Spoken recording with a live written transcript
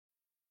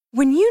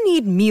When you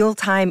need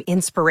mealtime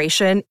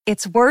inspiration,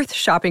 it's worth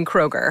shopping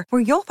Kroger,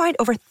 where you'll find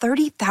over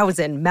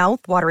 30,000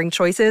 mouth-watering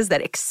choices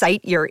that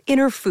excite your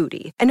inner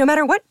foodie. And no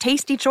matter what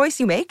tasty choice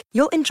you make,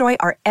 you'll enjoy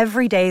our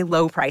everyday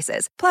low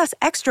prices, plus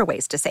extra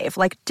ways to save,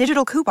 like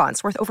digital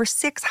coupons worth over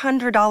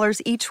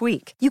 $600 each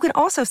week. You can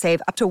also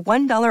save up to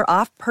 $1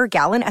 off per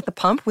gallon at the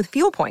pump with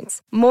fuel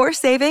points. More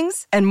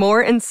savings and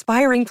more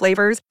inspiring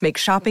flavors make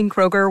shopping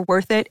Kroger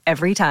worth it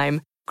every time.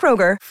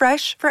 Kroger,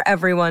 fresh for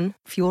everyone.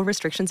 Fuel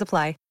restrictions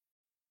apply.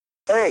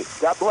 Hey,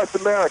 God bless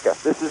America.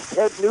 This is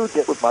Ted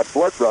Nugent with my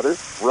blood brother,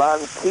 Ron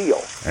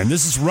Keel. And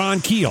this is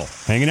Ron Keel,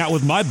 hanging out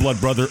with my blood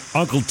brother,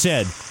 Uncle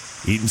Ted,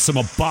 eating some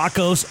of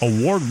Baco's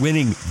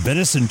award-winning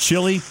venison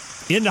chili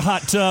in the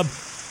hot tub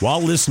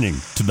while listening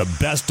to the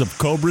best of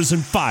Cobras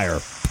and Fire,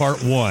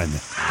 Part 1.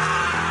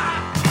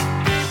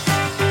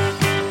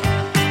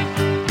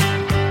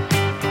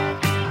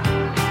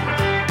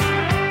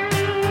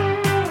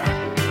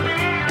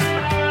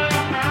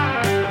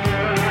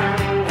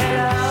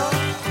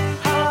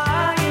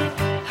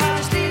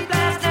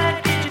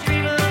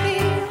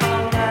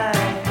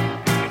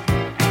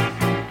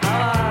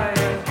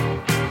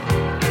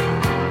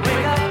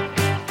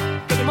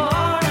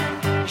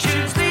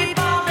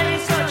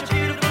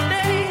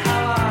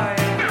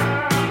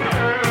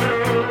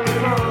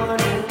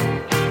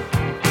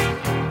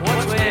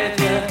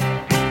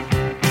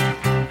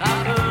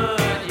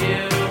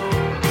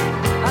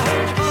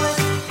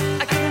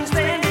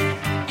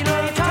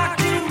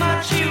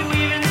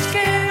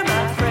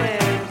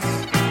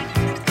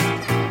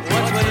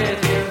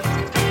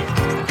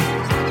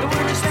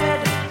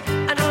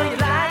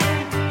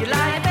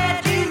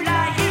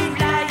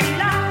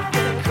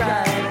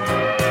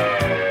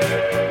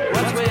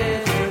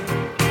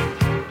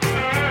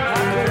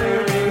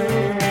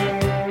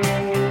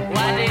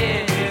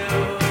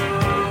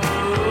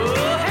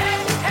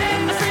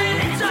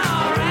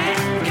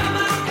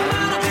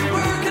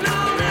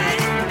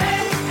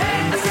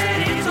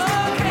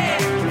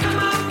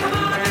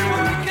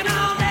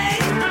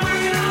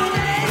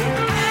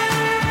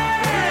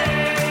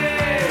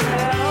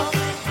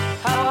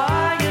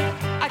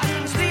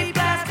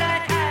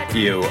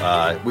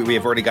 We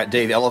have already got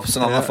Dave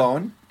Ellison on the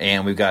phone,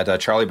 and we've got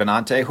Charlie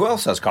Benante. Who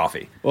else has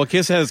coffee? Well,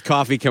 Kiss has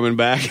coffee coming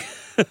back.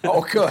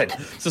 Oh, good.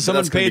 So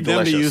someone paid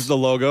them to use the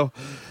logo.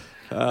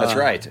 That's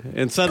right.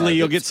 And suddenly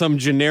you'll get some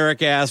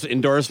generic-ass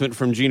endorsement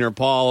from Gene or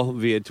Paul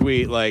via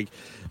tweet, like,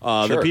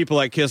 the people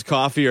at Kiss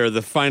Coffee are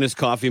the finest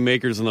coffee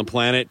makers on the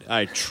planet.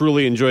 I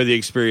truly enjoy the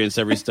experience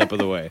every step of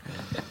the way.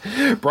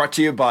 Brought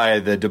to you by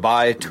the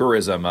Dubai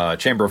Tourism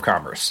Chamber of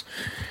Commerce.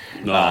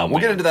 We'll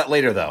get into that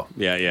later, though.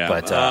 Yeah.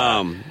 But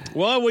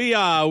well,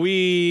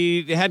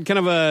 we had kind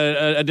of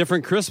a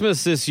different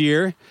Christmas this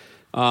year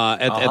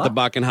at the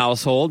Bakken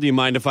household. Do you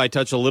mind if I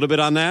touch a little bit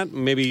on that?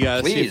 Maybe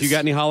see if you got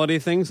any holiday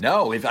things.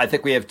 No, I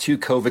think we have 2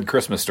 COVID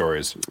Christmas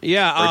stories.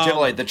 Yeah, or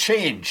generally the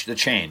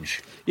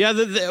change. Yeah,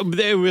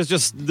 it was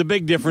just the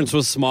big difference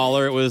was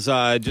smaller. It was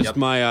just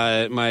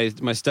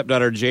my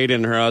stepdaughter Jade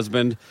and her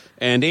husband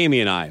and Amy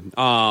and I.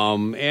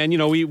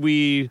 And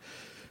we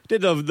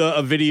did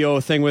a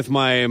video thing with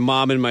my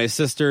mom and my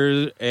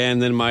sister,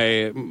 and then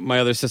my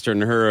other sister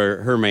and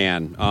her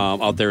man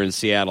out there in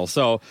Seattle.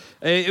 So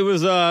it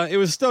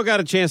was still got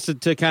a chance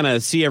to kind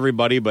of see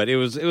everybody, but it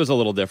was a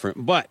little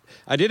different. But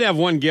I did have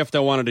one gift I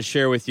wanted to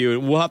share with you.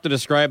 We'll have to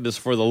describe this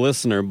for the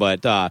listener,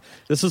 but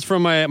this is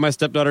from my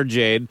stepdaughter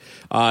Jade.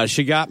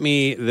 She got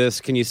me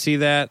this. Can you see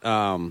that?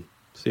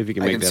 See if you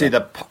can make that. I can see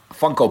the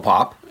Funko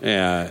Pop.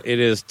 Yeah, it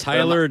is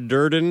Tyler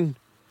Durden.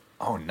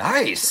 Oh,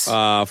 nice.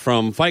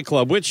 From Fight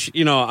Club, which,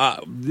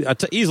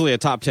 easily a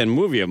top 10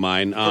 movie of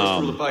mine.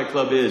 First rule of Fight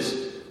Club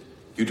is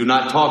you do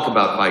not talk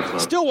about Fight Club.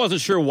 Still wasn't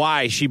sure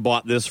why she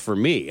bought this for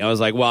me. I was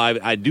like, well,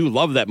 I do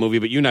love that movie,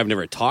 but you and I have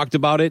never talked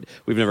about it.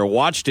 We've never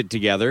watched it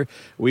together.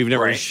 We've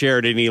never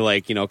shared any,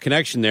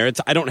 connection there.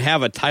 I don't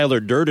have a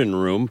Tyler Durden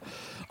room.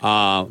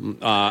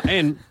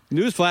 And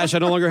newsflash, I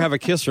no longer have a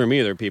Kiss room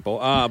either, people.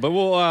 But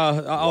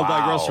I'll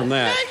digress from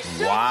that.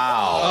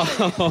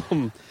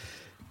 Wow.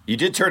 You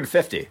did turn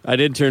 50. I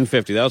did turn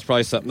 50. That was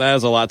probably something. That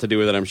has a lot to do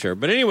with it, I'm sure.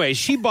 But anyway,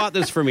 she bought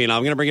this for me, and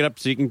I'm going to bring it up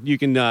so you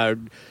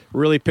can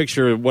really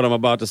picture what I'm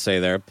about to say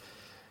there.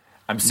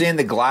 I'm seeing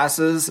the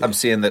glasses. I'm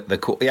seeing the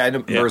cool. Yeah, I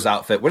know Murr's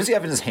outfit. What does he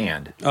have in his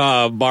hand?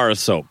 Bar of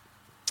soap.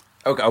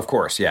 Okay, of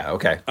course. Yeah.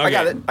 Okay. I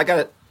got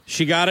it.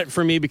 She got it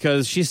for me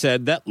because she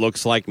said that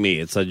looks like me.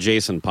 It's a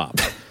Jason pop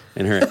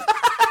in her.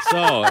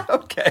 So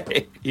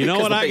okay. You know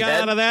what I got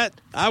out of that?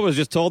 I was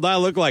just told I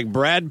look like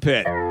Brad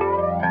Pitt.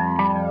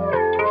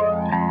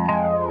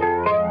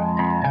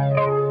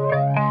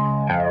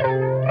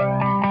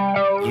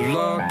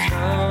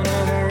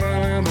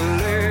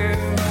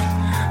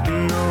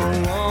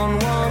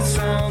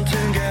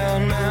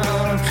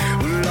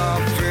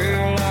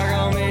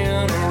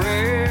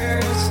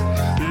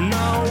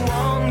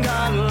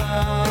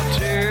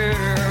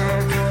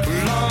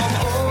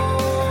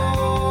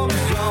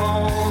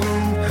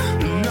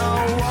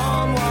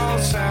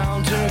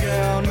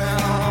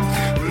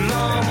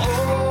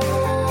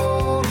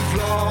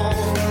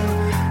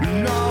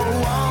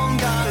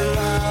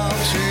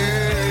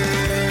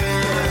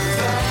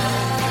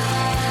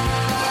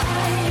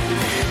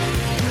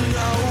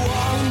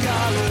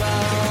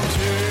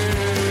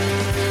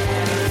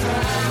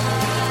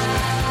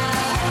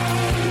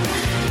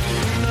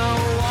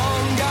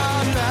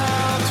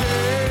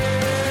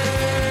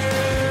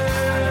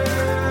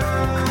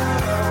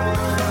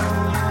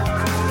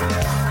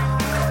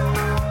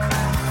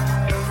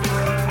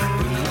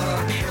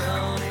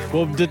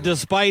 Well,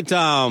 despite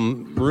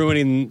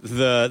ruining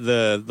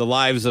the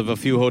lives of a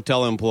few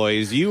hotel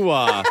employees, you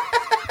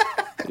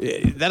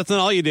that's not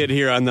all you did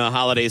here on the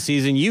holiday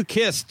season. You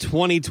kissed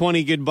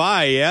 2020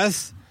 goodbye,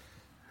 yes?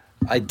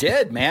 I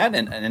did, man,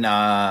 and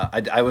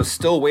I was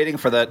still waiting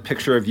for that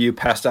picture of you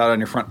passed out on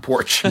your front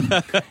porch.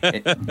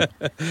 I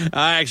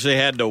actually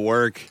had to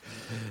work.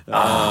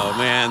 Oh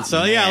man!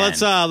 So yeah,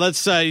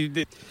 let's.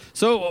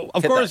 So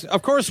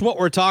of course, what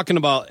we're talking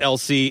about,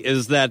 LC,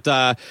 is that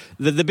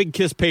the big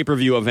Kiss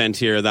pay-per-view event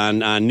here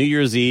on New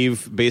Year's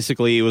Eve.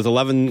 Basically, it was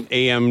 11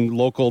 a.m.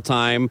 local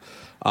time.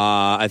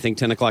 I think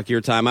 10 o'clock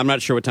your time. I'm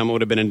not sure what time it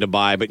would have been in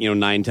Dubai, but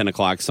 9, 10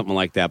 o'clock, something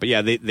like that. But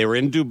yeah, they were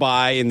in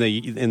Dubai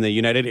in the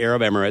United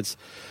Arab Emirates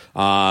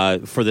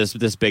for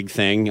this big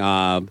thing.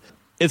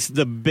 It's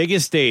the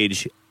biggest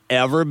stage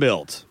ever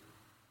built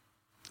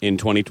in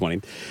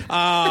 2020.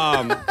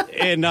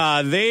 And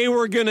they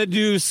were going to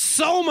do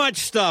so much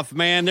stuff,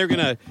 man. They're going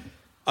to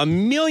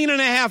 $1.5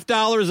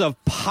 million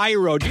of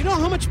pyro. Do you know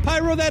how much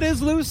pyro that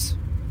is, Luce?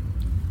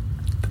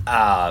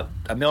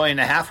 $1.5 million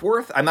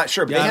worth? I'm not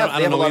sure. But Yeah,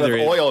 they have a lot of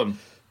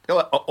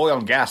oil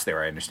and gas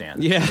there, I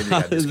understand.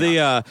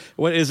 Yeah.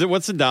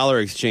 What's the dollar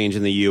exchange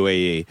in the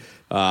UAE?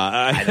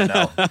 I don't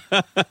know.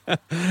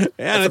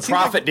 It's a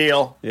profit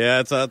deal.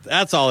 Yeah,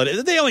 that's all it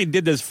is. They only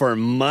did this for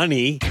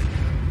money.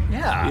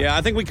 Yeah,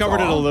 I think we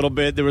covered it a little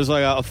bit. There was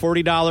like a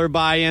 $40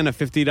 buy-in, a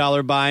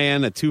 $50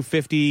 buy-in, a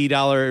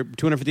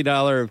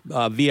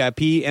 $250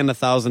 VIP, and a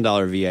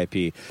 $1,000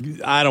 VIP.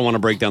 I don't want to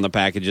break down the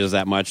packages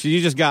that much.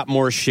 You just got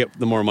more shit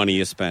the more money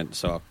you spent.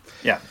 So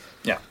yeah.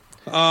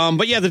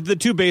 But yeah, the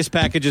two base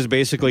packages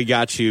basically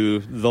got you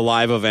the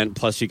live event,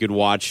 plus you could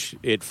watch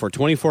it for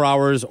 24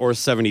 hours or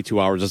 72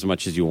 hours as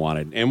much as you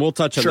wanted. And we'll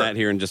touch on that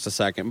here in just a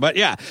second. But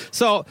yeah,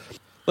 so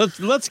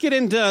let's get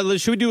into,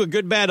 should we do a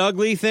good, bad,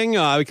 ugly thing?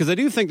 Because I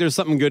do think there's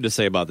something good to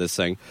say about this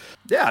thing.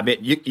 Yeah, I mean,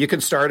 you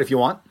can start if you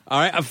want. All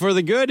right, for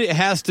the good, it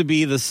has to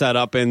be the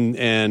setup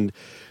and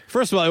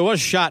first of all, it was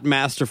shot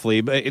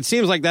masterfully, but it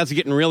seems like that's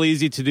getting real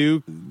easy to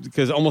do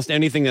because almost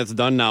anything that's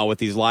done now with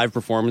these live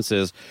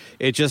performances,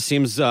 it just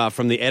seems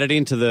from the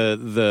editing to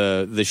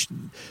the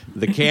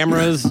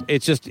cameras,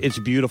 it's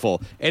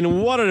beautiful.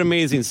 And what an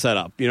amazing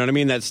setup! You know what I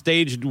mean? That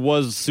stage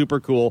was super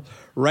cool,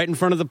 right in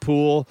front of the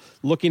pool,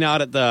 looking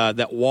out at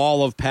that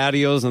wall of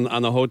patios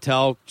on the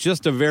hotel.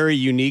 Just a very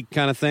unique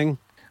kind of thing.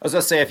 I was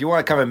gonna say, if you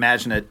want to come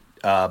imagine it.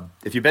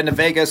 If you've been to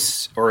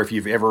Vegas or if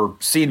you've ever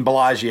seen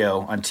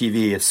Bellagio on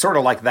TV, it's sort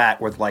of like that,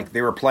 with like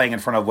they were playing in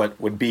front of what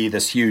would be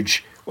this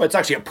huge. Well, it's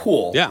actually a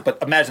pool. Yeah. But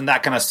imagine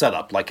that kind of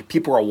setup. Like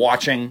people are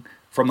watching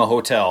from the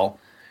hotel,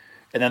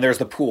 and then there's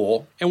the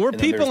pool. And were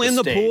people in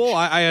the pool?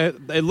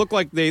 It looked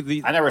like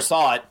they. I never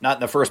saw it. Not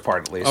in the first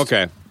part, at least.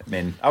 Okay. I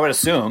mean, I would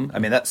assume. I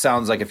mean, that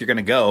sounds like if you're going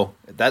to go,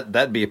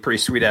 that'd be a pretty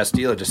sweet ass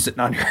deal, just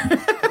sitting on your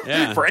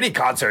for any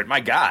concert.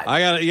 My God,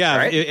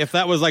 right? If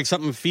that was like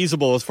something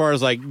feasible as far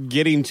as like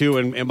getting to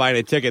and buying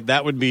a ticket,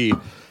 that'd be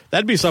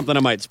something I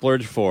might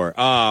splurge for.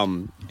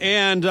 And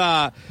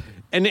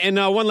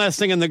one last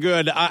thing in the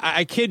good,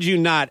 I kid you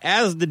not,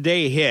 as the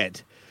day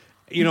hit,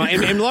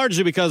 and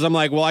largely because I'm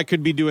like, well, I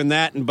could be doing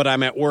that, but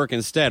I'm at work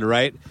instead,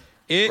 right?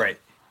 Right.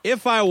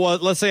 If I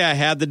was, let's say I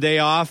had the day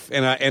off,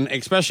 and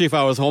especially if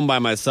I was home by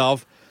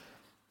myself,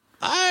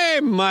 I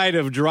might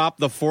have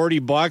dropped the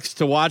 $40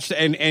 to watch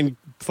and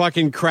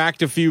fucking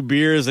cracked a few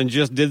beers and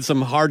just did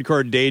some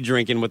hardcore day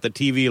drinking with the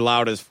TV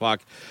loud as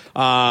fuck.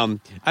 I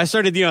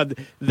started,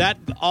 that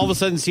all of a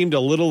sudden seemed a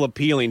little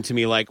appealing to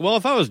me. Like, well,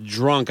 if I was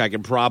drunk, I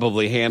could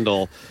probably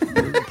handle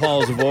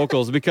Paul's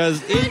vocals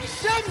because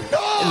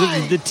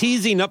the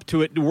teasing up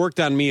to it worked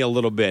on me a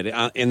little bit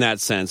in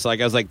that sense.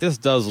 Like, I was like, this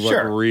does look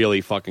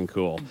really fucking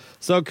cool.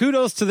 So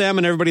kudos to them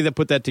and everybody that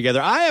put that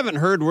together. I haven't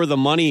heard where the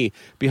money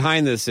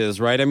behind this is,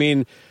 right? I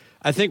mean,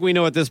 I think we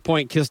know at this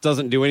point Kiss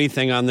doesn't do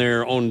anything on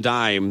their own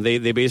dime.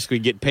 They basically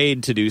get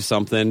paid to do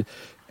something.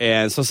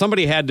 And so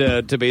somebody had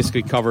to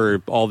basically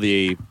cover all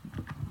the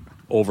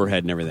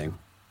overhead and everything.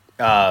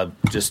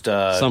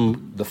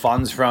 The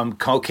funds from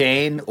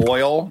cocaine,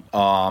 oil,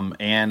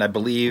 and I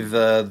believe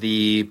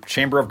the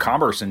Chamber of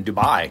Commerce in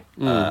Dubai.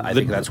 I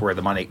think that's where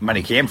the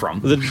money came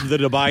from. The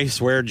Dubai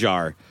swear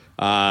jar.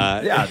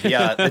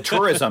 The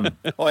tourism.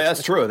 Oh, yeah,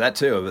 that's true. That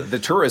too. The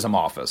tourism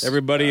office.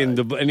 Everybody in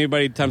Dubai,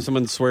 anytime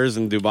someone swears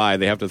in Dubai,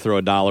 they have to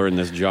throw $1 in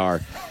this jar.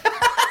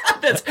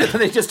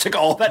 They just took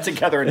all that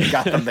together and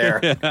got them there.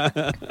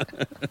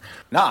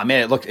 No, I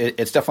mean,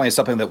 it's definitely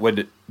something that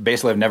would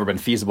basically have never been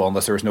feasible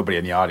unless there was nobody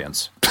in the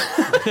audience.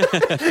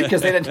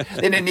 Because they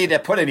didn't need to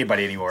put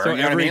anybody anywhere. So, you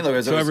know what I mean?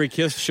 Every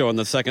Kiss show on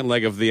the second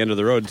leg of the End of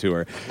the Road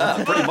tour.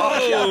 Pretty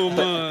much,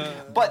 yeah.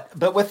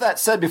 But with that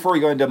said, before we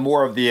go into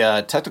more of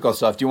the technical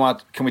stuff,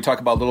 can we talk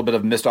about a little bit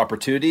of missed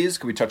opportunities?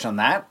 Can we touch on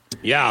that?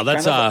 Yeah,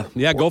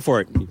 go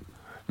for it.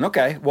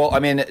 Okay. Well, I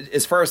mean,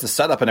 as far as the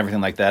setup and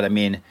everything like that, I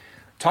mean,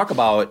 talk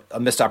about a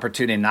missed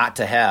opportunity not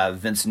to have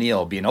Vince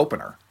Neil be an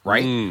opener,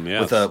 right?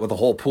 Yes. With a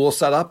whole pool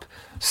set up,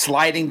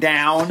 sliding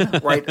down,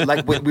 right?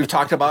 Like we've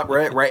talked about,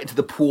 right into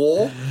the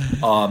pool.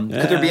 Could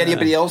there be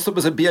anybody else that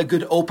would be a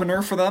good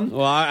opener for them?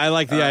 Well, I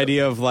like the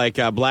idea of like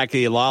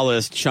Blackie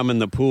Lawless chumming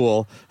the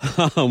pool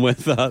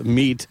with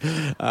meat,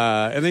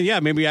 and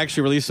then maybe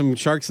actually release some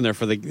sharks in there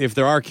if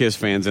there are Kiss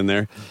fans in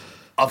there.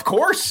 Of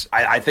course,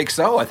 I think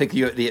so. I think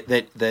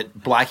that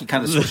Blackie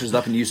kind of switches it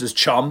up and uses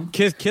chum.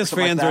 Kiss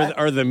fans like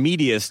are the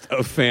meatiest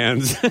of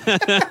fans.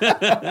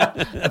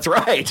 That's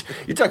right.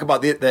 You talk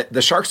about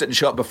the sharks didn't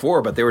show up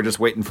before, but they were just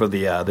waiting for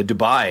the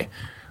Dubai,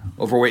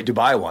 overweight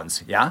Dubai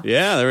ones. Yeah?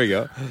 Yeah, there we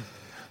go.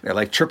 They're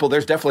like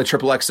there's definitely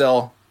triple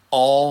XL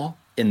all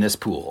in this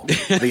pool.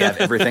 They have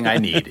everything I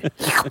need.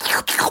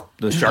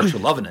 The sharks are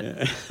loving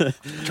it.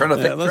 Trying to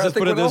think. Let's just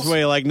put it this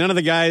way: like none of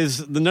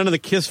the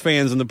Kiss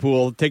fans in the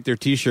pool take their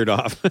T-shirt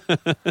off.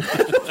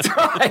 That's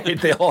right.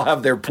 They all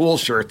have their pool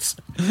shirts.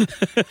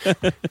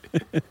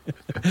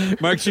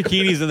 Mark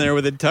Shakini's in there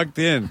with it tucked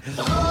in.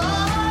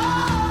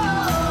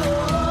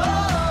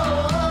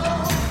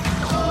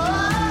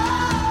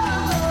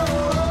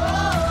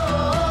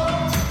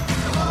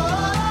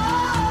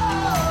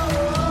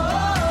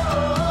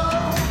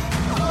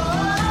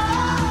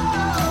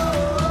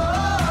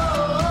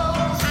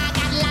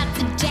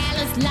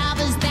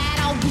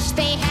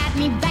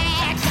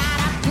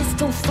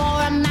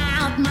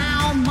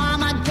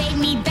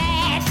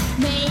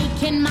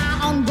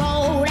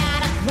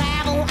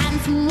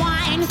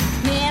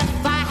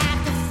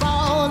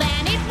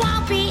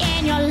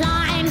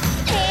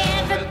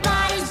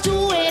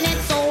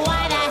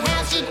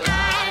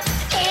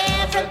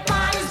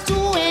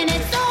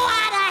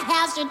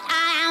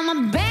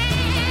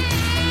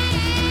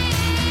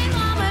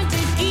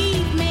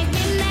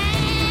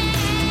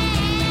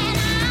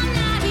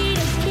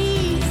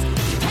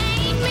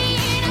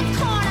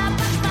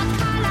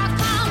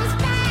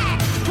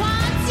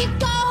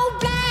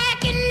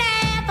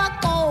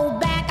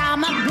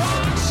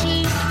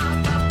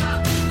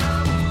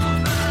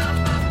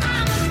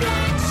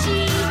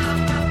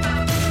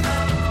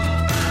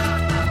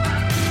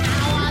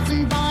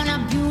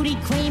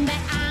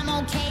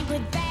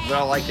 What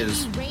I like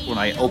is when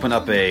I open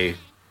up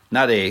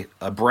not a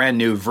brand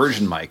new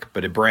version mic,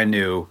 but a brand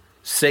new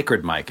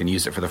sacred mic and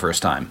use it for the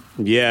first time.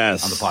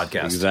 Yes, on the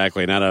podcast.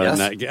 Exactly. Yes?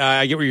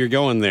 I get where you're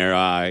going there.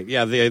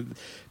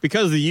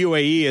 Because the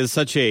UAE is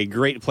such a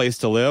great place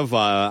to live.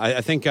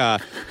 I think. Well,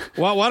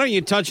 why don't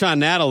you touch on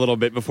that a little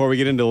bit before we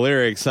get into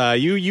lyrics?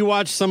 You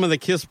watched some of the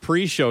Kiss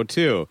pre-show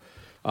too.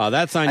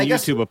 That's on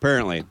YouTube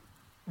apparently.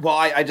 Well,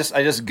 I just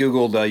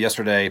Googled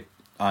yesterday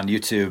on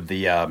YouTube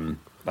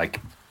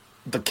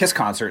the Kiss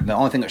concert, and the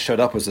only thing that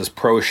showed up was this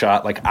pro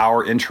shot, like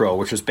our intro,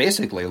 which was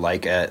basically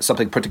like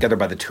something put together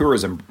by the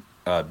tourism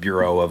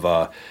bureau of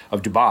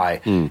Dubai,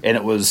 and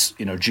it was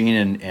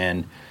Gene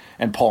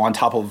and Paul on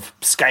top of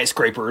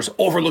skyscrapers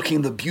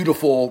overlooking the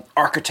beautiful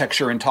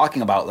architecture and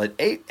talking about that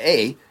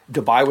A,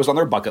 Dubai was on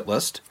their bucket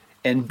list,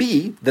 and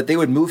B, that they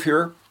would move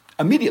here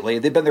immediately.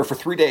 They've been there for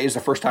 3 days the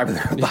first time in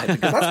their life,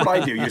 because that's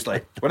what I do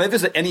usually when I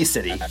visit any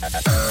city.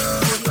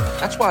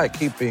 That's why I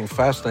keep being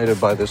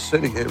fascinated by this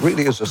city. It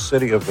really is a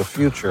city of the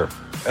future,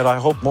 and I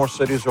hope more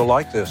cities are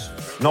like this.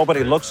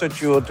 Nobody looks at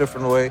you a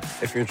different way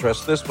if you're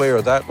dressed this way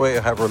or that way,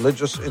 have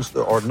religious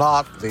or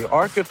not. The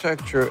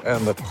architecture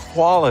and the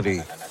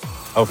quality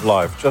of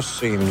life just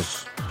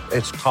seems,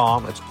 it's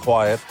calm, it's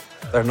quiet.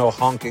 There are no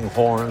honking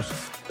horns.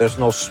 There's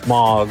no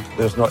smog.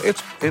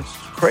 It's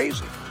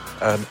crazy.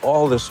 And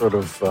all this sort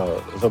of,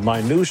 the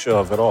minutia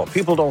of it all.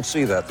 People don't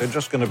see that. They're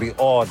just going to be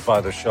awed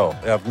by the show.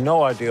 They have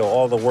no idea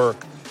all the work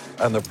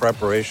and the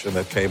preparation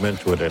that came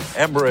into it, and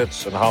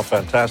Emirates and how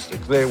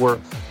fantastic they were,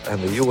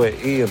 and the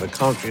UAE and the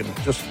country,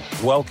 and just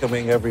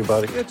welcoming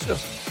everybody.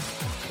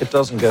 It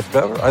doesn't get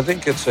better. I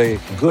think it's a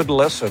good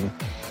lesson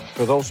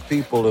for those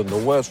people in the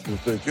West who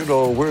think,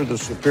 we're the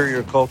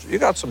superior culture. You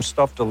got some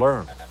stuff to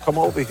learn. Come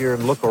over here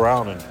and look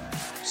around and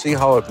see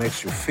how it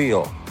makes you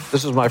feel.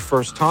 This is my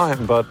first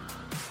time, but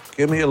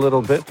give me a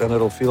little bit and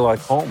it'll feel like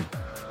home.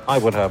 I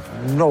would have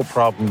no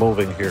problem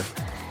moving here.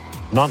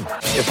 None.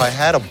 If I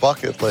had a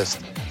bucket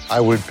list, I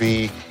would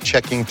be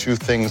checking two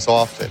things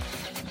off it.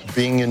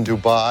 Being in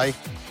Dubai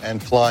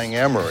and flying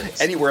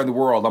Emirates. Anywhere in the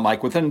world, I'm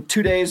like, within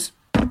 2 days,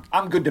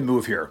 I'm good to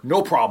move here.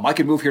 No problem. I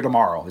can move here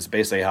tomorrow, is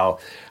basically how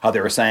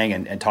they were saying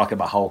and talking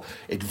about how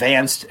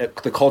advanced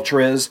the culture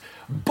is.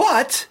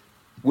 But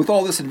with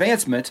all this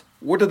advancement,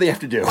 what do they have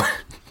to do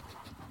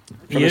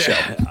for the show?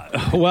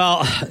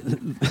 Well,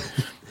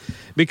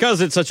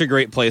 because it's such a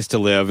great place to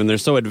live and they're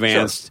so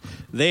advanced,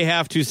 they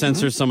have to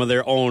censor some of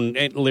their own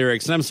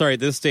lyrics. And I'm sorry, at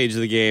this stage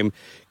of the game,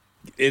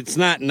 it's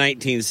not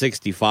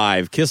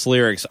 1965. Kiss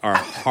lyrics are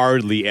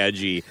hardly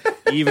edgy,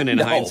 even in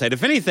hindsight.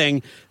 If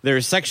anything, they're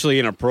sexually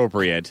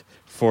inappropriate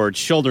for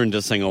children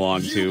to sing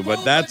along to,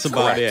 but that's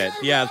about it.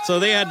 Yeah,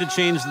 so they had to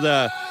change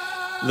the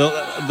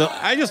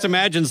I just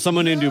imagine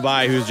someone in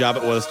Dubai whose job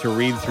it was to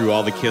read through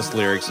all the Kiss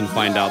lyrics and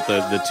find out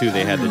the two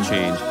they had to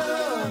change.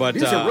 But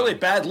these are really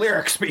bad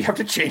lyrics, but you have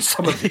to change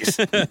some of these.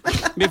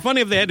 It'd be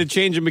funny if they had to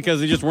change them because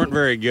they just weren't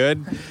very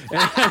good.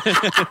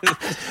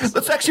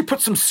 Let's actually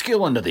put some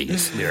skill into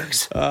these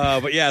lyrics.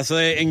 But yeah, so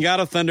in God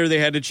of Thunder, they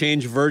had to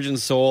change Virgin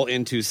Soul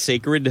into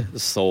Sacred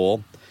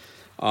Soul.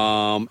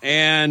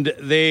 And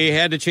they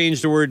had to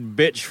change the word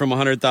bitch from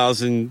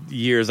 100,000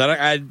 years.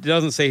 It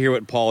doesn't say here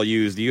what Paul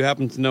used. Do you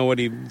happen to know what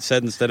he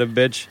said instead of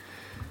bitch?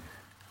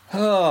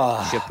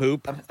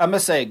 Poop. I'm going to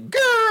say,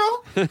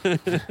 girl.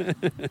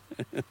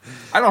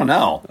 I don't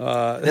know.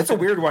 That's a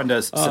weird one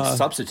to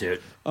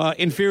substitute.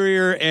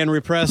 Inferior and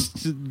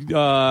repressed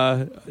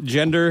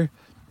gender.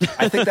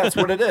 I think that's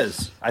what it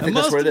is. I think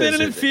that's what it is. Must have been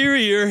an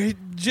inferior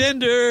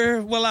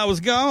gender while I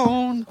was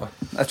gone.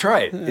 That's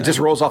right. It just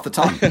rolls off the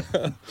tongue.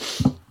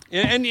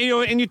 And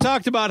you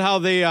talked about how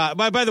they.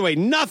 By the way,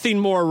 nothing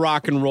more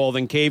rock and roll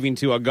than caving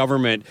to a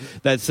government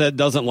that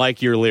doesn't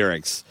like your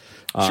lyrics.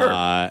 Sure.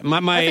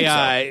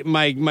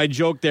 My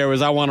joke there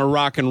was I want to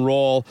rock and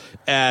roll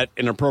at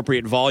an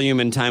appropriate volume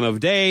and time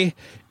of day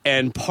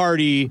and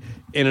party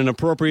in an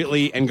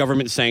appropriately and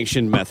government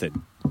sanctioned method.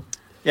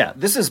 Yeah,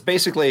 this is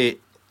basically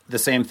the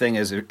same thing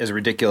as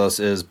ridiculous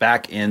as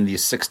back in the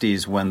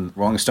 60s when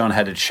Rolling Stone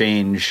had to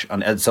change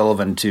on Ed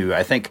Sullivan to,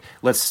 I think,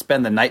 let's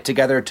spend the night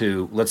together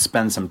to let's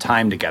spend some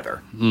time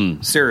together.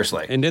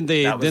 Seriously. And didn't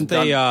they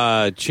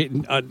not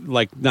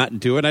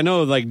do it? I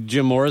know like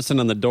Jim Morrison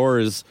on the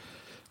Doors,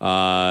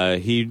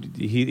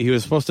 he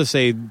was supposed to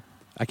say,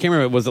 I can't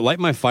remember, was it Light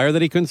My Fire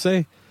that he couldn't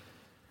say?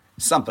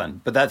 Something,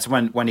 but that's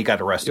when he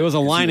got arrested. It was a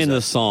line in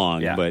the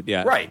song, but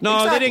yeah. Right. No,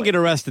 exactly. They didn't get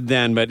arrested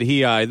then, but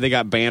they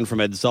got banned from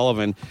Ed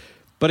Sullivan.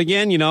 But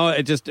again,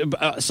 it just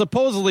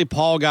supposedly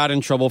Paul got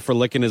in trouble for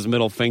licking his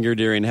middle finger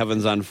during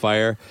Heaven's on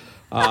Fire,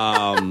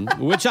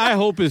 which I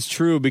hope is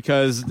true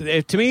because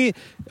to me,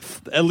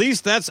 at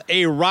least that's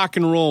a rock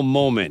and roll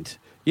moment.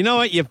 You know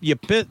what?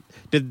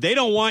 They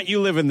don't want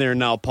you living there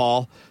now,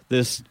 Paul.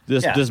 This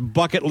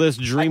bucket list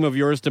dream of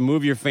yours to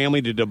move your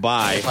family to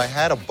Dubai. If I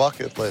had a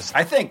bucket list,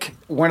 I think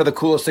one of the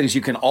coolest things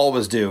you can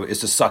always do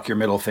is to suck your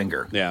middle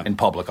finger in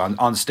public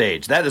on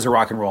stage. That is a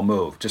rock and roll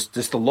move.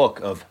 Just the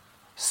look of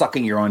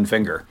sucking your own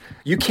finger.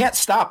 You can't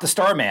stop the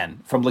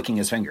Starman from licking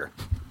his finger.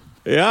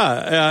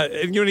 Yeah,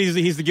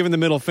 he's giving the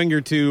middle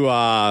finger to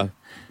I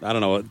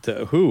don't know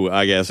to who,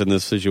 I guess, in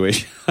this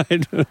situation.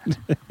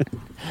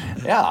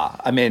 Yeah,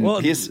 I mean,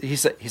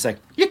 he's like,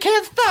 you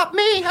can't stop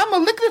me. I'm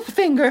gonna lick this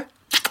finger.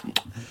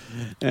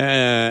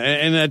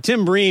 And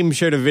Tim Bream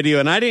shared a video,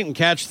 and I didn't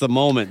catch the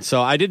moment,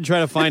 so I did try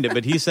to find it.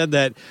 But he said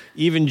that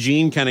even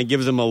Gene kind of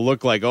gives him a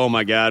look like, "Oh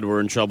my God,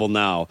 we're in trouble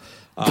now."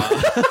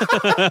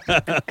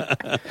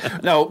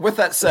 No, with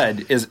that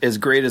said, as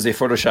great as a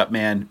Photoshop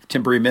man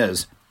Tim Bream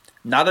is,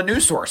 not a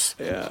news source.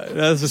 Yeah,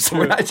 that's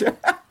true.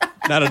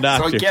 Not a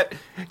doctor. So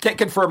can't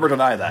confirm or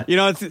deny that.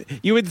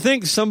 You would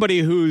think somebody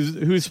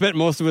who spent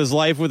most of his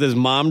life with his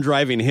mom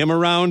driving him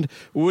around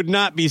would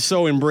not be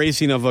so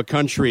embracing of a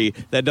country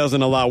that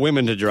doesn't allow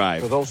women to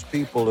drive. For those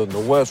people in the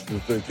West who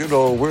think,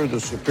 we're the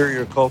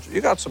superior culture,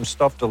 you got some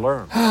stuff to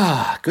learn.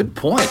 Good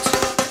point.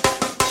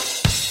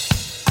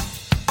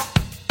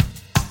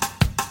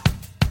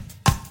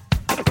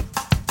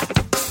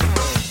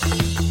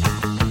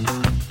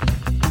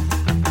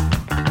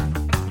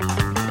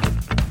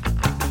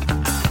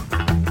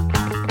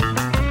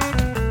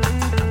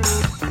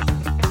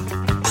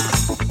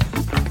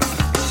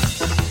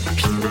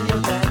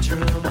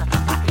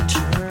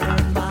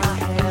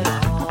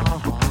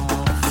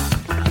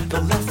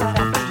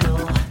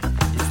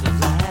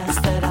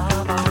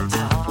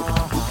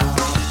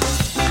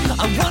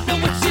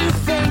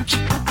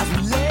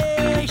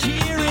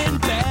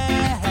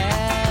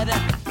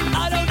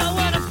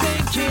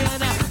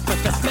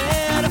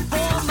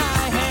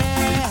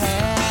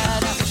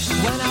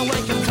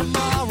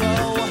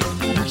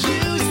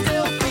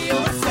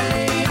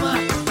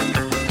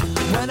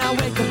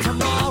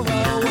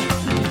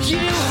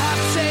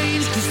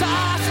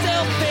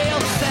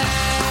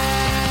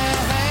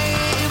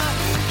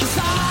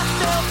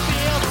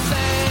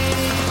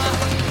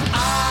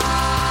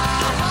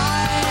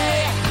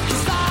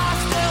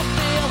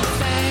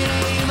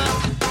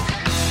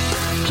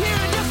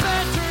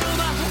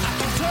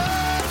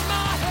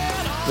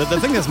 The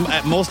thing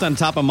that's most on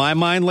top of my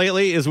mind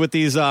lately is with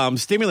these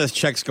stimulus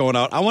checks going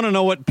out. I want to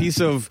know what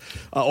piece of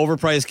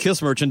overpriced Kiss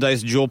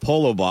merchandise Joe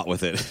Polo bought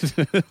with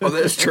it. Oh,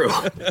 that's true.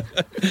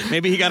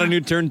 Maybe he got a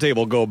new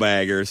turntable go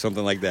bag or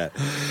something like that.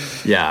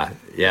 Yeah.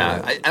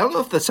 I don't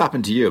know if that's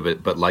happened to you,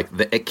 but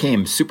it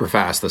came super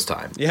fast this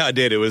time. Yeah, it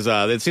did. It was.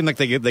 It seemed like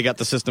they got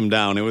the system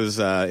down. It was.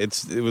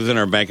 It was in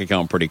our bank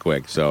account pretty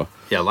quick. So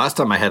yeah, last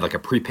time I had like a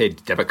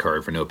prepaid debit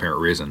card for no apparent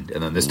reason,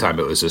 and then this time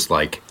it was just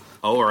like,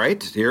 all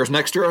right, here's an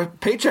extra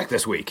paycheck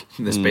this week.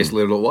 This is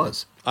basically what it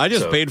was. I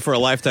just paid for a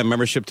lifetime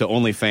membership to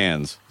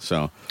OnlyFans.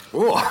 So,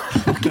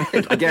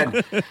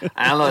 again,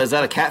 I don't know. Is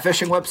that a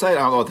catfishing website? I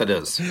don't know what that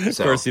is.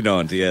 So. Of course you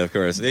don't. Yeah, of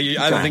course.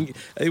 I don't think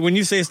when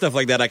you say stuff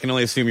like that, I can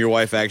only assume your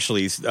wife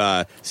actually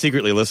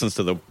secretly listens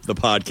to the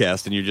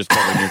podcast, and you're just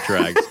covering your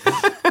tracks.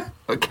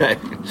 Okay.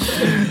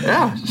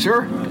 Yeah,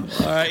 sure.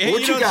 All right. Hey,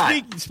 What you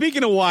got?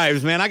 Speaking of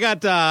wives, man, I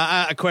got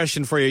a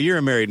question for you. You're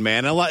a married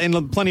man,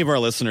 and plenty of our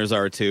listeners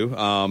are too.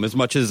 As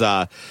much as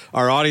our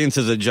audience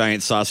is a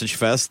giant sausage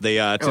fest, they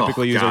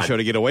typically use our show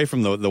to get away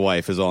from the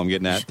wife. Is all I'm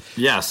getting at.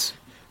 Yes.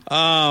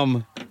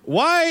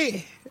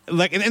 Why?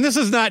 Like, and this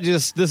is not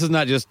just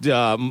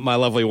my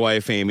lovely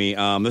wife, Amy.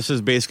 This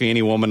is basically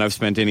any woman I've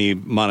spent any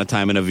amount of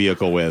time in a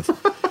vehicle with.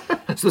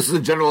 So this is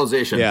a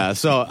generalization. Yeah.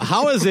 So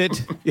how is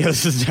it? Yeah,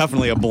 this is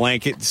definitely a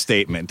blanket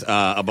statement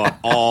about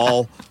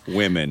all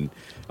women.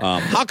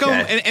 How come?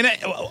 Okay. And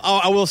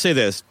I will say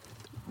this,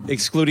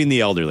 excluding the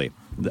elderly.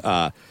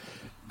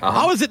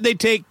 How is it they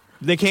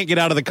can't get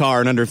out of the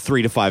car in under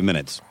 3 to 5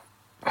 minutes?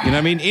 You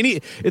know what I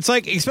mean? It's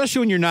like, especially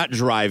when you're not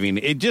driving,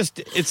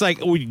 it's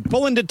like we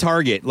pull into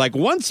Target. Like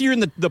once you're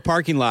in the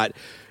parking lot,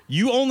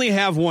 you only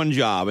have one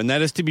job, and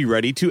that is to be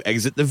ready to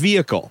exit the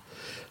vehicle.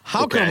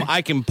 How come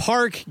I can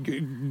park,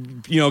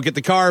 get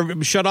the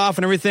car shut off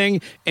and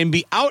everything, and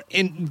be out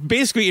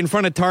basically in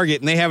front of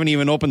Target, and they haven't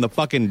even opened the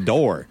fucking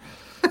door?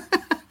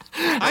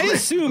 I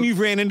assume you've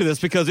ran into this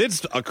because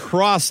it's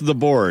across the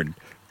board.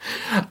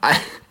 I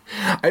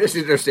just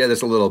need to understand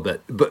this a little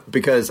bit, but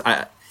because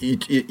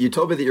you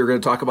told me that you were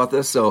going to talk about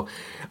this, so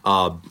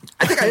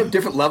I think I have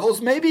different levels,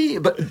 maybe.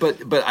 But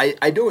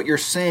I know what you're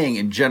saying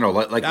in general.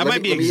 Like I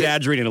might be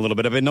exaggerating a little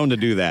bit. I've been known to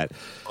do that.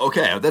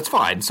 Okay, that's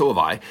fine. So have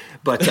I.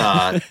 But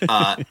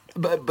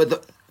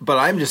but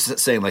I'm just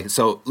saying, like,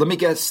 so let me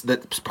guess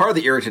that part of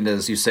the irritant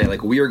is you say,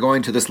 like, we are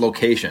going to this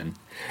location,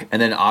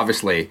 and then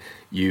obviously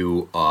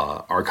you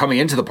are coming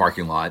into the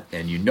parking lot,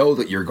 and you know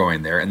that you're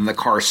going there, and then the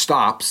car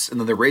stops, and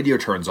then the radio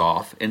turns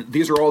off, and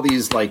these are all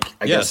these, like,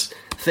 I guess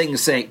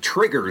things saying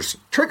triggers,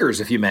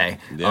 if you may,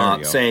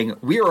 saying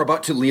we are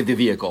about to leave the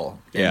vehicle.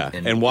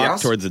 And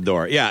walk towards the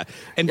door. Yeah,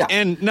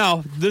 and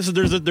no,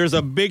 there's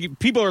a big.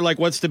 People are like,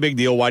 "What's the big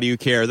deal? Why do you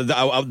care?"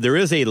 There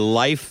is a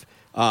life.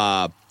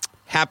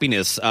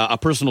 Happiness, a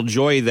personal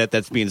joy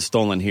that's being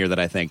stolen here that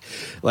I think,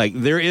 like,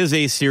 there is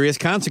a serious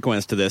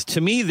consequence to this.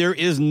 To me, there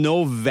is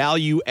no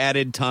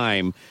value-added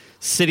time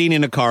sitting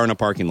in a car in a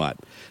parking lot.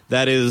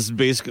 That is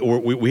basically,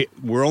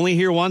 we're only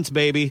here once,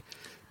 baby.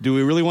 Do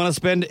we really want to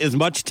spend as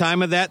much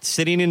time of that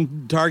sitting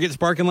in Target's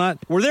parking lot?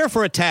 We're there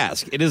for a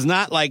task. It is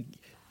not like,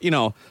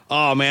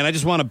 oh, man, I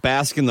just want to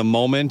bask in the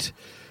moment.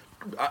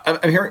 I'm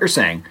hearing what you're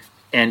saying.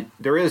 And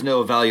there is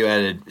no value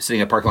added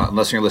sitting in a parking lot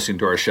unless you're listening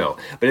to our show.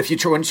 But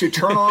if once you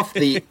turn off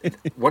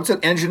once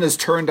an engine is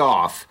turned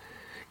off,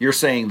 you're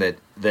saying that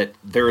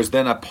there is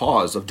then a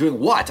pause of doing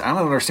what? I don't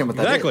understand what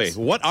that is. Exactly.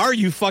 What are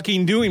you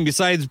fucking doing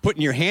besides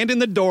putting your hand in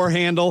the door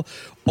handle,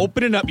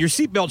 opening up? Your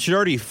seatbelt should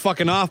already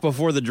fucking off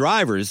before the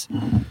driver's.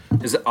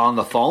 Is it on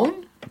the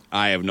phone?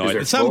 I have no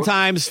idea.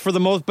 Sometimes for the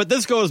most, but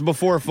this goes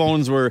before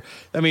phones were,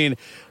 I mean...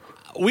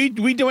 We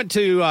went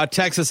to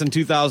Texas in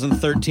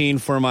 2013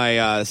 for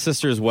my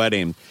sister's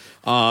wedding,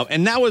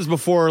 and that was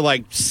before,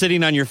 like,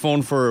 sitting on your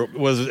phone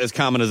was as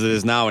common as it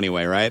is now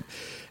anyway, right?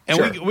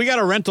 And sure. we got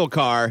a rental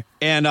car,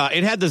 and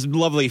it had this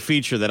lovely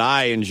feature that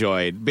I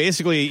enjoyed.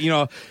 Basically,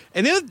 and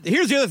then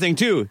here's the other thing,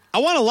 too. I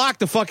want to lock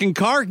the fucking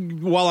car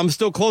while I'm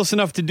still close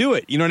enough to do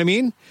it. You know what I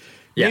mean?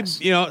 Yes.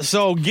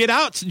 So get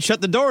out and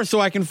shut the door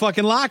so I can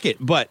fucking lock it.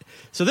 But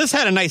so this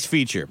had a nice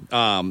feature.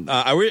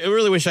 I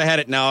really wish I had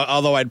it now,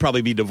 although I'd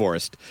probably be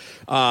divorced.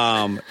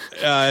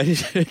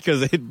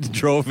 Because it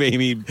drove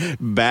Amy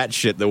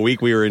batshit the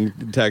week we were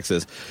in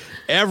Texas.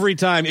 Every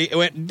time it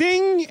went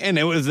ding, and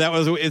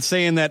it's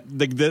saying that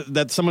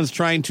that someone's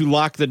trying to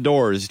lock the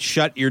doors,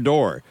 shut your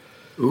door.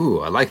 Ooh,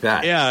 I like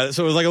that. Yeah,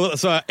 so it was like a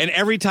little. And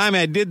every time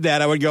I did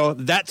that, I would go,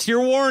 "That's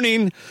your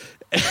warning."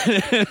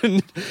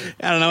 And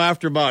I don't know,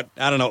 after about,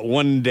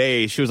 one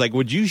day, she was like,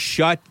 would you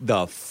shut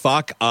the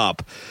fuck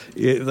up?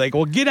 Like,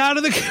 well, get out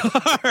of the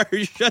car.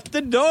 Shut the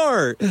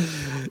door.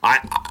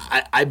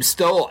 I'm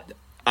still,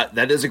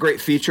 that is a great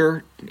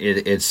feature.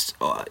 It's,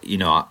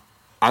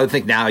 I would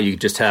think now you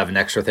just have an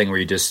extra thing where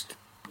you just,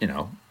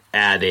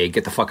 add a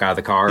get the fuck out of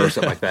the car or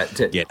something like that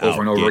over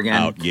and over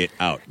again. Get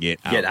out.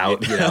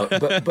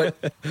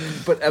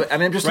 But I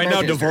mean, I'm just right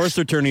now, divorce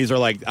attorneys are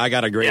like, I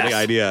got a great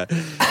idea.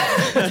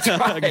 That's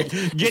right.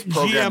 Get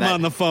GM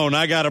on the phone.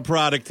 I got a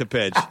product to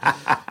pitch.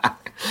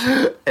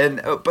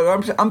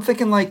 But I'm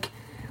thinking, like,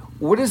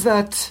 what is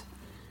that?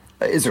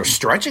 Is there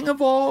stretching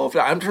involved?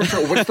 I'm not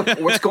sure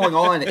what's going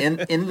on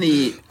in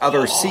the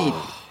other seat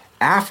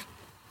after.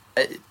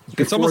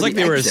 It's almost like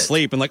they were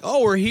asleep and like,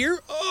 oh, we're here.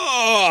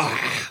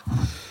 Oh.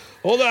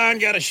 Hold on,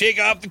 got to shake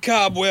off the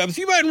cobwebs.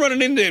 You mind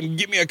running in and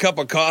get me a cup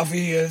of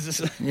coffee?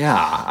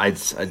 Yeah,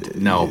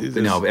 no.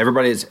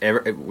 Everybody's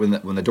when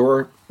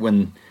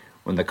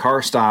the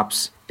car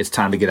stops, it's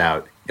time to get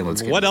out and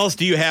let's get. What else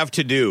do you have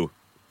to do?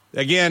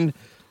 Again,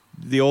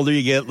 the older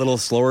you get, a little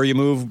slower you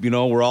move.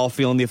 We're all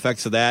feeling the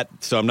effects of that.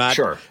 So I'm not.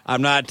 Sure.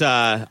 I'm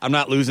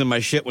not losing my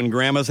shit when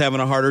Grandma's having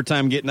a harder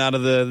time getting out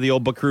of the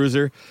old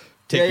Bacruiser.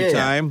 Take your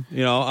time,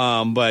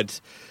 but.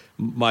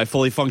 My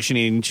fully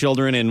functioning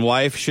children and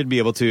wife should be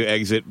able to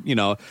exit,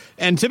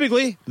 and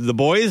typically the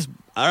boys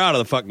are out of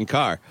the fucking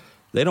car.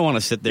 They don't want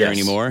to sit there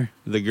anymore.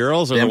 The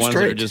girls are the ones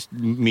that are just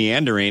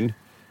meandering.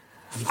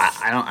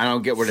 I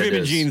don't get what it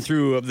is. Fibbaging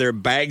through their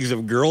bags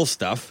of girl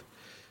stuff.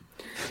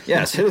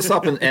 Yes, hit us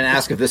up and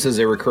ask if this is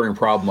a recurring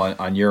problem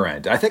on your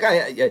end. I think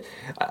I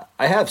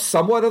have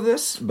somewhat of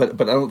this, but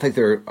I don't think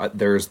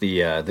there's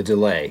the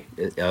delay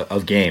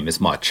of game as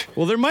much.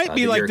 Well, there might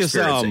be like this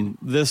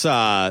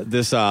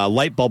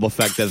light bulb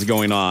effect that's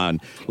going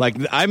on. Like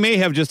I may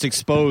have just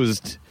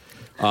exposed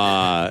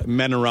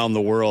men around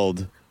the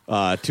world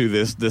to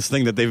this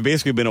thing that they've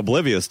basically been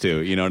oblivious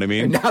to. You know what I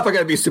mean? And now they're going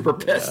to be super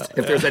pissed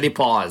if there's any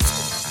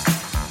pause.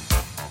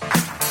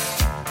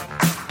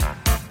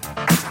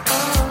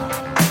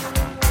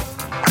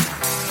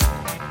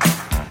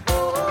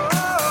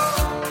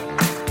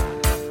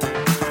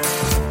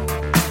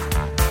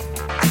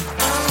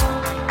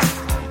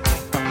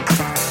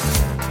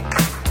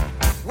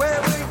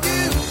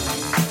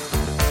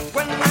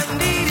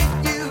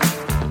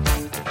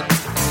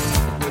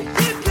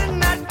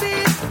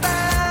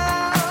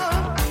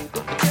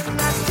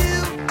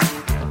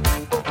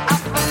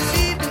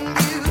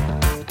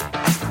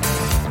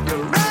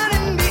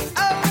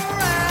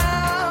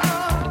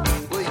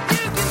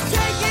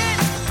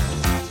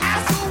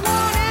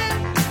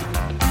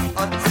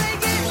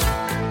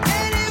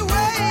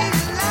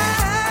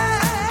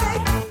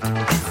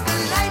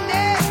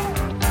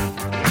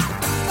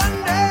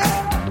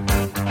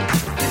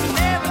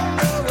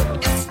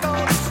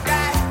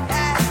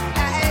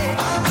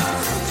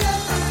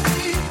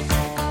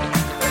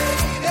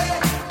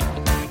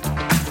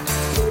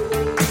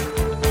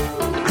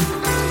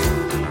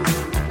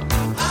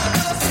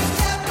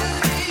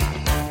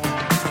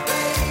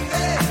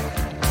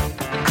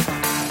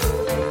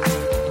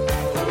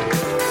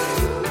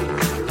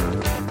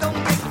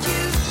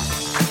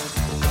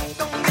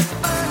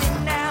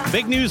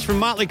 Big news from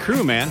Motley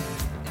Crue, man.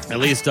 At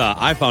least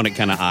I found it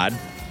kind of odd.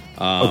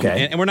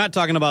 Okay. And we're not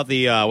talking about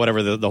the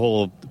the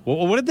whole,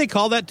 what did they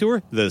call that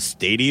tour? The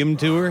stadium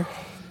tour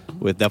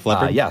with Def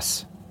Leppard?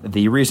 Yes.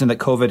 The reason that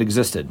COVID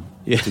existed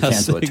to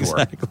cancel a tour.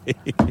 Exactly.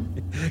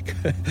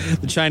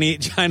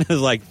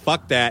 China's like,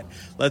 fuck that.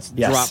 Let's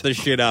drop this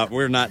shit out.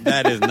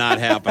 That is not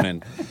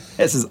happening.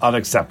 This is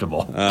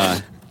unacceptable.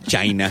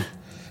 China.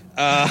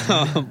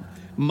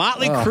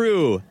 Motley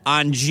Crue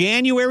on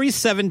January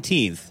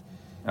 17th.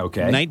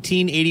 Okay.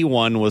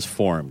 1981 was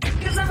formed.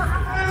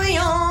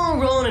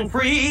 Running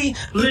free,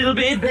 a little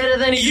bit better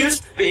than it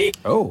used to be.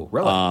 Oh,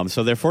 really?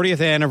 So their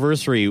 40th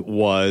anniversary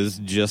was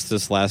just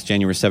this last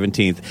January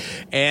 17th.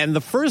 And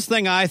the first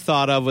thing I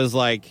thought of was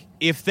like,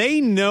 if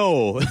they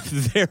know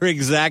their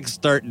exact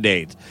start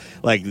date,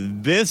 like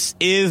this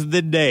is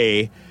the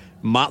day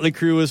Motley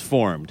Crue was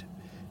formed,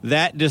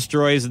 that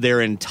destroys their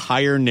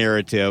entire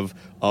narrative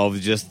of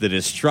just the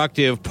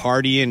destructive,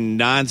 partying,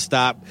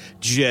 nonstop,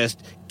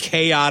 just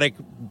chaotic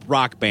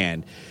rock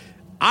band.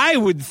 I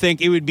would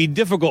think it would be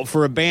difficult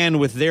for a band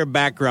with their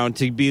background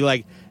to be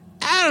like,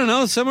 I don't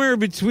know, somewhere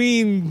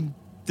between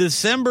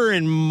December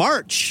and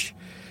March.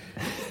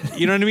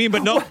 You know what I mean?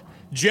 But no,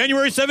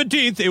 January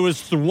 17th, it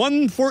was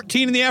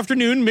 1:14 in the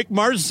afternoon. Mick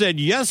Mars said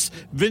yes.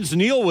 Vince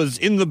Neil was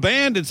in the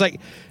band. It's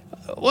like,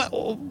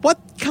 what?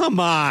 Come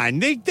on.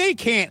 They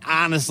can't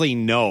honestly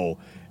know.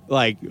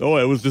 Like, oh,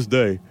 it was this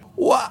day.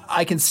 Well,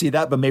 I can see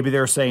that, but maybe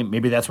they're saying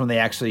maybe that's when they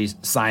actually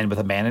signed with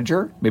a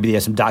manager. Maybe they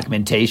have some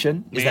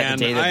documentation. Is that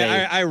the day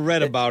that I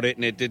read about it,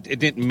 and it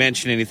didn't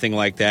mention anything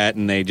like that,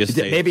 and they just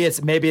maybe it's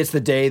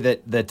the day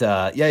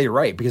that yeah, you're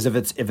right, because if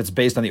it's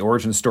based on the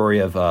origin story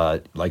of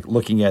like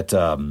looking at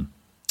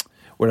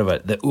whatever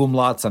the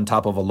umlauts on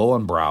top of a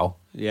Lowenbrow.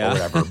 Yeah.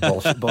 Or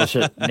whatever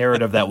bullshit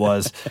narrative that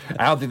was.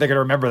 I don't think they're going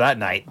to remember that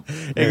night.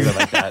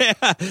 Like that.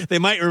 Yeah, they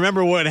might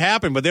remember what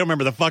happened, but they don't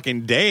remember the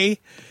fucking day.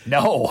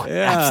 No,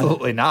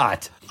 absolutely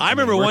not. I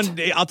remember one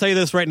day, I'll tell you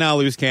this right now,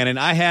 Loose Cannon.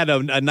 I had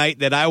a night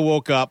that I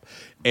woke up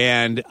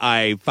and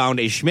I found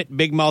a Schmidt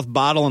Big Mouth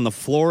bottle on the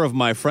floor of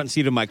my front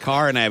seat of my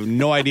car, and I have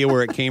no idea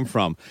where it came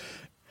from.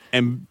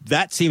 And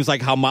that seems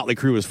like how Motley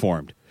Crue was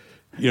formed.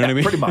 You know what I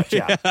mean? Pretty much,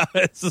 yeah.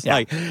 It's just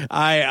like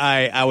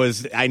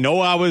I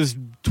know I was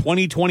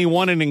 20,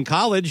 21 and in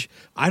college.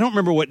 I don't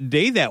remember what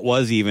day that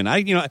was even.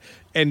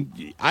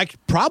 And I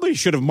probably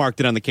should have marked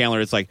it on the calendar.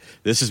 It's like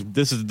this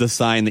is the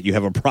sign that you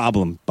have a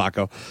problem,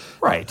 Baco.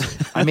 Right.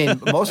 I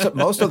mean, most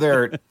of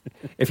their,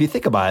 if you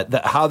think about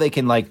it, how they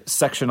can like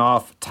section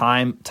off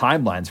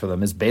timelines for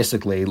them is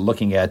basically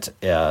looking at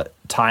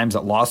times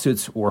that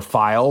lawsuits were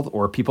filed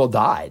or people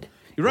died.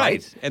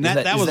 Right. And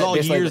that was all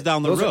years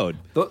down the road.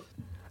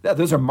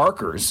 Those are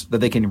markers that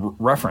they can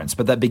reference,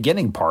 but that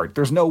beginning part,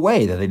 there's no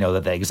way that they know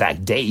that the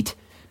exact date.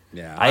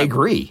 Yeah, I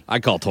agree.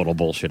 I call total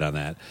bullshit on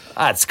that.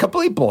 It's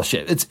complete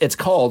bullshit. It's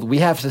called we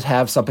have to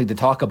have something to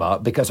talk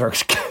about because our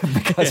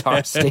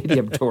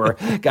stadium tour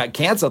got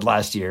canceled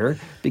last year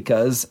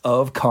because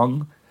of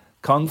Kung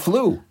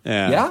flu.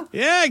 Yeah,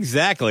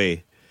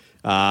 exactly.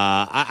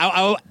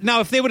 Now,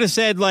 if they would have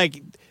said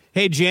like,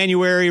 hey,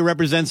 January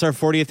represents our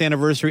 40th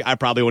anniversary, I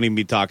probably wouldn't even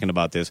be talking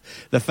about this.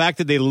 The fact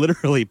that they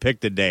literally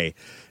picked a day,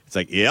 it's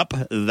like, yep,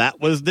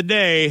 that was the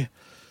day.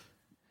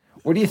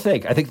 What do you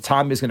think? I think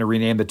Tom is going to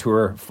rename the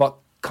tour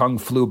Kung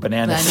Flu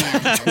Bananas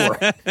tour.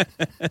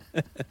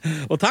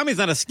 Well, Tommy's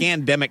not a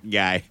scandemic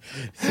guy,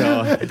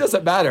 so it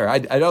doesn't matter. I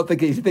don't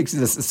think he thinks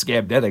he's a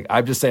scandemic.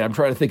 I'm just saying. I'm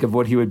trying to think of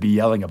what he would be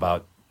yelling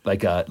about,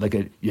 like a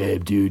yeah,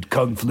 dude,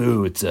 Kung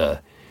Flu. It's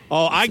a.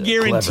 Oh, I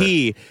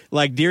guarantee,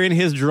 like during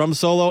his drum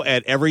solo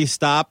at every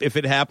stop, if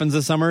it happens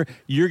this summer,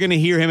 you're going to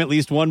hear him at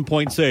least one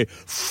point say,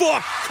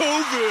 "Fuck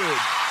COVID."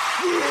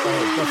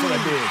 That's what I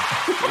mean.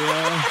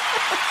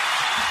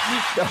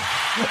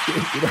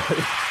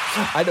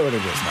 I know what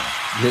it is now.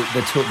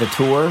 The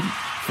tour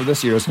for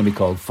this year is going to be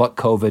called "Fuck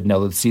COVID." Now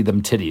let's see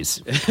them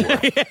titties.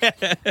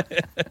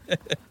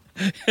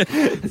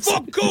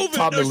 Fuck COVID.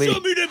 Now show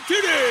me them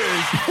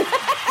titties.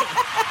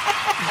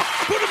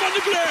 Put them on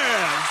the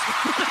glass.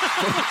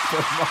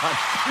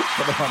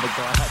 Put them on the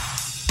glass.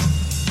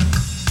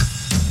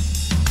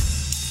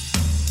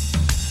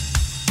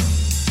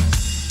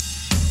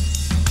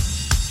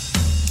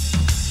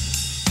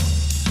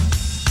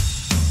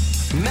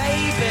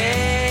 Maybe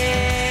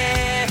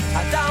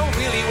I don't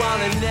really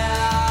want to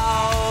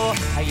know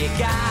how you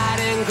got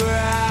and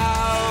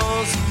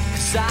grows,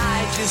 'cause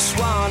I just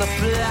want to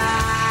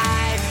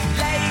fly.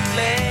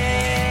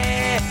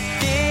 Lately,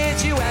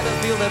 did you ever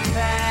feel the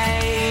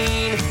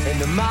pain in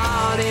the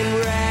morning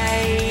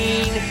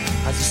rain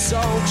as it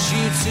soaks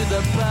you to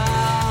the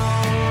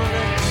bone?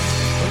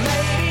 Well,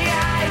 maybe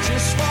I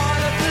just want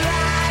to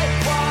fly,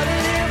 want to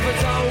live but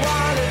don't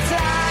want to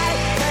die.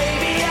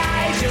 Maybe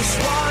I just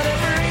want to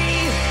breathe.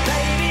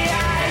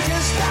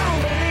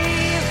 Don't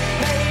believe,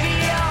 maybe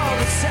you're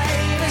the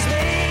same as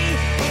me.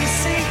 We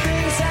see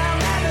things I'll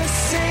never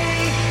see.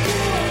 You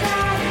and I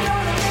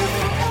gonna live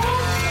forever.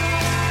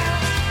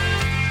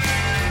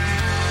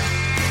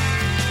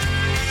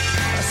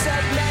 I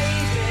said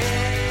maybe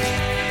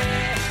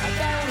I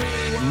don't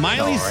really want.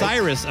 Miley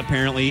Cyrus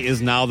apparently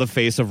is now the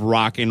face of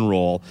rock and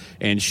roll,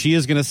 and she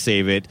is going to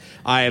save it.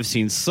 I have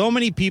seen so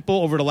many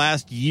people over the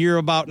last year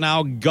about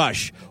now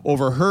gush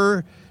over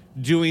her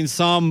doing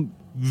some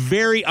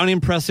very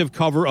unimpressive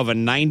cover of a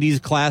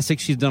 90s classic.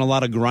 She's done a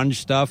lot of grunge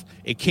stuff.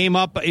 It came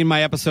up in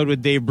my episode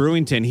with Dave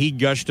Brewington. He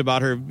gushed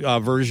about her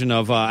version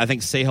of, I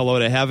think, Say Hello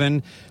to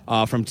Heaven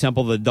from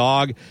Temple of the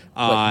Dog.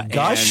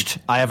 Gushed?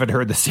 I haven't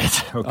heard this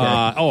yet.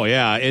 Okay. Oh,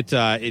 yeah.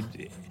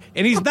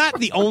 And he's not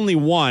the only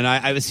one.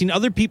 I've seen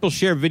other people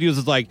share videos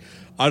of like,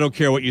 I don't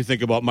care what you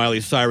think about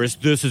Miley Cyrus.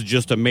 This is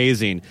just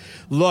amazing.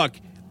 Look,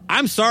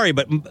 I'm sorry,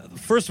 but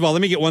first of all,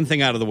 let me get one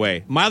thing out of the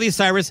way. Miley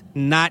Cyrus,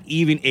 not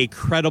even a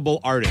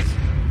credible artist.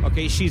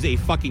 Okay, she's a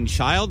fucking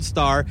child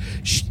star.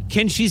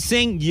 Can she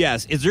sing?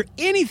 Yes. Is there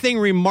anything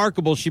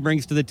remarkable she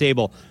brings to the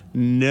table?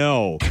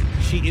 No,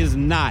 she is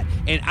not.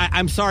 And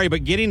I'm sorry,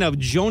 but getting a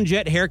Joan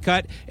Jett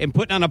haircut and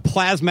putting on a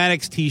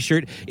Plasmatics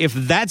t-shirt, if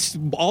that's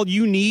all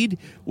you need,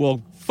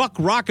 well, fuck,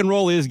 rock and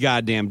roll is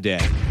goddamn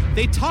dead.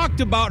 They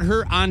talked about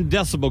her on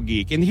Decibel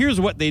Geek, and here's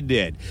what they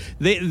did.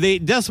 They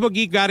Decibel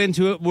Geek got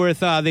into it with,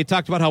 they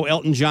talked about how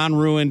Elton John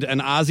ruined an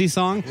Ozzy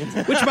song,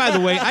 which, by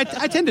the way, I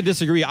tend to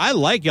disagree. I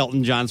like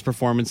Elton John's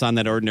performance on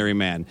That Ordinary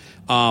Man.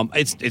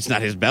 It's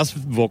not his best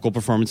vocal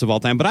performance of all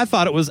time, but I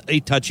thought it was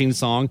a touching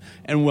song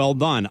and well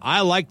done.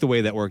 I like the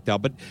way that worked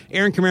out, but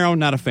Aaron Camaro,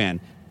 not a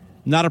fan.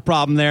 Not a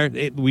problem there.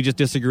 We just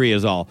disagree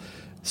is all.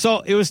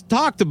 So it was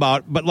talked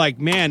about, but like,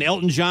 man,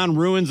 Elton John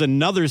ruins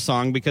another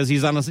song because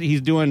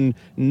he's doing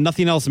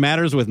Nothing Else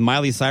Matters with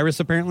Miley Cyrus,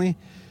 apparently.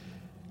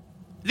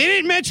 They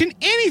didn't mention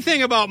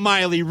anything about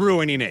Miley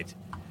ruining it.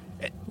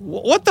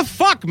 What the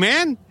fuck,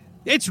 man?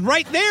 It's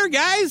right there,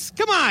 guys.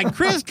 Come on,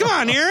 Chris. Come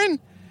on, Aaron.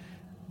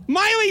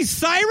 Miley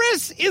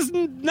Cyrus is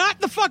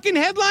not the fucking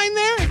headline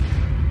there?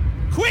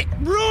 Quit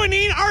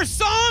ruining our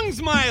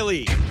songs,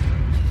 Miley.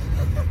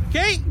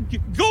 Okay?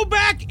 Go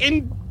back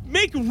and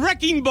make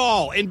Wrecking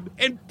Ball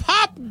and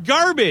pop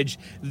garbage.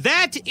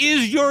 That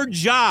is your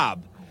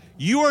job.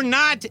 You are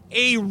not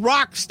a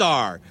rock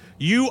star.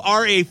 You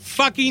are a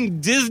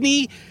fucking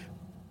Disney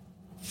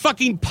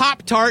fucking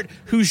Pop-Tart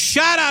who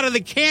shot out of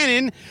the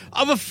cannon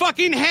of a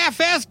fucking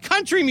half-assed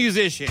country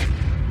musician.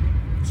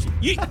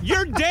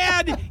 Your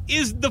dad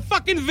is the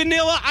fucking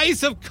Vanilla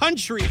Ice of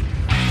country.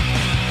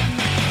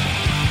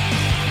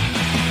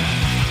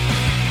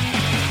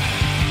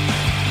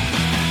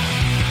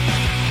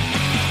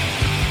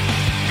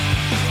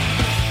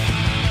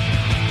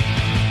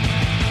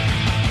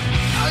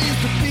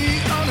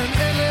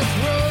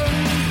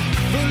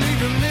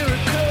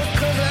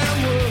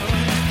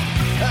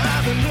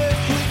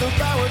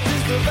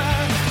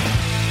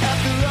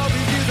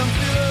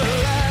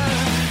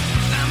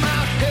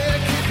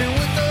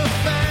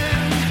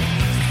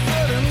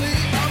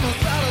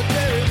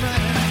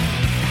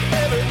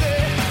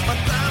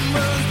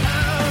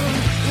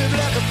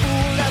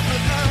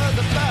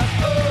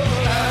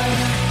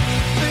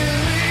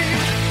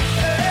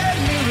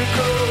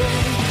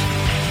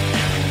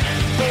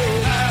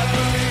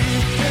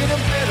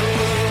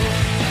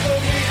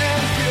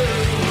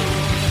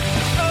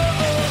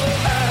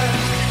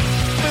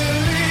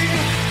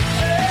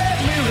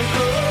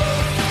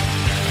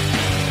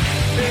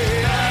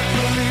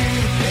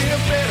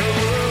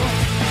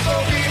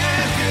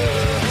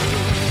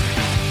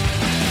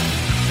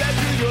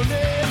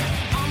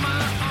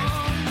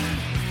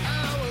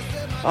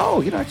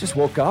 I just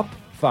woke up,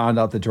 found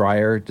out the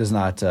dryer does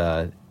not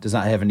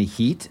have any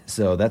heat,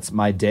 so that's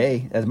my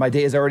day. As my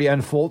day is already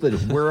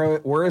unfolded,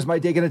 where is my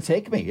day going to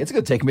take me? It's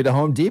going to take me to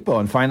Home Depot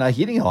and find a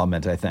heating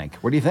element, I think.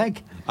 What do you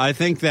think? I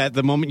think that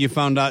the moment you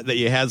found out that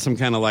you had some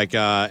kind of like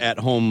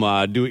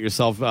at-home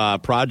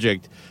do-it-yourself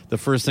project, the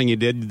first thing you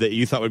did that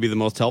you thought would be the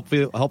most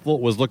helpful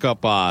was look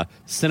up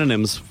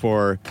synonyms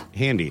for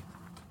handy.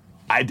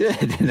 I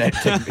did, and it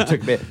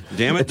took me.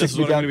 Damn it, this is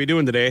what I'm going to be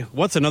doing today.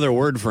 What's another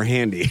word for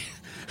handy?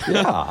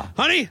 Yeah.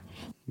 Honey,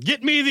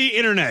 get me the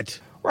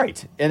internet.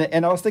 Right.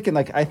 And I was thinking,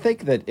 I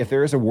think that if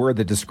there is a word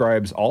that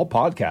describes all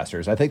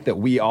podcasters, I think that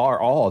we are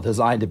all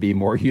designed to be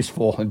more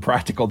useful and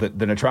practical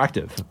than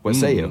attractive. What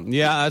say you?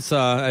 Yeah,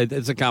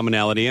 it's a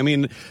commonality. I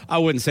mean, I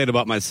wouldn't say it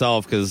about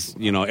myself because,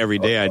 every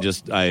day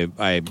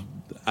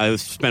I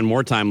spend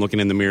more time looking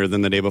in the mirror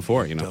than the day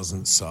before,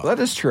 Doesn't suck. Well,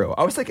 that is true.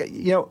 I was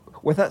thinking,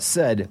 with that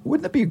said,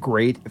 wouldn't it be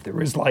great if there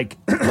was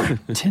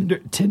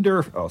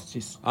Tinder? Oh,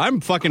 jeez. I'm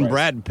fucking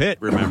Brad Pitt,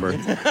 remember?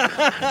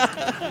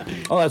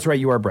 Oh, that's right.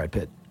 You are Brad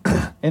Pitt.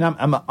 And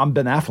I'm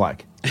Ben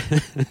Affleck.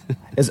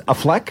 Is a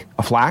fleck,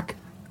 a flack,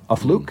 a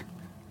fluke?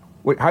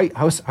 Wait,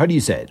 how do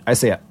you say it? I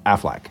say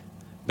Affleck.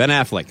 Ben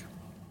Affleck.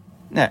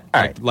 Nah,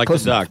 all right, like the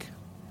duck.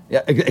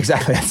 Yeah,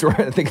 exactly. That's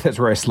where I think that's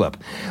where I slip.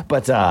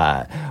 But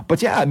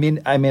yeah, I mean,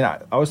 I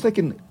was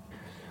thinking,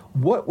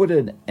 what would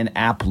an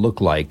app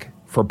look like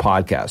for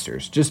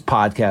podcasters? Just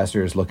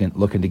podcasters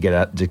looking to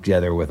get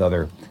together with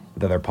other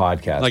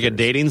podcasters, like a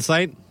dating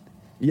site.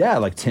 Yeah,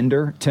 like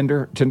Tinder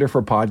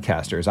for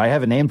podcasters. I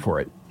have a name for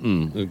it.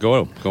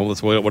 Go.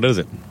 What is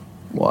it?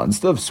 Well,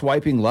 instead of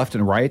swiping left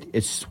and right,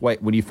 it's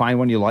when you find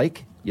one you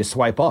like, you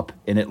swipe up,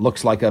 and it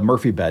looks like a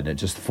Murphy bed, and it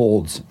just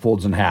folds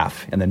in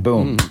half, and then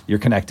boom, you're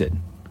connected.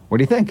 What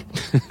do you think?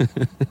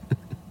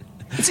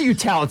 It's a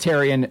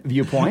utilitarian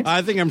viewpoint.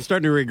 I think I'm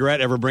starting to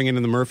regret ever bringing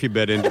in the Murphy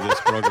bed into this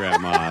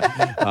program.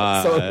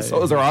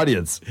 So is our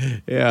audience.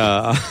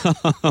 Yeah.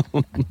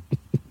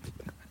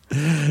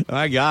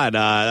 My God,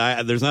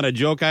 there's not a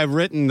joke I've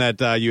written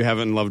that you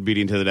haven't loved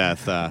beating to the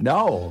death.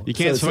 No. You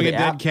can't swing a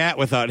dead cat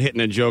without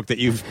hitting a joke that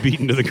you've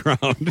beaten to the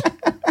ground.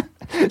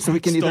 So we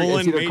can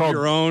Stolen, either made called,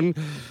 your own.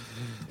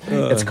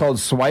 It's called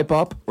Swipe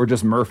Up or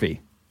just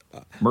Murphy.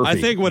 I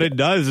think what it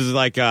does is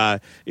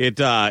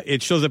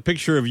it shows a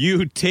picture of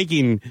you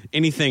taking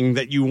anything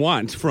that you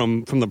want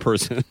from the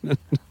person.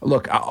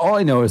 Look, all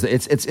I know is that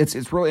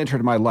it's really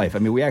entered my life. I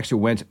mean, we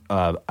actually went.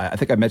 I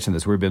think I mentioned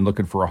this. We've been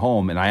looking for a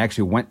home, and I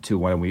actually went to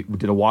one. And we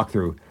did a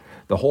walkthrough.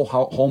 The whole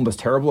home was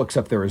terrible,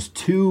 except there was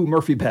 2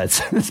 Murphy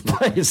beds in this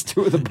place.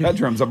 2 of the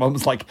bedrooms. I'm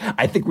almost like,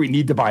 I think we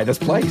need to buy this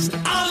place.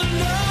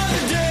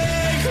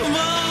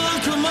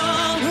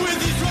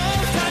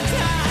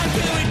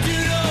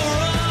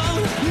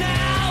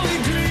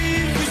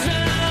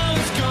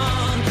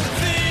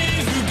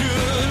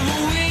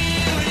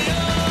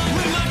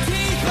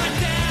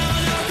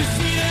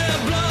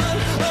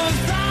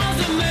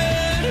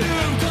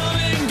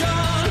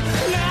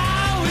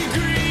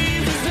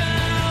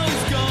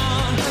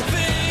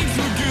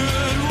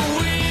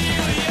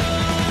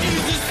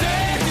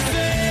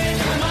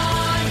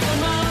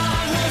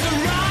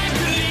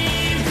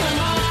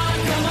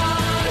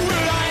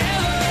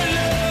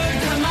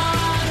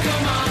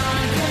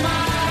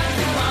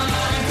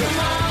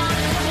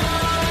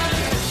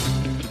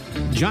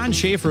 John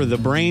Schaefer, the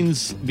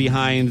brains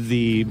behind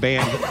the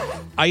band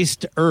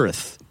Iced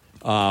Earth,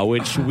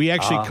 which we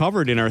actually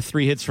covered in our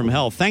 3 Hits from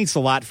Hell. Thanks a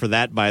lot for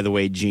that, by the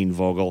way, Gene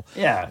Vogel.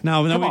 Yeah.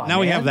 Now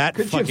we have that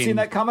Couldn't fucking you have seen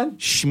that coming?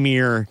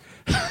 Schmear.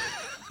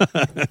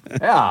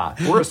 Yeah,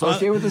 we're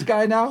associated with this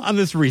guy now. On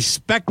this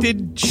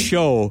respected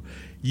show,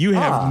 you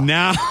have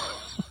now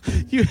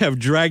you have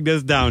dragged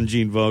us down,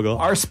 Gene Vogel.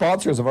 Our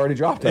sponsors have already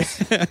dropped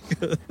us.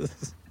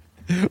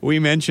 We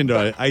mentioned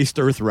an Iced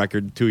Earth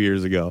record 2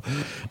 years ago.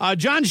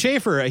 John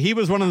Schaefer, he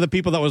was one of the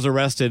people that was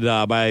arrested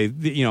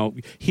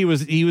he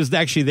was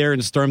actually there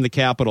and stormed the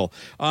Capitol.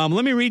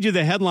 Let me read you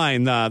the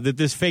headline,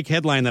 this fake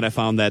headline that I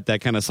found that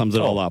kind of sums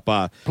it all up.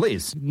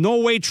 Please. No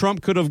way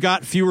Trump could have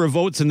got fewer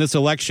votes in this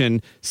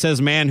election,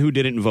 says man who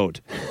didn't vote.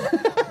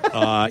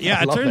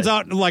 It turns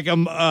out like a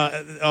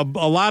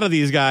lot of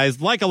these guys,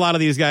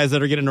 that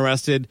are getting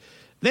arrested,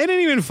 they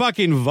didn't even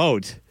fucking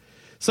vote.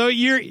 So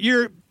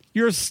you're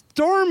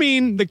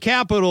storming the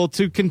Capitol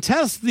to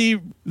contest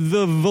the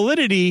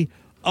validity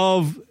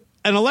of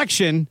an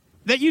election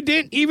that you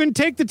didn't even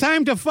take the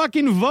time to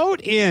fucking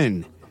vote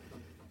in.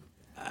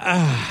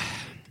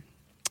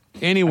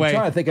 Anyway. I'm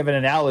trying to think of an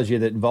analogy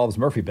that involves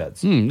Murphy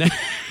beds.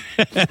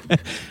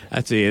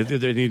 Let's see. Do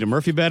they need a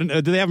Murphy bed?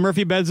 Do they have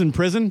Murphy beds in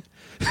prison?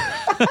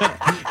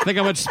 Think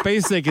how much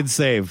space they could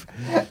save.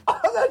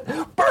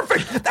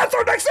 Perfect. That's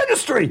our next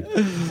industry.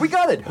 We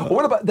got it.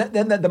 What about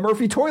the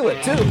Murphy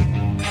toilet, too?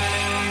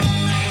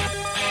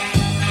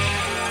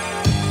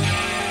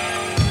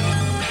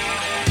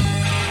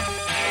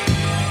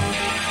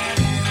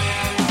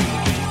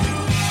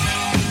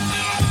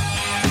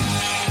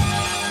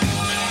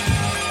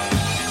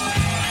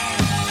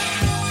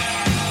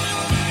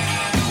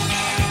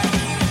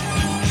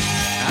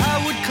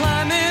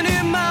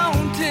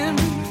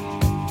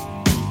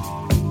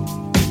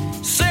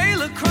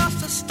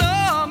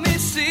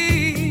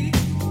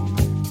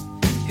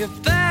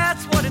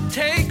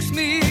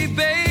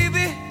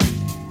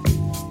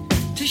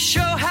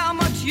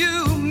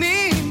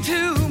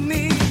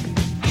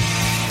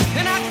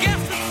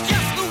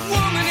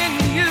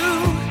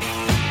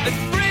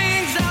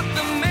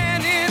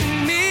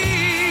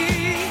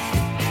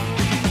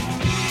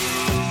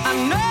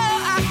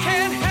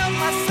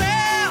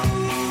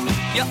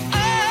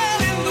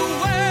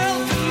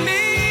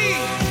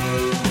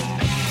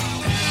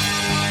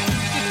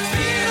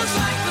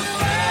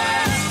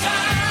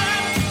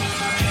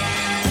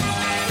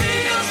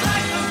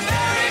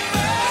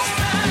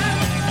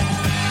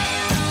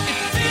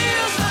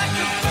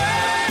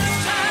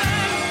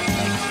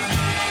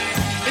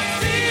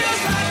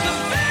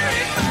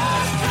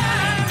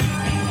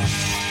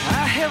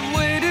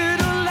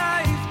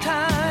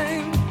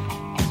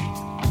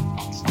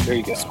 There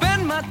you go.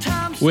 Spend my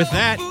time With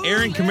that,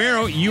 Aaron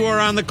Camaro, you are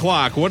on the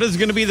clock. What is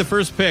going to be the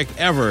first pick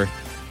ever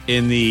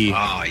in the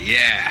Oh,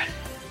 yeah.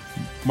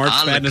 March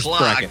On the Madness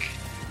clock. bracket?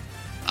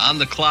 On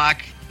the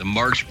clock, the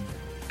March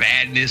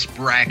Badness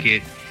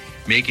bracket,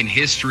 making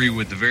history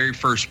with the very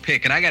first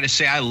pick. And I got to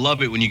say, I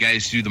love it when you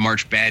guys do the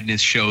March Badness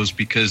shows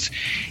because,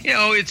 you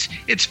know, it's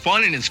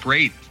fun and it's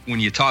great when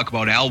you talk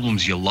about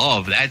albums you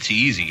love. That's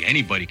easy.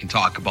 Anybody can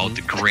talk about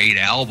the great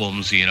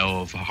albums, you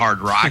know, of hard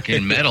rock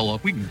and metal.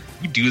 We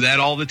do that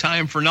all the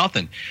time for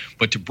nothing.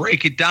 But to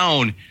break it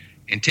down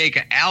and take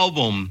an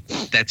album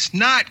that's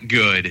not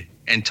good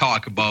and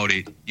talk about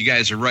it, you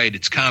guys are right.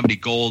 It's comedy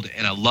gold,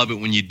 and I love it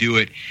when you do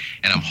it.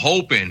 And I'm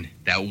hoping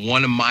that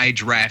one of my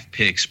draft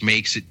picks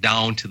makes it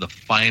down to the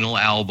final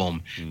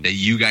album that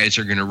you guys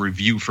are going to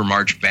review for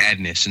March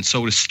Badness. And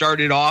so to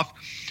start it off,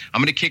 I'm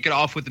going to kick it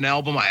off with an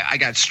album. I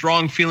got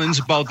strong feelings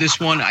about this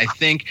one. I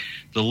think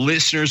the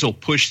listeners will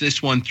push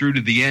this one through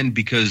to the end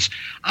because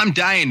I'm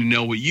dying to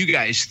know what you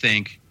guys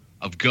think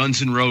of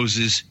Guns N'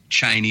 Roses'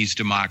 Chinese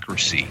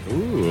Democracy.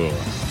 Ooh.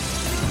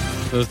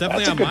 So it's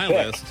definitely on my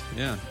list.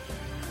 Yeah.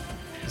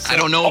 I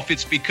don't know if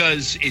it's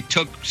because it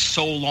took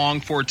so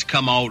long for it to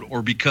come out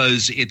or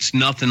because it's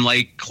nothing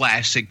like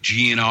classic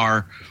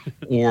GNR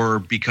or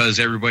because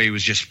everybody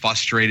was just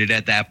frustrated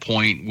at that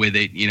point with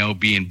it, you know,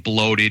 being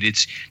bloated.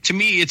 To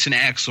me, it's an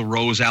Axl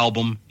Rose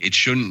album. It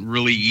shouldn't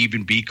really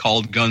even be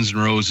called Guns N'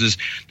 Roses.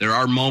 There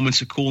are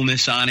moments of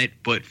coolness on it,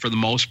 but for the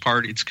most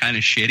part, it's kind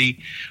of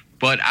shitty.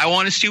 But I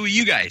want to see what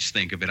you guys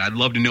think of it. I'd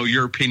love to know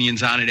your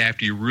opinions on it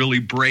after you really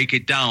break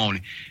it down.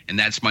 And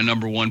that's my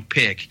number one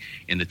pick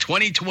in the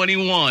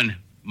 2021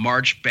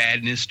 March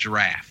Badness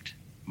draft.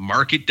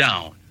 Mark it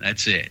down.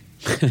 That's it.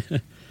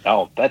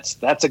 Oh,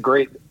 that's a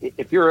great.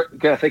 If you're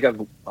going to think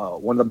of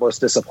one of the most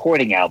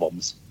disappointing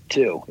albums,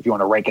 too, if you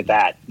want to rank it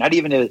that, not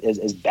even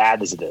as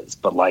bad as it is,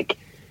 but like,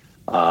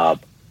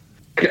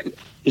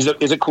 is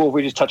it cool if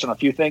we just touch on a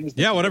few things?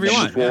 Yeah, whatever you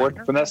want.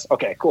 Forward from this.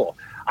 Okay, cool.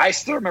 I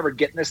still remember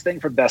getting this thing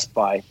from Best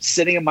Buy,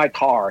 sitting in my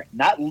car,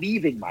 not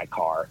leaving my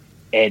car,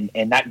 and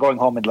not going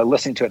home and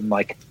listening to it and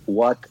like,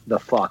 what the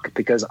fuck?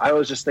 Because I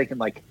was just thinking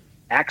like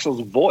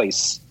Axl's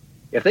voice,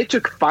 if they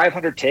took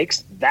 500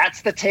 takes,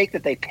 that's the take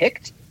that they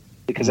picked?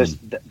 Because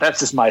that's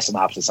just my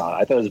synopsis on it.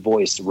 I thought his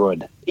voice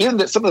ruined.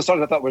 Even some of the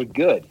songs I thought were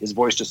good, his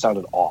voice just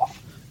sounded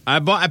off.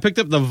 I picked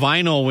up the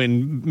vinyl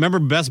when, remember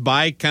Best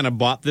Buy kind of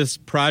bought this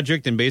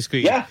project and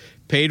basically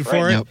paid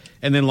for it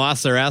and then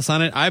lost their ass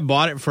on it. I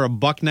bought it for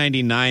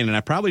 $1.99 and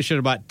I probably should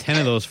have bought 10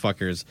 of those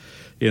fuckers.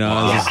 You know,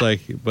 I was just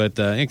like, but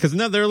because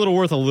they're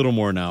worth a little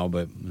more now.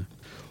 But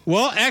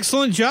well,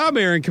 excellent job,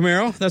 Aaron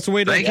Camaro. That's the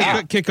way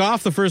to kick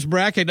off the first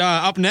bracket.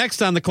 Up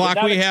next on the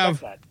clock, we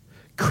have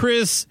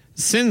Chris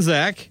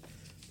Czynszak.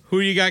 Who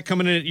you got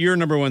coming in at your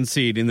number one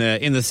seed in the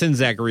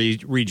Czynszak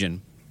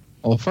region?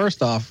 Well,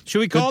 first off, should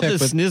we call it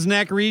the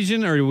Sniznak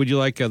region, or would you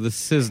like the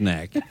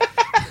Czynszak?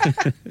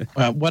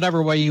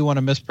 Whatever way you want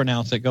to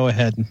mispronounce it, go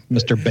ahead,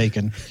 Mr.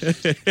 Bacon.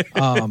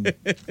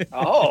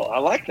 Oh, I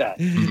like that.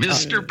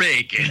 Mr.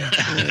 Bacon.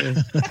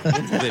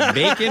 Is it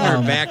bacon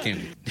or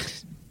bacon?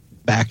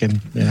 Bacon,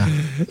 yeah.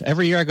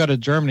 Every year I go to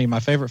Germany,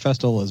 my favorite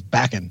festival is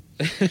Backen.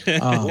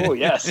 Oh,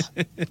 yes.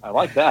 I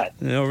like that.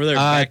 Over there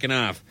backing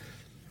off.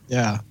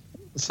 Yeah.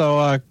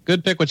 So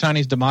good pick with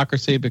Chinese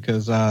Democracy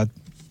because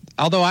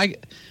although I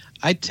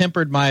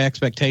tempered my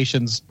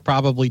expectations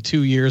probably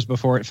 2 years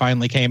before it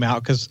finally came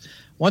out because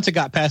once it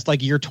got past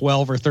like year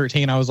 12 or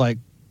 13, I was like,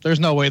 there's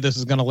no way this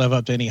is going to live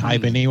up to any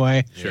hype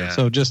anyway. Sure.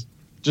 So just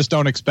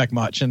don't expect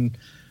much. And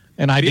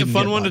I didn't. Be a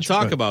fun one to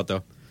talk about,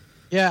 though.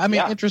 Yeah, I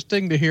mean,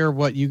 interesting to hear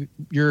what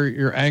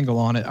your angle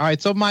on it. All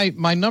right, so my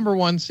number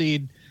one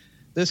seed,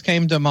 this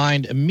came to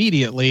mind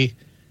immediately.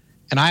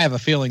 And I have a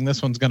feeling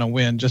this one's going to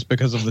win just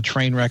because of the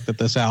train wreck that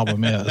this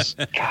album is.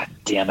 God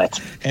damn it.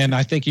 And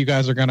I think you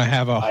guys are going to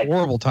have a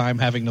horrible time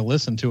having to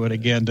listen to it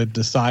again to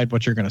decide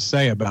what you're going to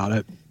say about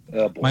it.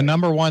 Oh, my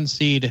number one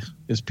seed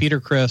is Peter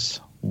Criss,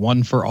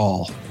 One for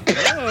All. I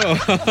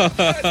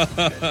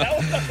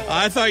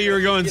thought you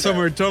were going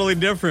somewhere totally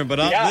different,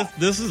 but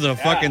this is a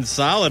fucking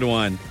solid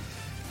one.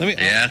 I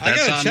got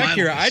to check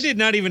here. I did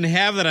not even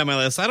have that on my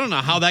list. I don't know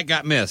how that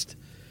got missed.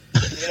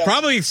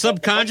 Probably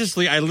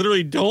subconsciously, I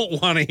literally don't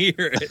want to hear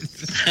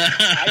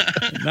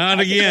it.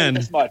 Not again.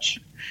 As much.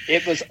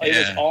 It was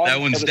on. That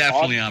one's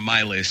definitely on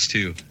my list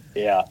too.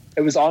 Yeah,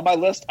 it was on my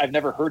list. I've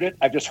never heard it.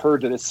 I've just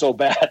heard that it's so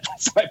bad,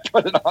 so I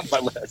put it on my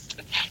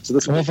list. So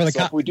this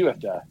we do have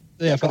to.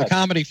 Yeah, for the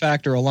comedy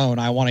factor alone,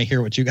 I want to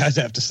hear what you guys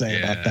have to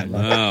say about that.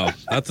 Oh,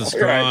 that's a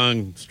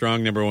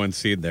strong number one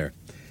seed there.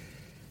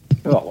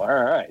 Oh,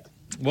 all right.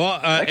 Well,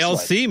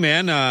 LC,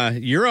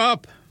 man, you're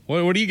up.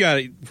 What do you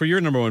got for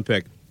your number one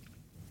pick?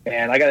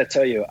 And I got to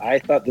tell you, I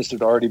thought this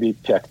would already be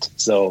picked.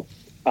 So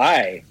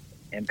I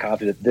am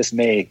confident this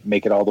may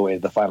make it all the way to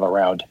the final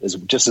round,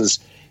 just as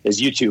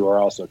you two are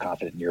also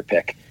confident in your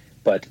pick.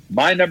 But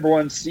my number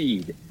one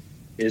seed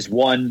is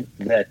one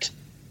that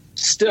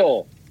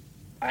still,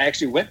 I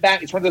actually went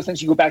back. It's one of those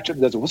things you go back to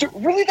and goes, was it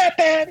really that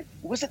bad?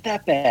 Was it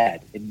that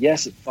bad? And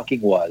yes, it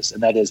fucking was.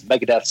 And that is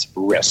Megadeth's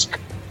Risk.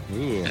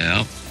 Ooh.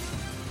 Yeah.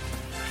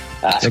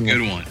 That's a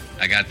good one.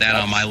 I got that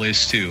on my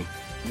list too.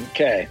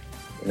 Okay.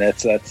 And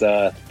that's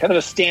kind of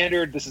a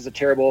standard. This is a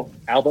terrible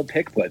album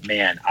pick, but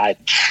man, I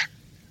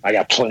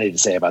got plenty to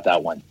say about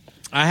that one.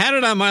 I had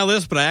it on my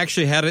list, but I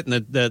actually had it in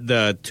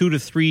the 2 to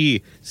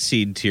 3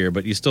 seed tier,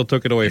 but you still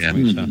took it away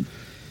from me. So.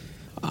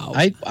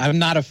 I'm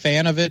not a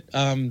fan of it.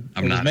 I'm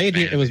not a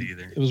fan of it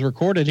either. It was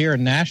recorded here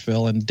in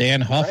Nashville, and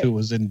Dan Huff, who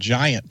was in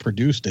Giant,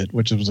 produced it,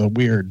 which was a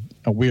weird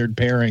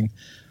pairing.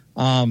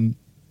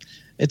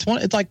 It's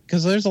like,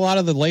 because there's a lot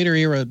of the later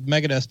era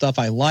Megadeth stuff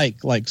I like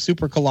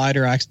Super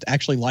Collider. I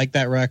actually like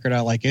that record.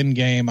 I like In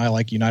Game. I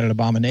like United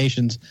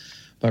Abominations,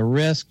 but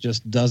Risk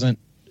just doesn't.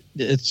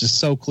 It's just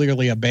so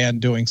clearly a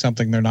band doing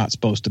something they're not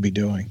supposed to be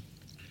doing.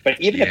 But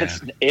even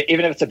if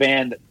it's a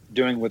band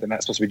doing what they're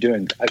not supposed to be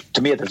doing,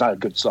 to me, there's not a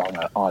good song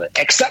on it,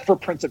 except for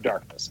Prince of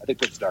Darkness. I think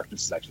Prince of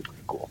Darkness is actually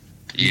pretty cool.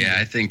 Yeah,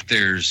 I think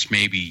there's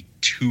maybe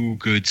 2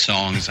 good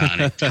songs on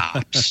it,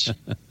 tops.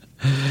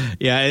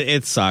 Yeah,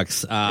 it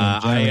sucks.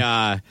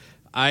 I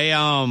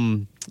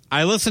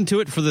listened to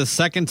it for the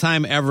second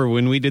time ever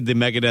when we did the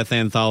Megadeth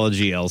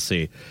Anthology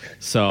LC.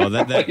 So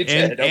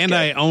and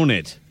I own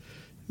it.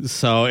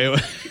 So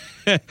it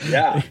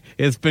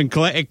it's been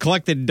it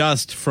collected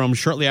dust from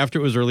shortly after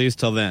it was released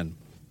till then.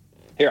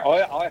 Here, all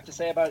I have to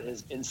say about it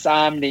is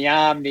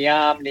Insomnium.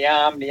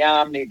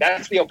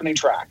 That's the opening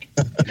track.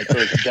 It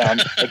goes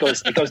down.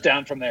 It goes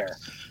down from there.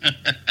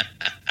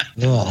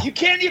 You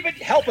can't even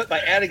help it by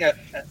adding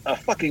a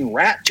fucking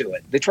rat to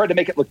it. They tried to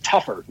make it look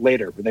tougher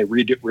later when they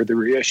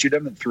reissued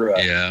them and threw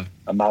a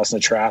mouse in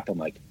a trap. I'm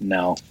like,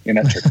 no, you're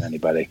not tricking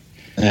anybody.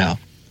 Yeah.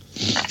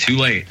 Too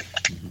late.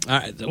 All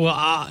right. Well,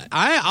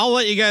 I'll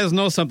let you guys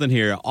know something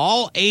here.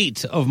 All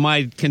 8 of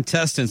my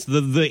contestants,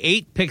 the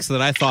 8 picks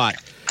that I thought,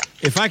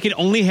 if I could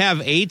only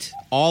have 8,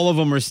 all of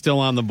them are still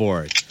on the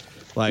board.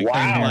 So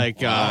nice.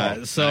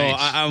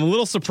 I'm a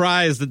little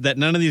surprised that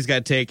none of these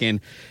got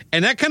taken,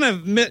 and that kind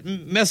of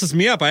messes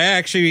me up. I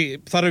actually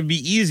thought it would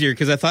be easier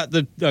because I thought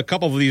that a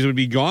couple of these would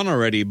be gone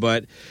already,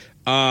 but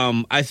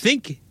I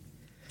think.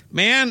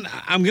 Man,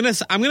 I'm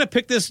gonna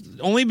pick this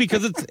only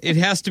because it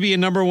has to be a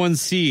number 1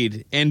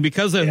 seed, and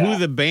because of who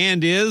the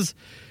band is,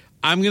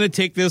 I'm gonna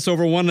take this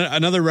over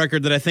another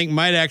record that I think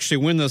might actually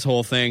win this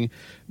whole thing,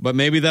 but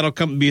maybe that'll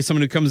be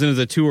someone who comes in as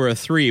a 2 or a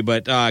 3.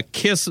 But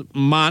Kiss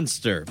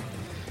Monster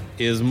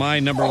is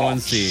my number 1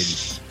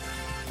 seed.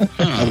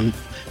 I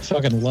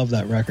fucking love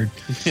that record.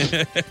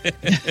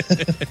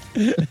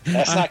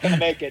 That's not gonna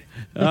make it.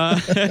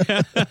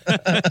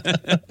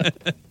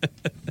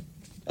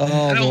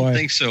 I don't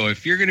think so.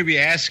 If you're going to be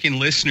asking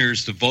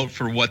listeners to vote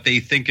for what they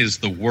think is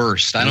the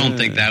worst, I don't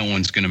think that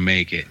one's going to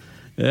make it.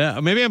 Yeah,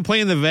 maybe I'm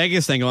playing the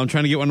Vegas angle. I'm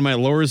trying to get one of my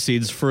lower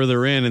seeds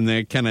further in, and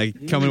they kind of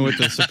come in with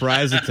a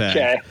surprise attack.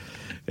 Okay.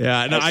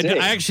 Yeah, no, I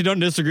actually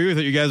don't disagree with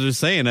what you guys are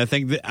saying. I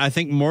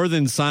think more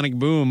than Sonic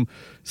Boom,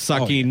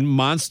 sucking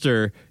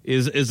Monster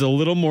is a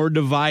little more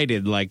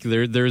divided. Like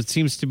there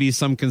seems to be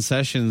some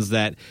concessions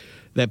that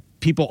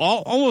people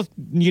almost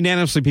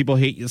unanimously people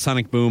hate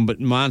Sonic Boom, but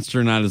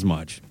Monster not as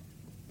much.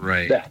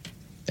 Right.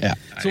 Yeah.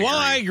 So while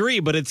I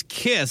agree, but it's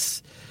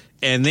Kiss,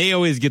 and they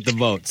always get the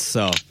votes.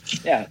 So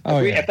yeah.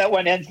 If that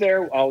one ends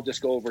there, I'll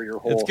just go over your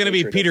whole. It's going to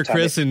be Peter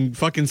Criss and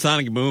fucking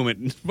Sonic Boom at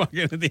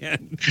the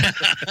end.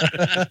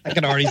 I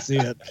can already see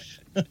it.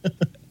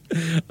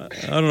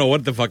 I don't know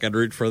what the fuck I'd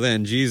root for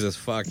then. Jesus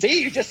fuck.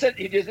 See, you just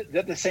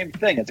did the same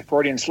thing. It's a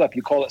Freudian slip.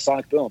 You call it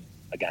Sonic Boom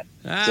again.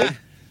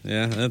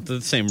 Yeah, that's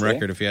the same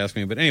record if you ask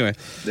me. But anyway,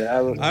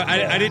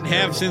 I didn't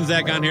have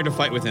Sinzak on here to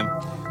fight with him.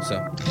 So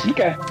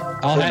okay,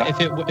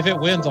 if it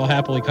wins, I'll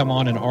happily come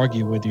on and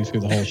argue with you through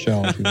the whole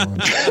show if you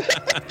want.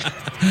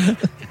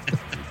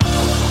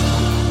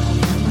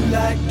 You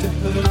like to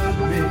hurt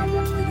me,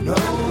 you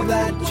know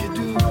that you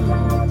do.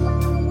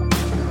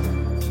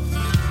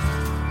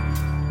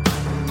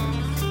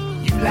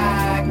 You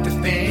like to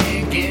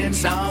think in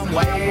some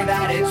way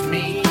that it's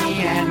me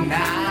and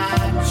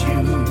not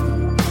you.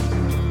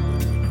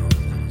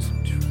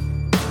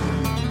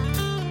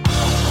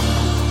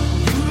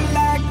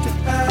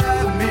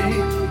 Have me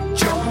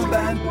jump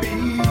and be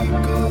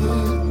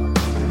good,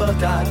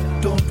 but I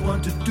don't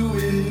want to do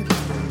it.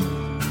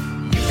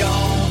 You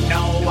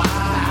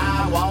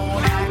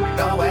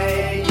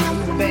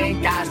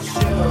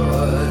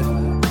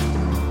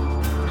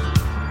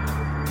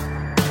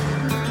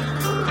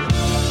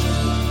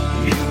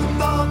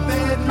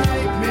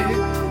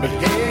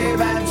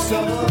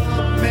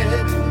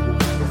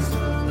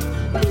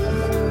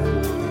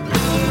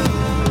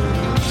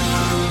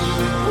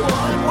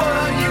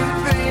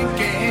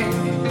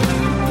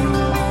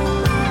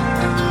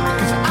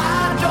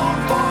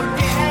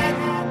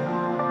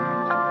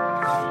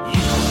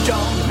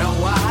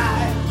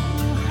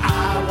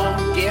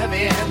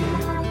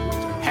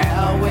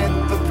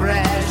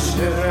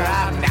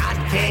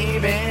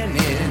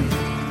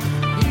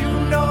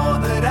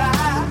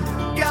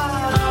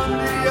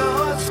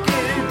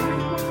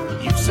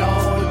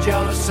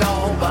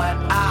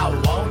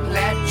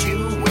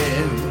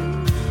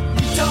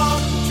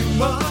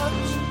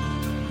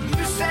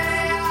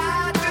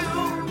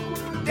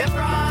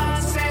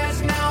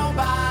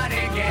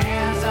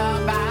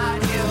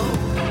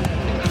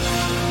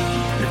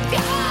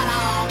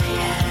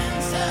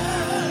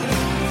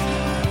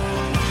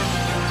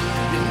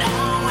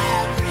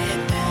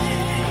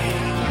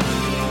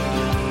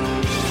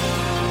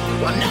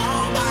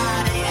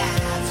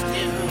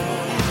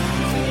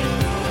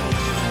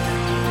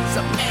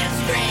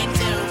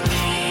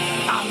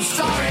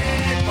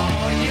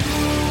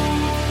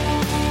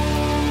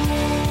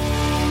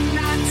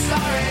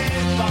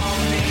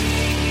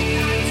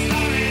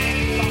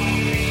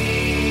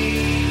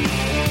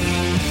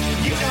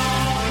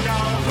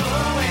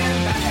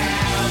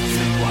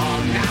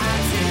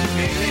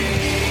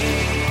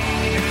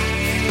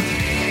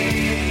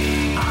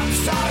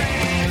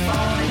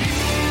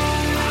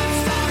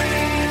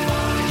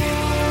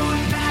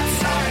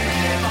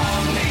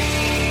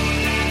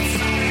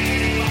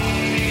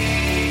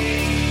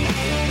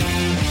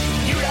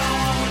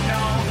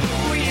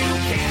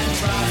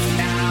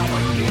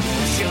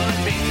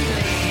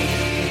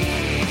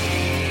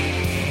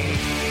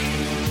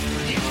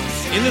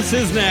In the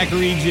Siznak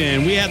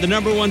region, we had the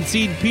number 1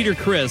 seed, Peter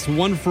Criss,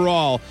 One for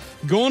All,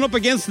 going up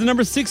against the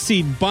number 6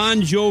 seed,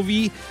 Bon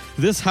Jovi,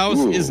 This House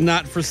Is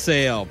Not for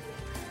Sale.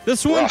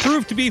 This one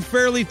proved to be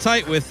fairly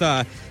tight with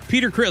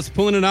Peter Criss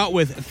pulling it out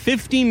with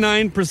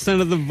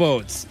 59% of the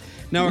votes.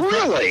 Now,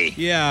 really?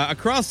 Yeah,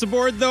 across the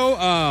board,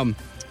 though,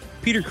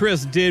 Peter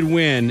Criss did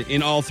win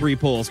in all 3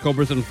 polls,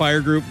 Cobras and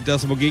Fire Group,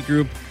 Decibel Geek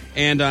Group,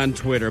 and on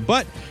Twitter.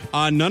 But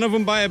none of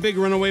them by a big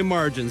runaway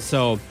margin,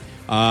 so...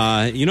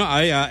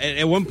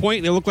 at one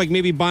point, it looked like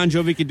maybe Bon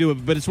Jovi could do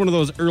it, but it's one of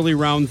those early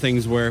round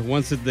things where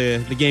once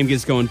the game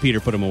gets going, Peter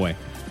put him away.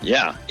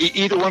 Yeah.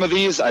 Either one of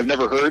these I've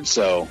never heard,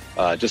 so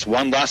just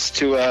one less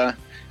to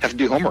have to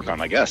do homework on,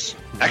 I guess.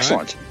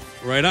 Excellent.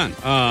 Right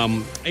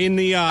on. In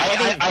the I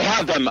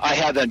have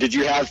them. Did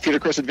you have Peter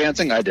Criss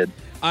advancing? I did.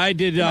 I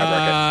did.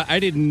 I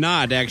did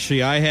not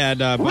actually. I had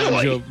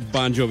Really?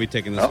 Bon Jovi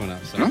taking this one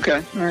out. So.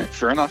 Okay. All right.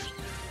 Fair enough.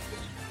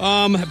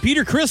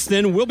 Peter Criss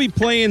then will be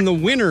playing the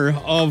winner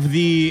of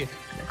the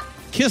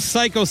Kiss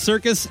Psycho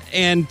Circus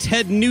and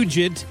Ted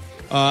Nugent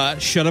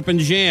Shut Up and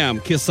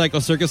Jam. Kiss Psycho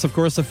Circus, of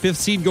course, the 5th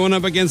seed going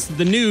up against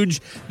the Nuge,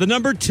 the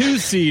number 2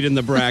 seed in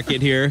the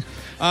bracket here.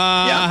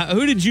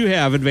 Who did you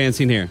have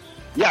advancing here?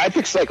 Yeah, I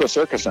picked Psycho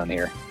Circus on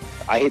here.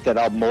 I hate that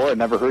album more. I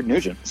never heard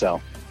Nugent,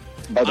 so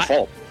by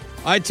default.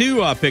 I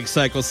too picked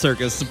Psycho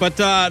Circus, but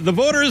the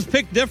voters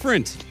picked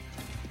different.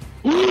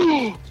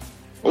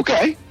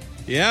 Okay.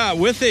 Yeah,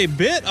 with a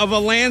bit of a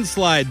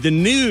landslide, the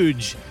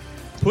Nuge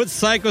put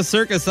Psycho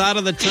Circus out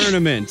of the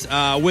tournament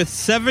with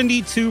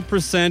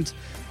 72%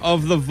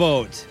 of the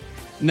vote.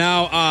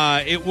 Now,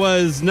 it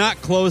was not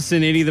close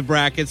in any of the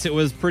brackets. It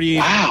was pretty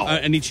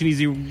an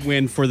easy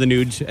win for the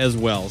Nuge as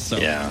well. So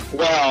yeah.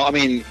 Well, I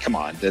mean, come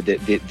on,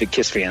 the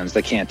Kiss fans,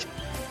 they can't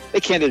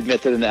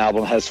admit that an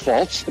album has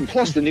faults, and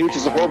plus the Nuge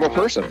is a horrible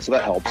person, so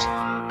that helps.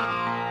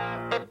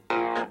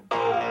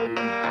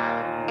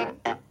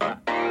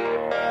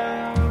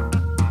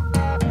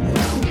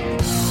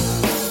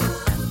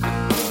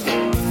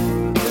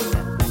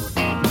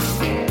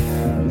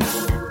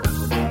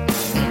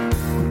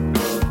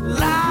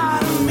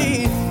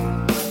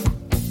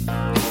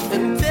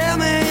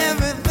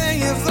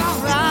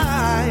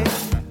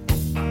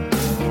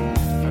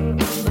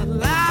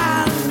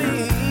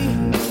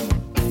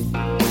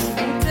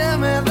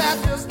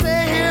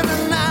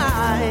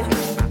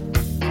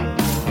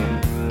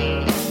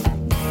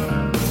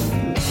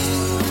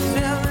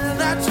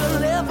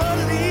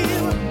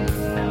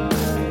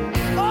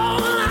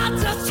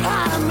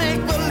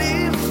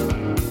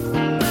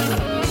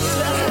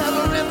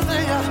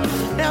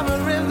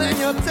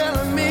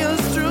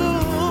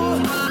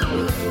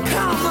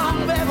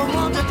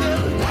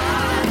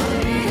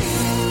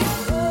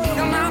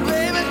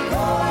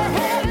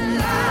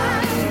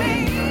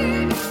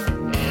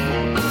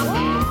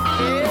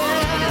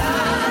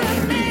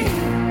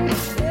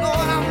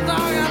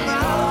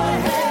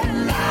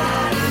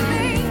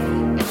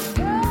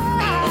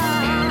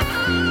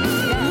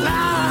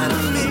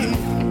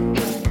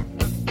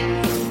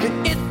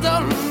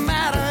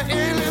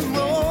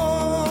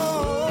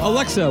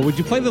 Alexa, would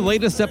you play the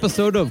latest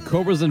episode of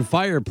Cobras and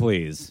Fire,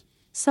 please?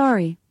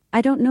 Sorry,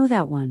 I don't know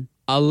that one.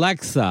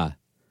 Alexa,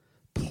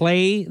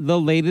 play the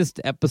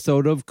latest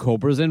episode of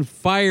Cobras and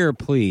Fire,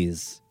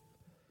 please.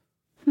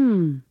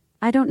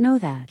 I don't know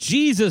that.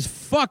 Jesus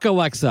fuck,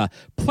 Alexa.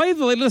 Play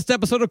the latest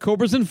episode of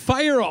Cobras and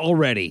Fire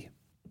already.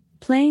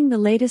 Playing the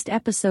latest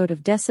episode of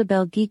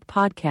Decibel Geek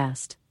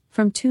Podcast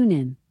from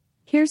TuneIn.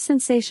 Here's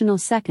Sensational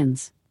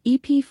Seconds,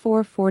 EP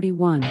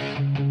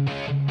 441.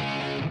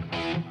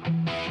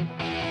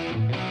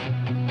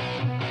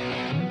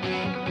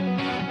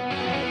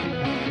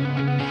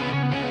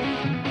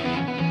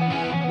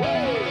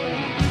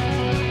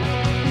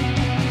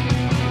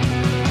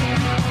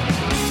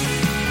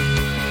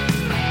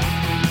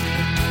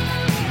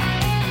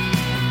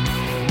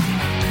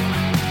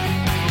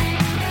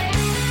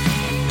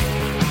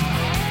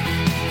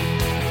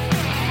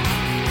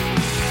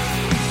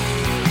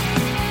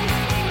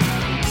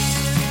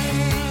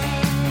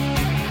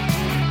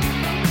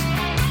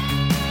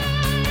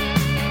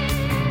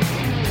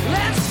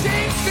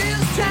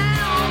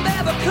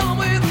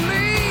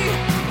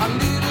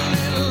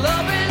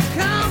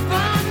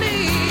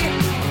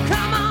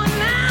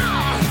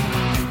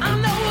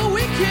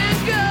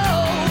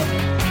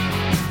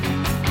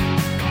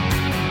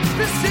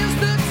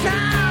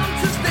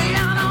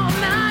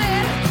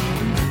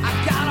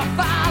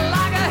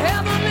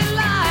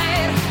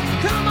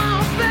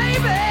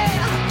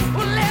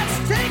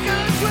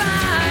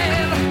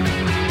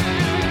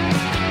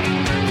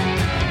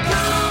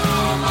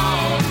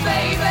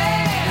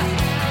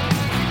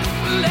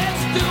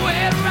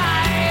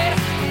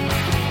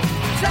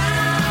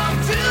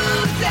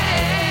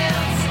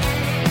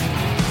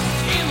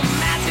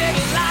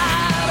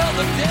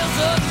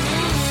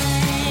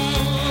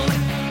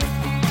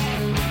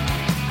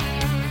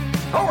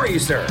 are you,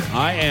 sir?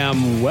 I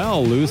am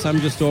well, Luce.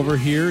 I'm just over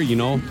here,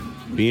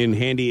 being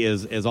handy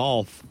as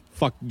all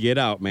fuck get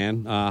out,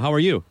 man. How are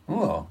you?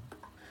 Oh,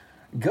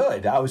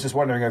 good. I was just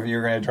wondering if you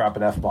were going to drop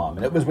an F-bomb,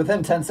 and it was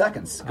within 10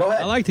 seconds. Go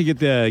ahead. I like to get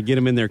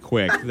them in there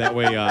quick. That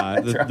way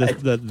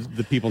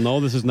the people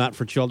know this is not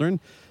for children.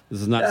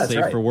 This is not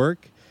safe for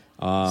work.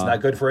 It's not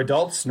good for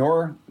adults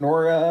nor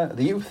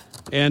the youth.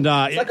 And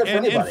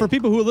and for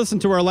people who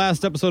listened to our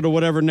last episode of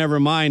Whatever, Never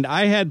Mind,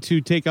 I had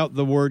to take out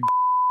the word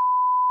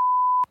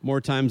more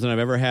times than I've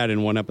ever had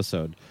in one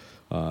episode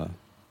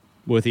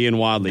with Ian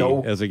Wadley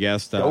as a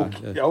guest.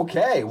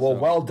 Okay,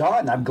 well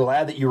done. I'm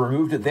glad that you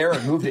removed it there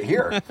and moved it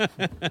here.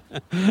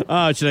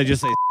 Should I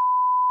just say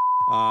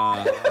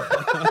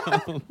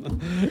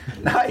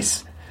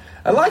Nice.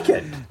 I like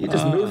it. You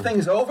just move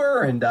things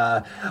over, and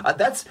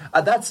that's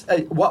by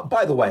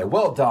the way,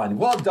 well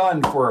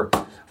done for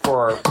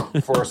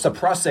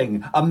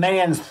suppressing a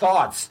man's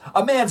thoughts,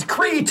 a man's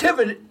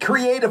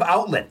creative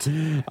outlet.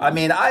 I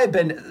mean, I'm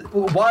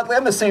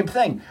the same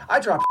thing.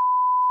 I drop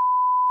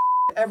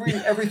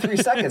every 3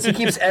 seconds. He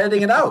keeps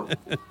editing it out.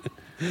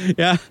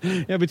 Yeah.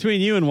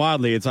 Between you and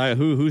Wadley, it's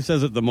who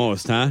says it the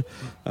most, huh?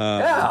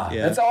 Yeah,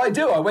 that's all I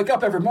do. I wake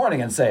up every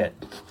morning and say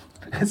it.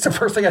 It's the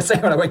first thing I say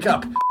when I wake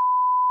up.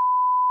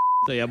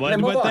 So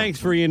but thanks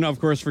for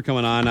of course, for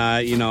coming on.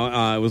 It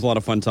was a lot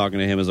of fun talking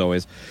to him as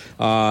always.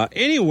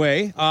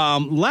 Anyway,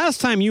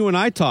 last time you and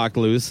I talked,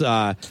 Luce,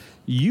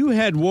 you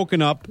had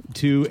woken up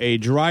to a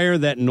dryer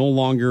that no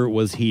longer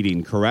was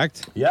heating,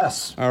 correct?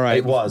 Yes. All right.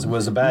 It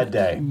was a bad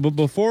day. But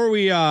before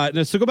we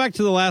so go back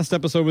to the last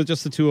episode with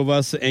just the two of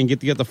us and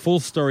get the full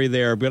story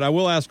there. But I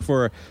will ask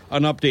for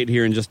an update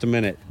here in just a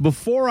minute.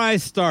 Before I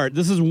start,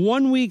 this is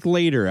 1 week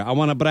later.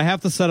 But I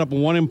have to set up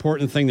one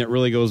important thing that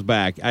really goes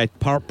back. I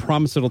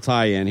promise it'll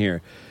tie in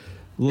here.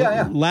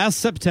 Yeah. Last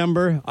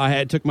September,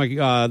 I took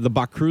my the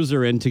Bach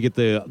Cruiser in to get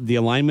the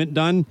alignment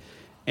done.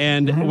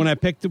 And when I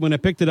picked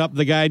it up,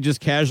 the guy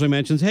just casually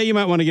mentions, "Hey, you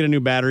might want to get a new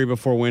battery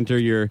before winter.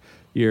 Your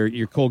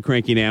cold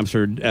cranking amps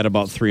are at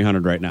about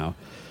 300 right now."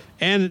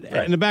 And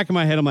in the back of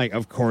my head, I'm like,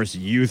 "Of course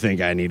you think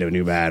I need a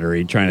new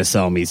battery, trying to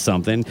sell me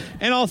something."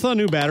 And also, a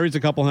new battery's a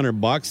couple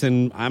 $100,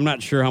 and I'm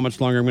not sure how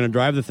much longer I'm going to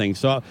drive the thing.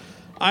 So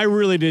I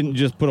really didn't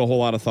just put a whole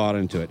lot of thought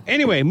into it.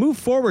 Anyway, move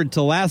forward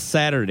to last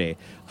Saturday.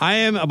 I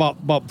am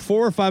about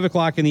 4 or 5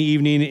 o'clock in the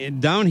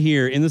evening down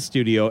here in the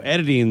studio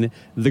editing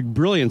the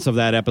brilliance of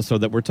that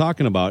episode that we're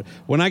talking about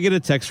when I get a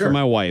text from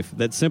my wife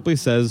that simply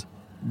says,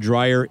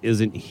 "Dryer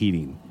isn't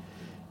heating."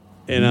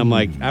 And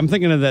I'm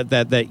thinking of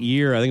that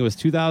year, I think it was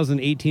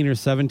 2018 or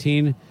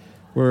 17,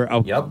 where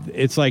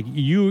it's like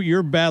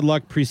your bad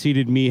luck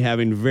preceded me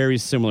having very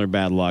similar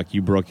bad luck.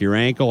 You broke your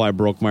ankle, I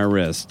broke my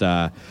wrist.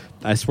 I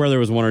swear there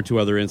was one or two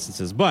other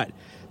instances.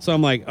 So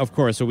I'm like, of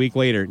course, a week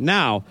later.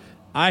 Now,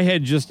 I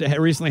had just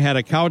recently had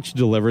a couch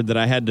delivered that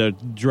I had to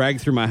drag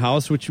through my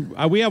house, which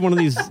we have one of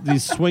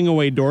these swing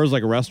away doors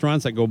like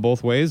restaurants that go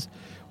both ways.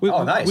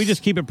 Nice. We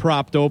just keep it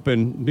propped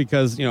open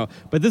because,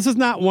 but this is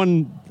not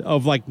one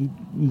of like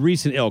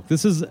recent ilk.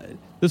 This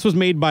was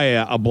made by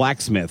a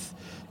blacksmith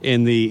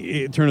in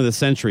the turn of the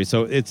century.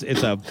 So it's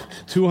a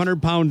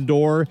 200-pound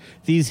door.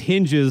 These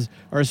hinges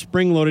are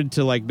spring loaded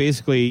to like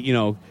basically,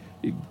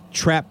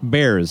 trap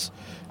bears.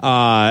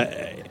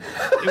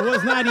 It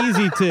was not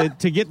easy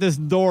to get this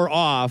door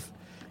off,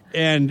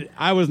 and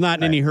I was not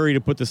in any hurry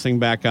to put this thing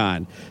back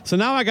on. So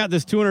now I got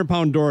this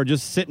 200-pound door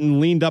just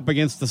sitting leaned up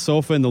against the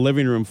sofa in the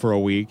living room for a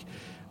week.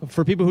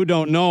 For people who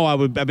don't know,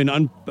 I've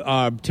been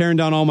tearing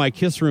down all my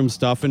Kiss Room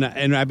stuff, and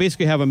I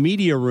basically have a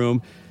media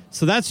room.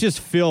 So that's just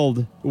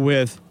filled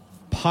with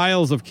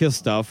piles of Kiss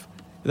stuff,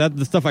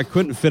 the stuff I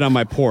couldn't fit on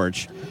my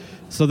porch.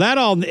 So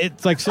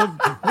it's like, so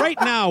right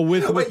now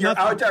with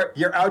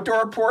your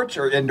outdoor porch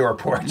or indoor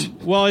porch?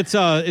 Well, it's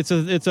a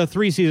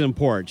 3-season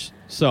porch,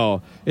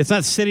 so it's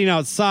not sitting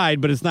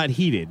outside, but it's not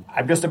heated.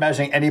 I'm just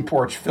imagining any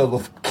porch filled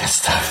with Kiss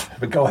stuff.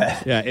 But go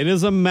ahead. Yeah, it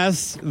is a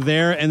mess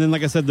there, and then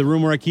like I said, the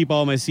room where I keep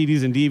all my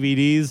CDs and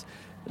DVDs,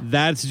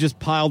 that's just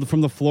piled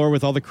from the floor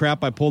with all the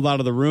crap I pulled out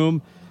of the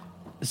room.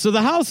 So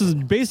the house is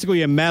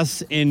basically a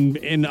mess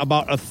in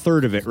about a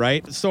third of it,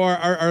 right? So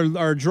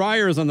our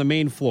dryer is on the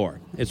main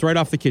floor. It's right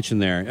off the kitchen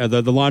there.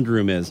 The laundry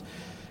room is.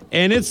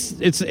 And it's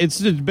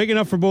big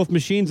enough for both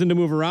machines and to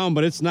move around,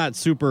 but it's not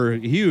super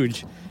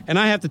huge. And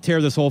I have to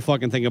tear this whole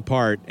fucking thing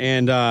apart.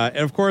 And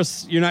of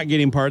course, you're not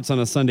getting parts on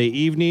a Sunday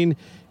evening.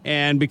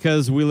 And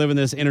because we live in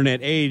this internet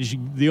age,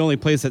 the only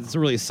place that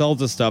really sells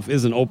this stuff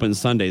isn't open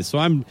Sundays. So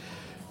I'm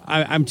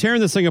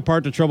tearing this thing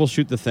apart to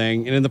troubleshoot the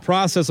thing, and in the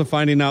process of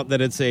finding out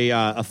that it's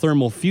a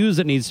thermal fuse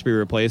that needs to be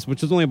replaced,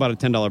 which is only about a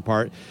 $10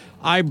 part,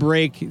 I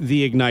break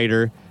the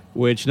igniter,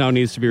 which now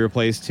needs to be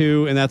replaced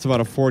too, and that's about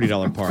a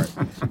 $40 part.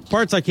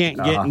 Parts I can't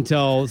get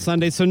until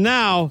Sunday. So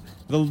now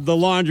the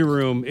laundry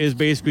room is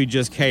basically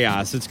just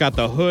chaos. It's got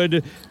the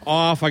hood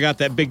off. I got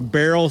that big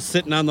barrel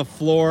sitting on the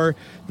floor.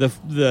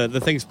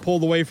 The thing's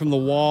pulled away from the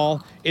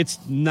wall. It's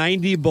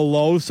 90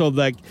 below, so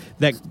that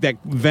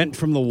vent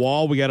from the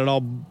wall, we got it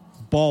all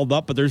balled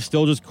up, but there's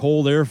still just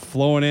cold air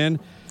flowing in.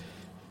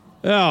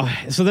 Oh,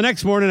 so the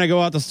next morning I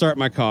go out to start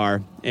my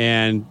car,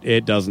 and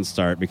it doesn't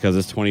start because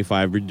it's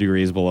 25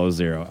 degrees below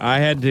zero. I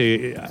had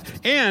to,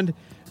 and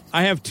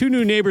I have 2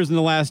 new neighbors in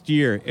the last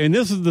year, and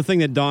this is the thing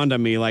that dawned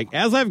on me. Like,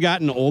 as I've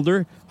gotten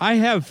older, I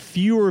have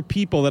fewer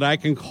people that I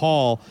can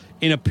call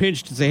in a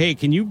pinch to say, hey,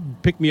 can you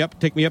take me up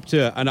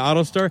to an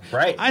auto store?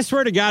 Right. I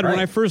swear to God, when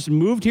I first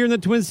moved here in the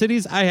Twin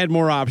Cities, I had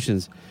more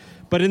options.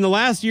 But in the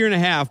last year and a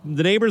half,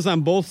 the neighbors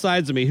on both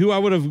sides of me, who I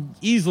would have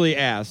easily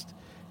asked,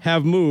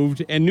 have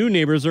moved, and new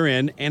neighbors are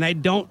in, and I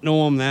don't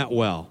know them that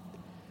well.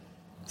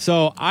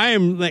 So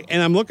I'm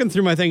looking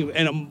through my thing,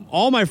 and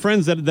all my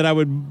friends that I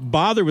would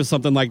bother with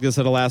something like this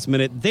at the last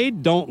minute, they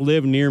don't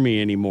live near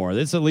me anymore.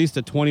 It's at least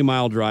a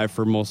 20-mile drive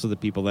for most of the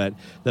people that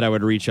I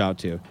would reach out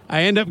to.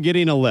 I end up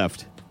getting a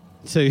lift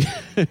to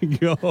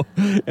go,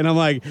 and I'm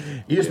like,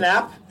 you use an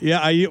app? Yeah,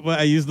 I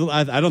use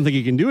I don't think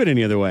you can do it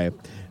any other way.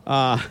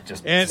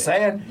 Just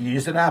saying, you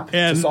use an app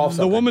and to solve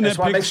something. The woman I just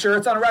want to make sure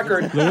it's on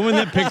record. The woman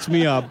that picks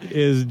me up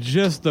is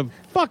just the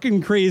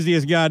fucking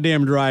craziest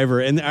goddamn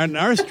driver, and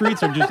our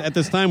streets are just at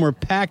this time were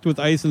packed with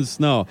ice and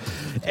snow,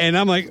 and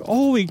I'm like,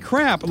 holy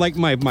crap! Like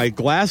my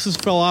glasses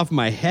fell off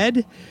my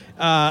head.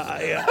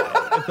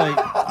 It's like,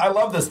 I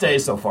love this day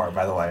so far,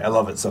 by the way. I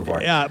love it so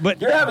far. Yeah,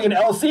 but you're having an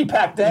LC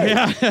packed day.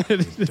 Yeah,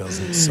 it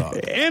doesn't suck.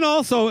 And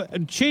also,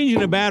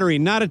 changing a battery,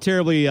 not a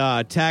terribly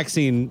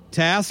taxing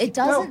task. It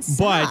doesn't suck.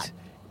 But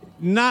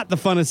not the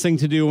funnest thing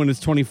to do when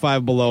it's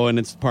 25 below and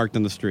it's parked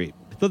in the street.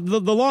 The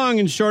long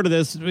and short of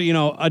this,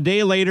 a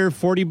day later,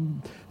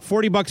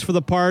 $40 for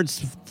the parts,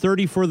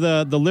 $30 for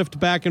the lift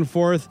back and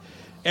forth.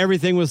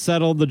 Everything was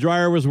settled. The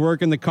dryer was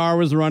working. The car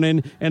was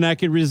running, and I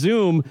could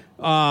resume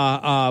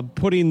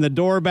putting the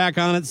door back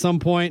on at some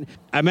point.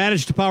 I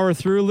managed to power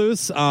through,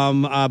 Luce,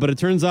 but it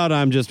turns out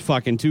I'm just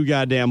fucking too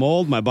goddamn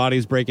old. My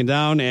body's breaking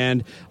down,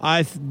 and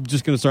I'm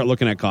just going to start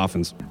looking at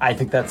coffins. I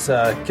think that's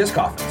Kiss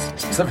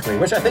coffins, specifically,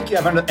 which I think you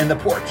have in the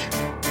porch.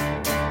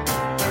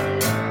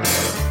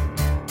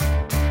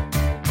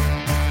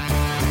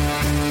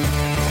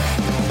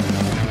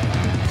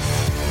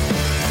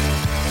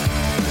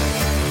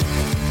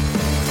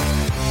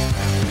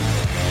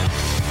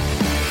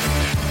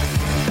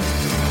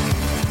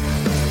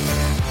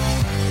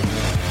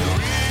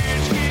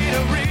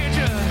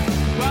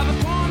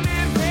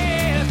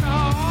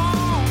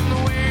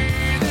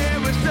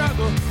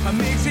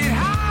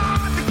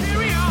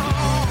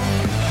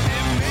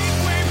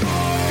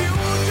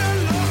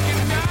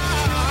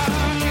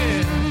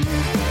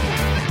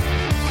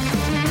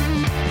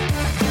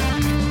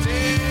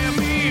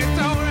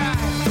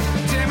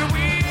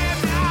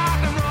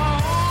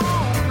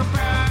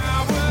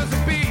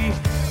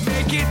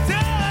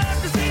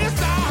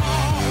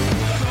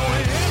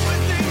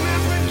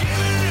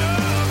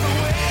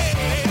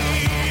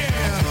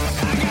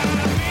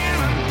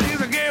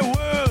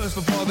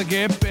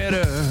 Get better.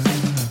 I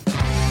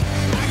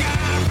got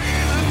a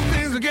feeling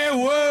things will get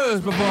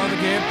worse before they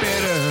get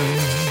better.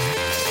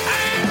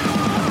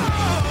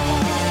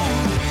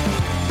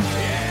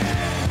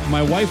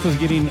 My wife was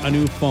getting a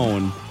new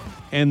phone,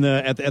 and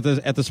at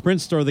the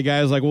Sprint store, the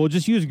guy was like, "Well,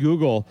 just use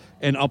Google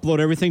and upload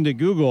everything to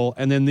Google,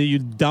 and then you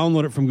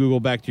download it from Google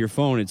back to your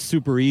phone. It's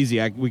super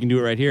easy. We can do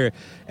it right here."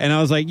 And I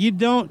was like, "You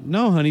don't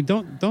know, honey.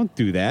 Don't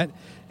do that."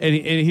 And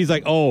he's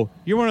like, "Oh,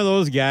 you're one of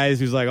those guys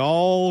who's like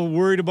all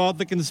worried about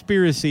the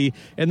conspiracy."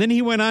 And then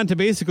he went on to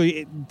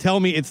basically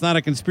tell me it's not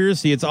a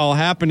conspiracy; it's all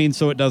happening,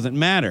 so it doesn't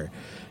matter.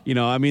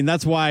 I mean,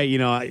 that's why,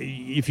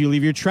 if you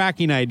leave your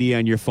tracking ID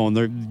on your phone,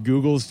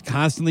 Google's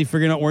constantly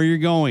figuring out where you're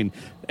going,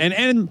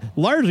 and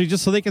largely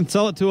just so they can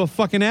sell it to a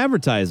fucking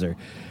advertiser.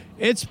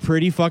 It's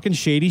pretty fucking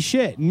shady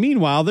shit. And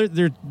meanwhile,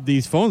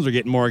 these phones are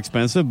getting more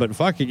expensive, but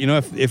fuck it,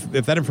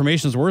 if that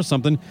information is worth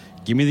something,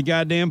 give me the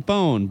goddamn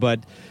phone. But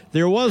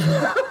there was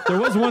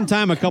one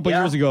time a couple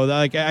years ago that,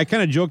 like, I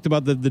kind of joked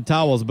about the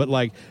towels, but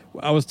like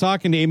I was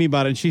talking to Amy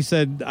about it, and she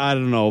said, I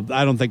don't know,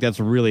 I don't think that's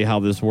really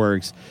how this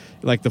works.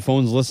 Like, the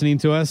phone's listening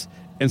to us.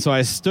 And so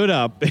I stood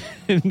up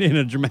in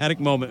a dramatic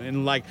moment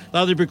and like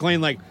loudly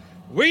proclaimed, like,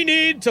 we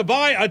need to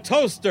buy a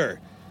toaster.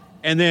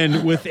 And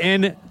then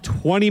within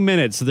 20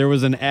 minutes, there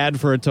was an ad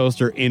for a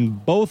toaster in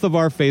both of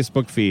our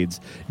Facebook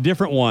feeds,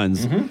 different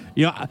ones.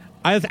 Mm-hmm.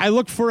 I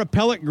looked for a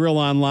pellet grill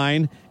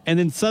online, and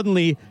then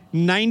suddenly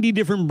 90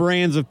 different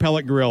brands of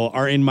pellet grill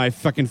are in my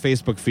fucking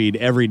Facebook feed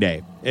every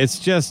day. It's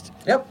just,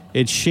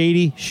 it's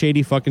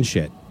shady fucking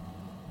shit.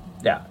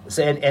 Yeah,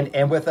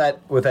 and with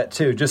that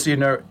too, just so you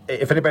know,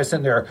 if anybody's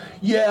sitting there,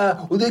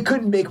 they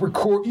couldn't make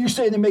you're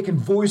saying they're making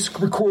voice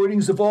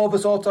recordings of all of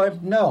us all the time?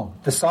 No,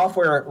 the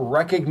software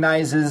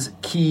recognizes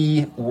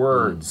key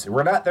words.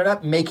 They're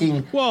not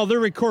making. Well, they're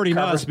recording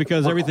us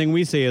because everything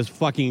we say is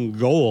fucking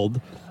gold.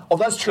 Oh,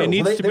 that's true. It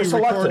needs to be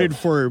recorded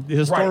for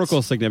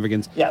historical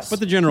significance. Yes, but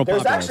the general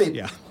populace,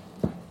 actually,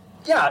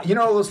 yeah,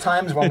 those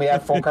times when we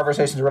had phone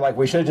conversations, we're like,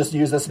 we should have just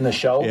used this in the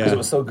show because it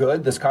was so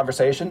good, this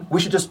conversation.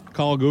 We should just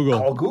call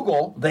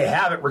Google. They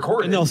have it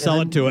recorded. And they'll sell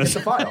it to us. The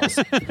files.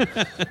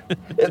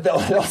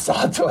 They'll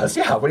sell it to us.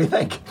 Yeah, what do you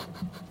think?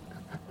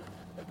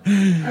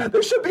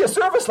 There should be a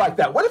service like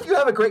that. What if you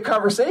have a great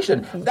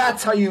conversation?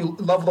 That's how you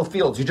level the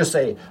fields. You just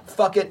say,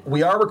 fuck it,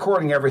 we are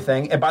recording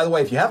everything. And by the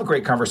way, if you have a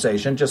great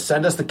conversation, just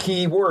send us the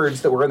key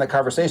words that were in the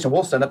conversation.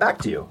 We'll send it back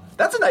to you.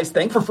 That's a nice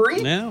thing for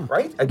free,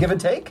 right? A give and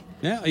take.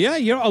 Yeah,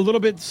 you know, a little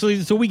bit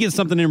so we get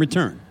something in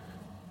return.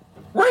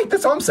 Right,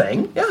 that's all I'm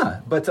saying.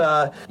 Yeah, but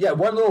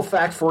one little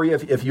fact for you,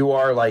 if you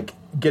are like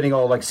getting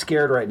all like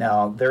scared right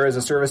now, there is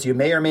a service you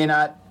may or may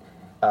not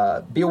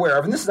be aware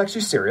of, and this is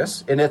actually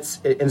serious. And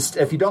it's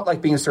if you don't like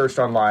being searched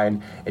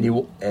online, and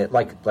you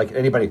like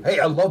anybody, hey,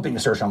 I love being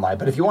searched online.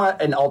 But if you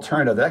want an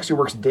alternative that actually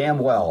works damn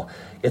well,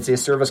 it's a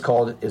service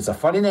called. It's a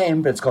funny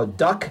name, but it's called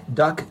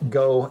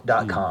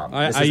DuckDuckGo.com.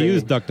 I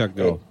use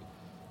DuckDuckGo.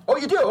 Oh,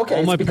 you do? Okay,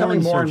 all it's my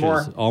becoming porn more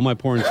searches. and more. All my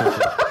porn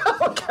searches.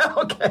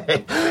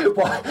 Okay.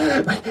 Well,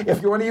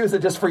 if you want to use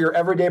it just for your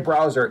everyday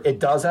browser, it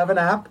does have an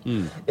app.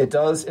 It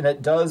does, and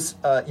it does.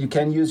 You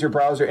can use your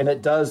browser, and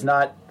it does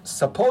not.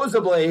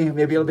 Supposedly,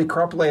 maybe it'll be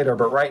corrupt later,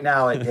 but right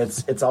now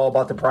it's all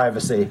about the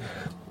privacy.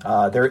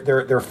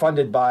 They're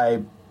funded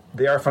by.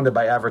 They are funded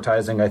by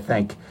advertising, I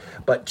think.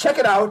 But check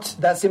it out.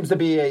 That seems to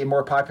be a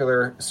more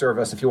popular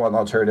service if you want an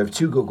alternative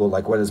to Google,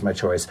 like what is my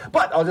choice.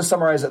 But I'll just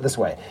summarize it this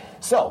way.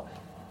 So,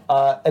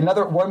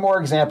 one more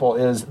example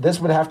is this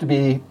would have to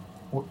be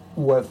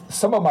with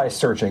some of my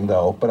searching,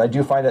 though, but I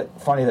do find it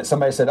funny that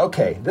somebody said,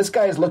 okay, this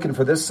guy is looking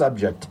for this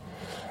subject,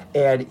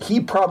 and he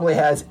probably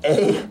has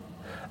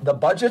the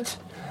budget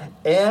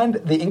and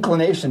the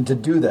inclination to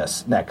do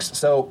this next.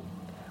 So,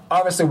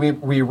 obviously,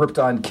 we ripped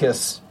on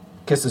Kiss's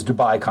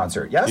Dubai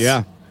concert, yes?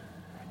 Yeah.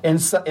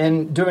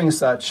 In doing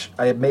such,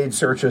 I had made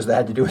searches that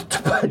had to do with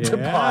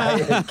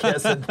Dubai and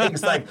Kiss and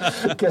things like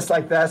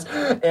this.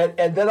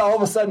 And then all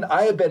of a sudden,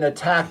 I had been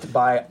attacked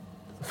by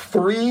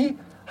 3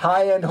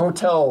 high-end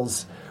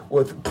hotels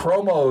with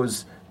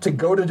promos to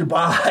go to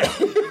Dubai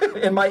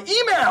in my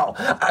email.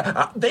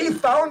 They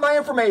found my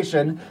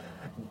information,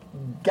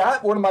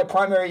 got one of my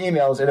primary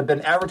emails, and have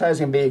been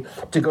advertising me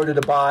to go to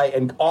Dubai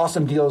and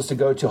awesome deals to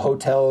go to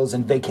hotels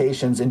and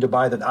vacations in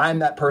Dubai, that I'm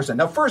that person.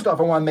 Now, first off,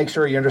 I want to make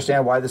sure you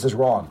understand why this is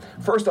wrong.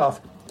 First off,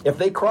 if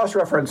they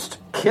cross-referenced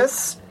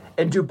Kiss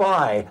and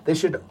Dubai, they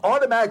should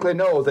automatically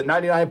know that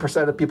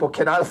 99% of people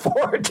cannot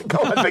afford to go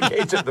on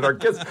vacation that are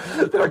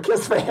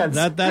Kiss fans.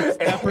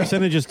 That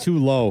percentage is too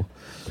low.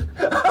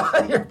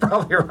 You're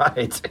probably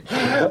right.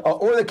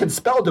 Or they can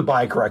spell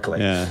Dubai correctly.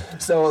 Yeah.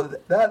 So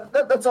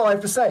that's all I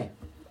have to say.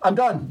 I'm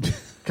done.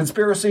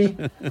 Conspiracy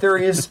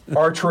theories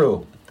are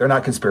true. They're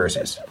not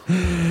conspiracies.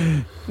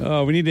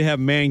 Oh, we need to have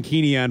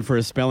Mankini on for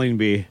a spelling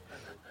bee.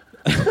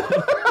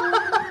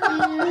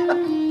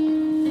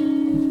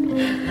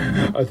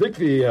 I think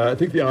the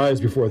I is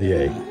before the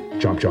A.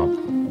 Chomp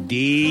chomp.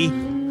 D-E-W-B-Y.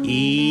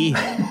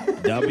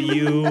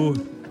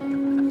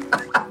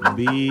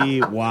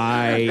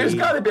 There's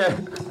got to be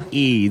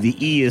E. The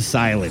E is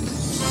silent.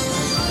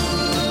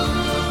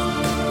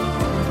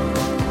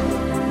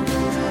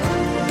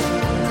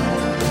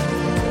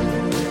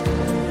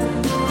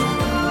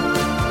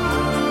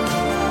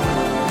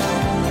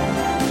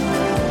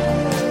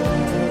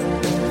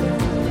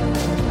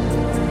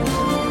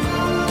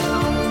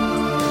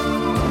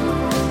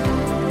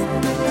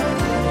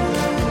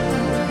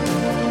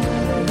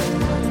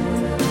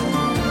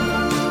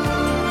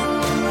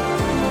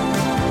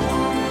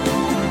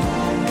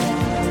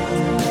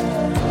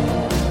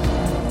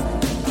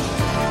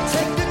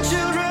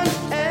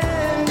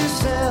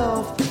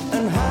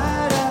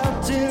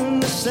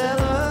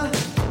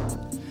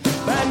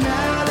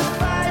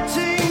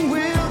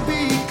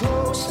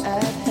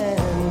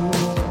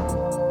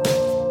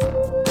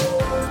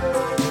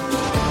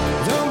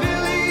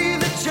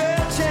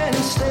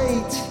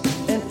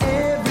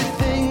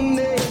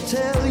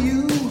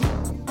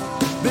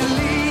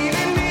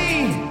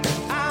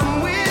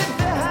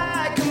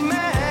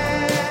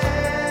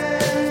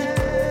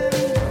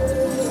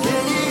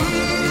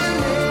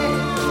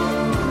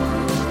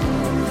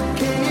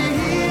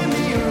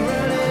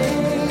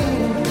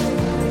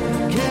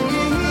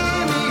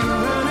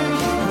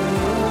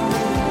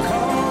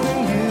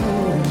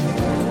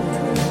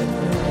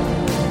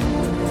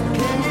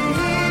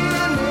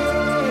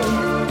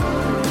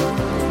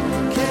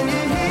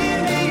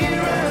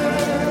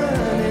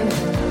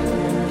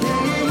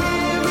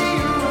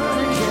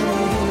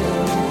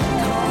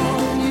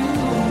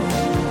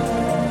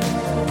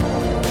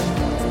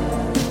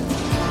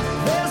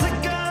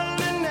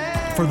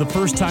 For the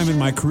first time in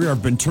my career,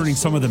 I've been turning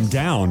some of them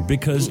down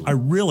because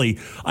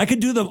I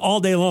could do them all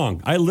day long.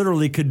 I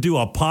literally could do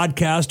a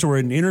podcast or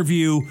an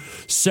interview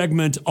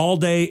segment all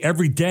day,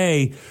 every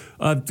day,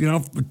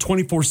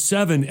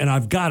 24/7. And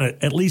I've got to,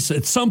 at least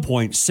at some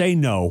point, say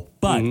no.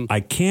 But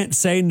I can't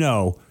say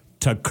no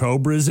to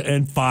Cobras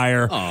and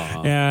Fire.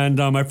 Aww. And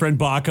my friend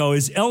Baco,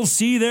 is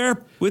LC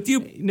there with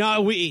you?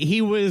 No,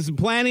 he was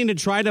planning to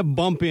try to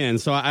bump in.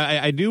 So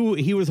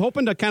he was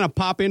hoping to kind of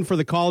pop in for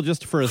the call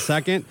just for a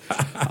second.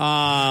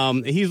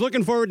 He's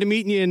looking forward to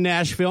meeting you in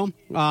Nashville.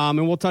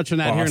 And we'll touch on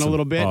that here in a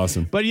little bit.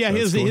 Awesome. But yeah,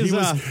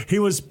 he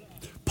was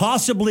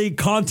possibly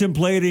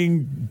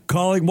contemplating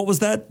calling. What was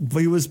that?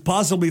 He was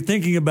possibly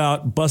thinking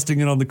about busting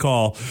in on the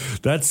call.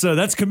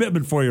 That's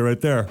commitment for you right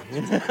there.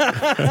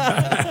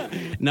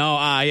 No,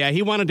 yeah,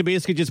 he wanted to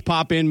basically just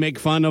pop in, make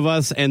fun of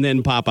us, and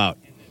then pop out.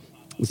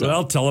 So.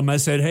 Well, tell him I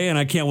said, hey, and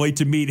I can't wait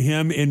to meet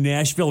him in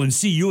Nashville and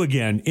see you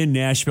again in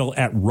Nashville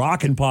at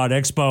Rockin' Pod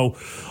Expo,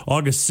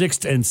 August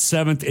 6th and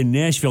 7th in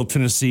Nashville,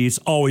 Tennessee. It's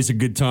always a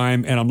good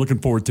time, and I'm looking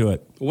forward to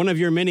it. One of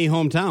your many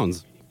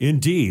hometowns.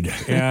 Indeed,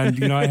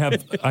 and I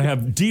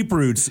have deep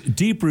roots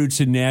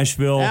in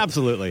Nashville.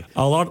 Absolutely,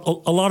 a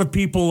lot of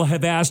people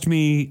have asked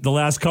me the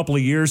last couple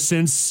of years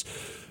since.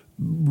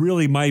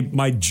 Really,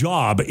 my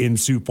job in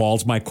Sioux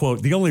Falls, my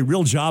quote, the only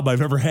real job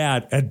I've ever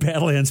had at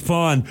Badlands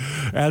Fun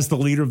as the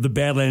leader of the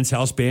Badlands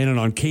House Band and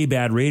on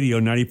KBAD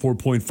Radio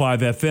 94.5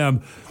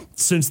 FM.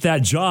 Since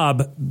that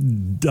job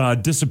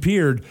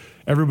disappeared,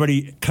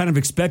 everybody kind of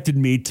expected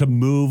me to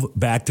move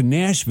back to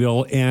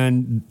Nashville,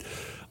 and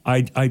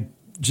I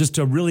just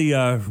really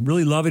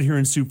love it here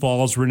in Sioux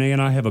Falls. Renee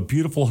and I have a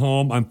beautiful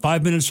home. I'm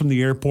 5 minutes from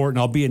the airport, and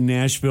I'll be in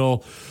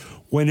Nashville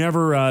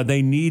whenever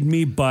they need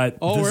me, but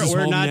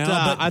we're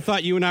not. I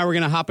thought you and I were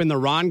going to hop in the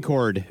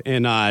Roncord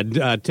and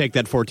take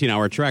that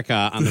 14-hour trek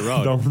on the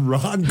road. The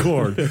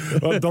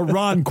Roncord, the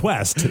Ron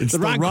Quest. It's the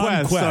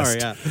Ron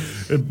Quest. Sorry,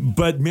 yeah.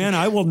 But man,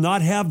 I will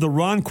not have the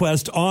Ron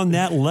Quest on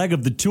that leg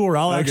of the tour.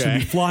 I'll actually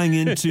be flying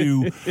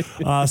into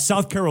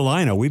South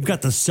Carolina. We've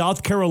got the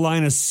South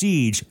Carolina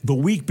Siege the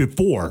week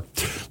before.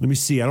 Let me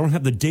see. I don't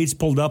have the dates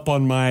pulled up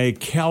on my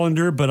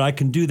calendar, but I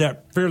can do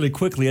that fairly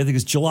quickly. I think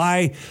it's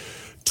July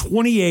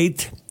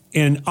 28th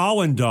in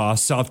Awendaw,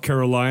 South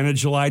Carolina,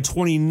 July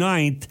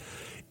 29th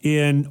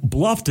in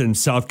Bluffton,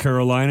 South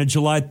Carolina,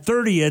 July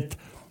 30th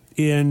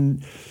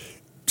in...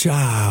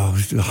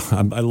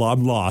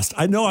 I'm lost.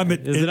 I know I'm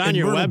at... Is it on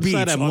your Myrtle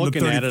website? Beach I'm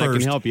looking at it. I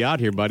can help you out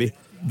here, buddy.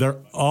 They're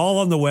all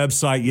on the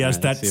website, yes.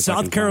 That's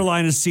South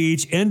Carolina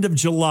Siege, end of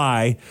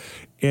July.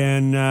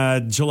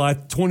 And July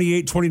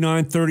 28,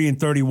 29, 30, and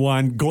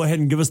 31. Go ahead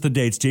and give us the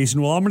dates,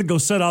 Jason. Well, I'm going to go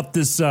shut off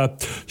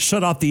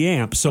the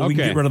amp so we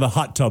can get rid of the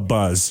hot tub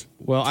buzz.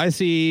 Well, I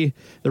see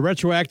the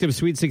retroactive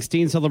Sweet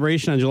 16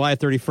 celebration on July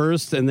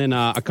 31st, and then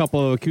a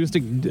couple of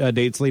acoustic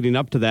dates leading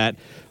up to that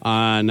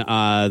on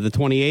the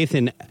 28th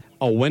in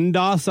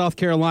Awendaw, South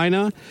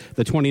Carolina,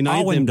 the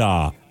 29th in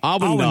Awendaw.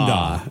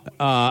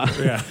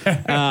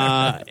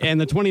 And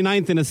the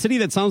 29th in a city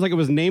that sounds like it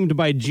was named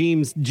by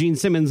Gene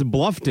Simmons,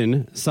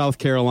 Bluffton, South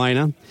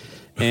Carolina.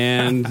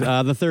 And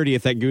the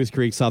 30th at Goose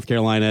Creek, South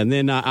Carolina. And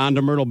then on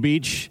to Myrtle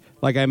Beach,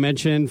 like I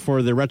mentioned,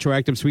 for the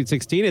retroactive Sweet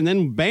 16. And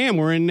then, bam,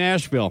 we're in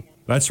Nashville.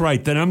 That's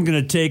right. Then I'm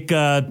going to take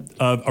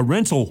a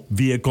rental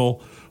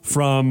vehicle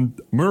from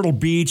Myrtle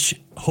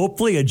Beach,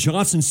 hopefully a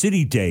Johnson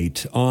City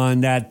date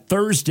on that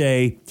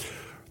Thursday,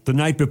 the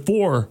night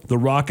before the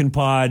Rockin'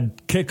 Pod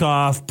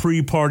kickoff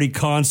pre-party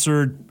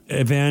concert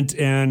event.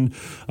 And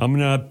I'm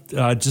going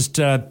to just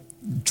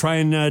try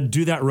and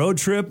do that road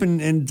trip. And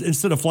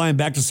instead of flying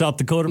back to South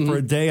Dakota for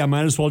a day, I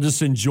might as well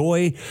just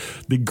enjoy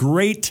the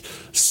great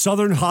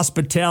Southern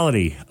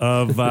hospitality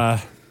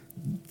of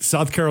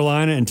South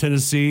Carolina and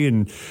Tennessee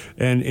and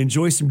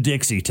enjoy some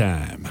Dixie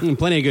time. And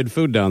plenty of good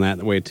food down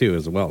that way, too,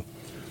 as well.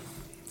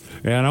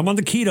 And I'm on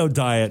the keto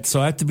diet,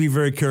 so I have to be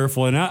very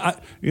careful. And I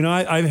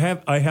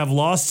have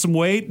lost some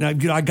weight. And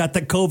I got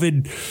that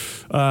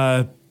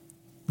COVID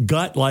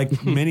gut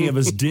like many of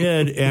us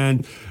did,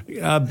 and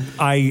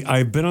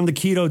I've been on the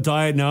keto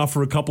diet now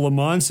for a couple of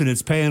months, and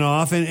it's paying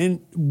off.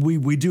 And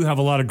we do have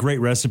a lot of great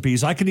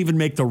recipes. I can even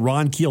make the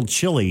Ron Keel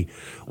chili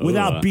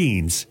without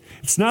beans.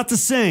 It's not the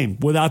same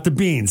without the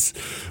beans.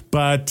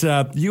 But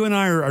you and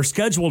I are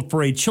scheduled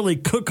for a chili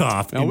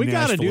cook-off. We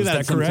got to do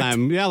that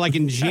sometime. Yeah, like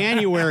in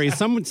January,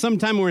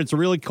 sometime where it's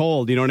really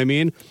cold. You know what I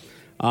mean?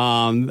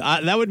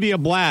 That would be a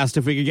blast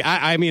if we could.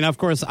 I mean, of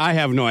course, I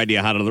have no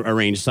idea how to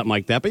arrange something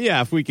like that. But yeah,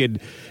 if we could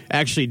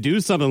actually do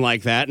something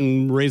like that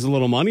and raise a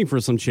little money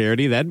for some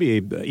charity, that'd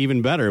be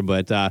even better.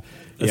 But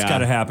it's got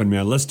to happen,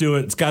 man. Let's do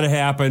it. It's got to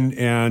happen,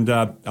 and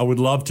I would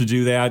love to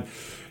do that.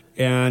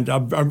 And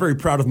I'm very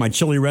proud of my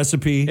chili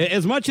recipe.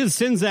 As much as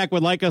Sinzak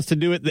would like us to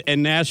do it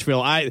in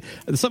Nashville,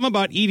 something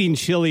about eating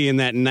chili in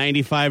that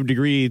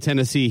 95-degree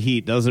Tennessee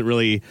heat doesn't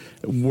really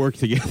work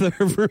together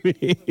for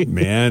me.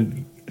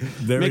 Man,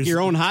 make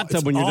your own hot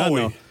tub when you're done,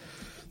 though.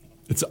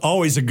 It's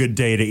always a good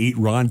day to eat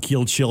Ron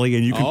Keel chili,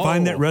 and you can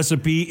find that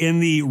recipe in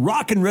the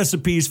Rockin'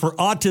 Recipes for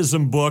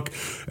Autism book.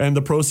 And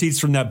the proceeds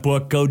from that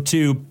book go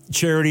to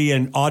charity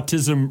and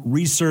autism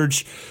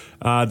research.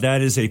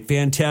 That is a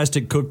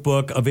fantastic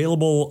cookbook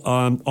available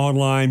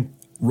online.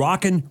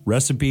 Rockin'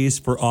 Recipes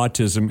for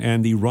Autism,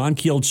 and the Ron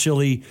Keel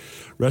chili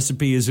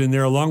recipe is in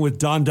there along with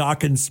Don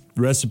Dawkins'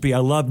 recipe. I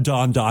love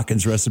Don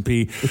Dawkins'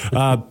 recipe.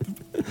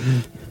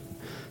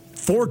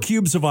 4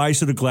 cubes of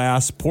ice in a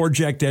glass, pour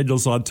Jack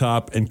Daniels on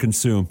top, and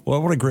consume.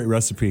 Well, what a great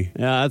recipe.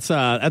 Yeah,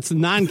 that's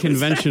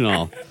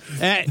non-conventional.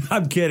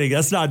 I'm kidding.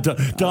 That's not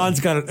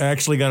Don's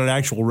actually got an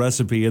actual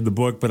recipe in the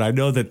book, but I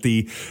know that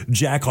the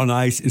Jack on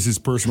Ice is his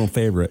personal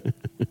favorite.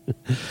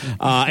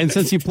 And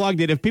since you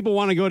plugged it, if people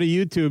want to go to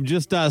YouTube,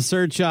 just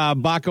search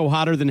Baco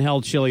Hotter Than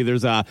Hell chili.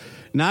 There's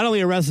not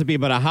only a recipe,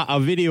 but a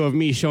video of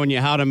me showing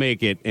you how to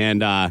make it.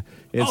 And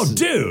it's,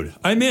 dude,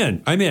 I'm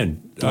in.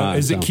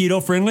 Is it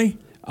keto friendly?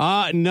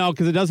 No,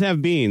 because it does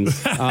have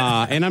beans.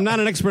 And I'm not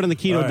an expert on the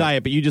keto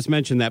diet, but you just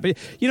mentioned that. But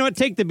you know what?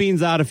 Take the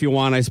beans out if you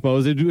want, I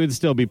suppose. It would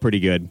still be pretty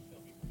good.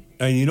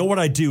 And you know what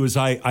I do is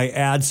I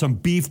add some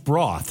beef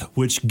broth,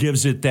 which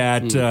gives it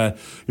that the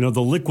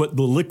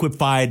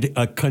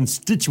liquefied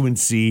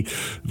constituency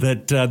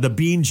that the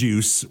bean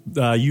juice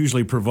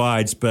usually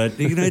provides. But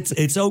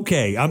it's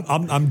okay.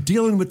 I'm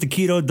dealing with the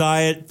keto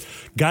diet.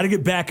 Got to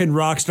get back in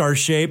rock star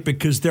shape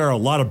because there are a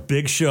lot of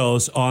big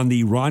shows on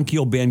the Ron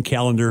Keel Band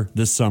calendar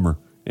this summer.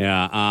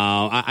 Yeah,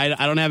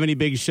 I don't have any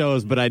big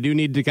shows, but I do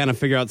need to kind of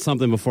figure out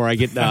something before I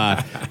get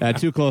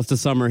too close to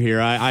summer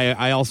here.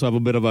 I also have a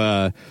bit of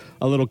a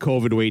little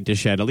COVID weight to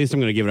shed. At least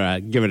I'm going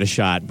to give it a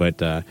shot. But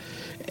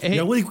hey,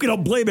 yeah, we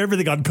don't blame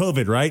everything on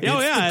COVID, right?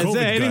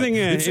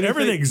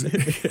 Everything's.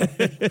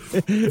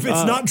 If it's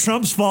not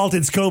Trump's fault,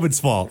 it's COVID's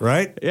fault,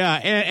 right? Yeah,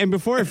 and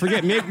before I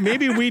forget,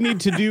 maybe we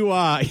need to do.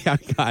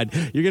 God,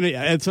 you're gonna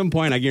at some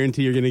point. I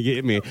guarantee you're gonna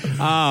get me.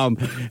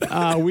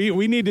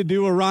 We need to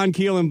do a Ron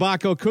Keel and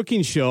Baco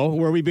cooking show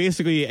where we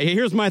basically.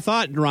 Here's my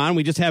thought, Ron.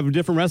 We just have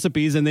different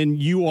recipes, and then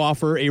you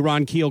offer a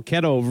Ron Keel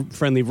keto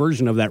friendly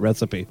version of that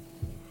recipe.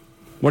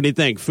 What do you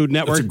think? Food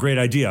Network? That's a great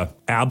idea.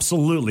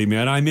 Absolutely,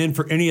 man. I'm in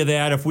for any of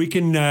that. If we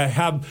can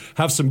have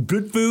some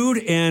good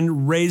food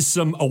and raise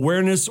some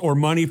awareness or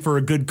money for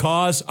a good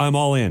cause, I'm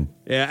all in.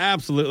 Yeah,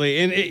 absolutely.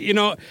 And,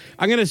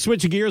 I'm going to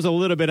switch gears a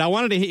little bit. I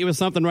wanted to hit you with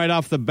something right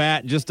off the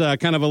bat, just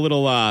kind of a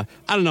little,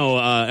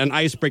 an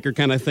icebreaker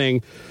kind of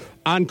thing.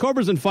 On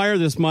Cobras and Fire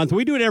this month,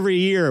 we do it every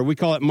year. We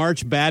call it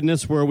March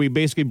Badness, where we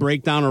basically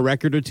break down a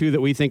record or two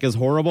that we think is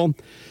horrible.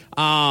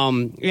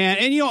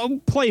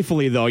 And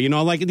playfully though,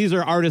 like these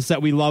are artists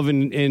that we love,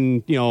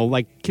 and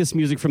like Kiss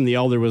Music from the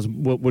Elder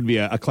would be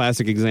a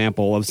classic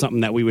example of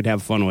something that we would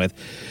have fun with.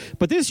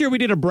 But this year we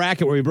did a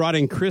bracket where we brought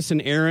in Chris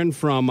and Aaron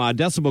from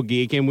Decibel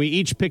Geek, and we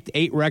each picked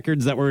 8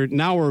 records that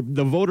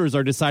the voters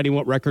are deciding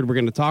what record we're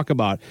going to talk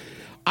about.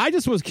 I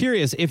just was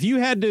curious, if you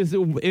had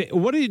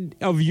to,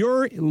 of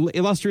your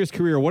illustrious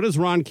career, what is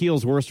Ron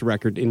Keel's worst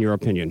record in your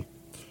opinion?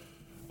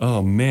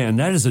 Oh man,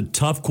 that is a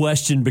tough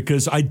question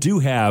because I do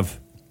have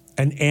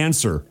an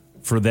answer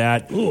for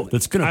that.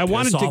 That's going to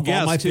piss off all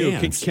my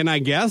fans. Can I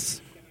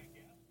guess?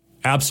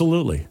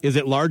 Absolutely. Is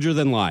it Larger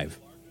Than Live?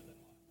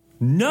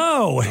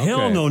 No,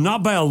 hell no,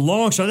 not by a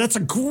long shot. That's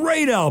a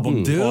great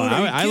album, dude. Well,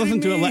 I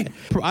listened to it.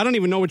 I don't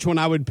even know which one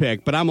I would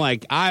pick, but I'm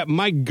like,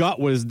 my gut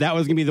was that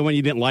was going to be the one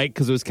you didn't like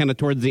because it was kind of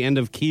towards the end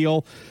of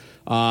Keel.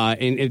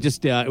 And it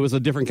just it was a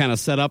different kind of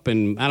setup,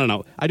 and I don't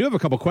know. I do have a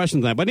couple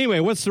questions on that, but anyway,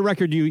 what's the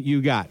record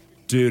you got?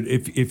 Dude,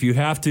 if you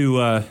have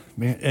to,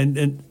 man,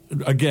 and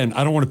again,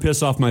 I don't want to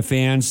piss off my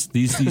fans.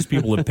 These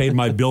people have paid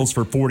my bills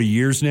for 40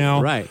 years now.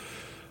 Right.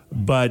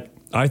 But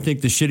I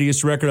think the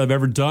shittiest record I've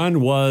ever done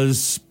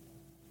was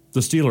the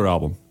Steeler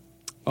album.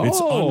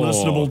 It's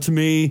unlistenable to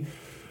me,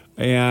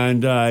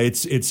 and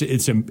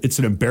it's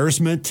an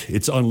embarrassment.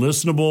 It's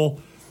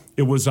unlistenable.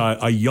 It was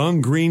a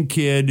young green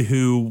kid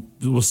who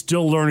was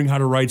still learning how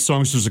to write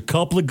songs. There's a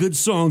couple of good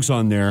songs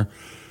on there.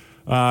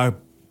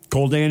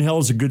 Cold Day in Hell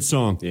is a good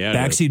song. Yeah,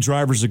 Backseat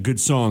Driver is a good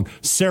song.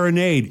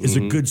 Serenade is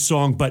a good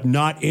song, but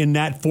not in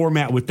that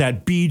format with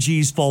that Bee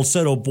Gees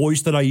falsetto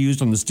voice that I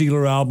used on the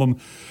Steeler album.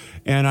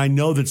 And I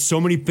know that so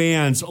many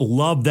fans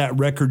love that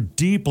record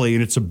deeply,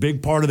 and it's a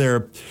big part of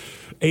their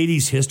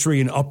 80s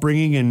history and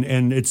upbringing,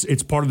 and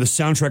it's part of the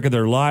soundtrack of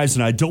their lives.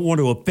 And I don't want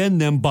to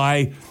offend them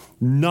by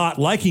not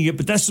liking it,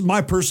 but that's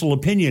my personal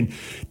opinion.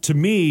 To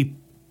me,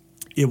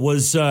 it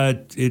was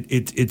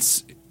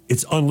it's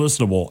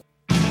unlistenable.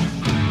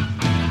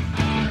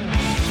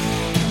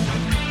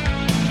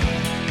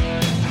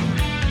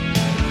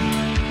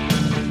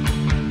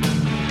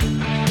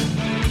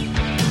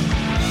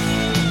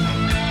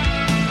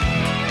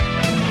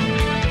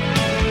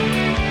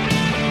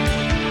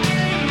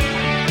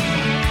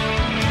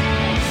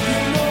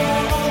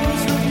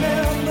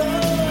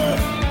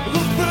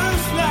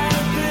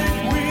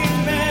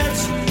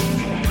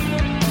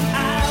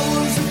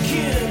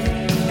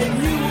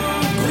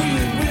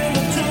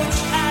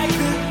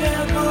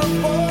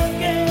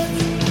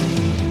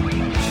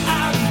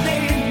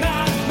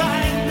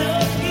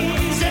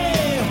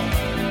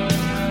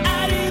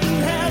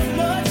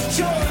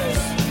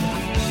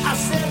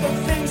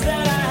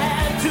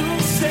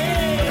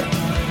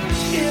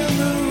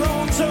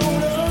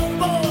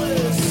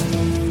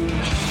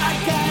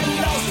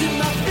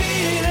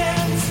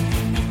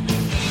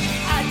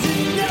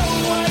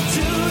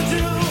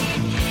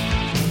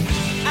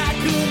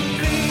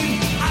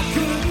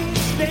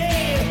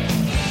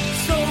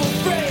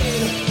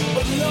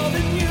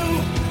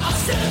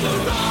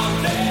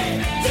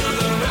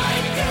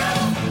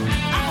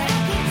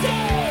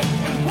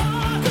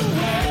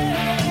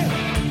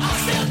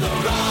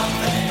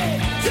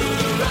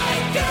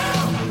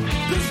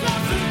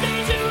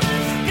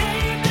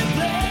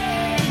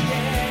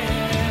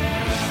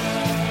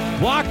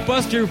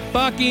 Blockbuster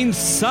fucking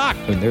sucked.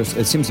 I mean,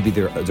 it seems to be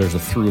there's a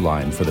through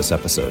line for this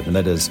episode, and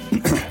that is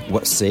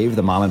what saved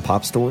the mom and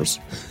pop stores.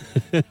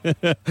 You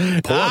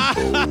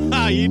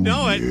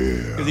know it,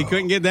 because you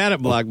couldn't get that at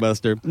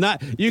Blockbuster.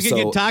 You could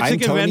get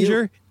Toxic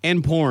Avenger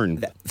and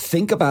porn.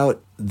 Think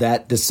about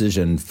that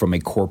decision from a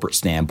corporate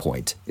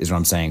standpoint, is what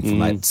I'm saying. From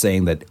that,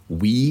 saying that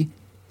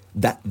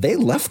they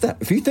left that.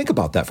 If you think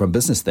about that from a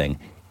business thing,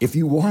 if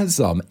you wanted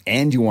some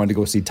and you wanted to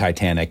go see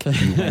Titanic,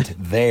 you went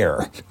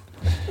there.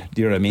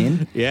 Do you know what I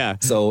mean? Yeah.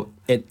 So,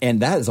 and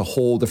that is a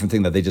whole different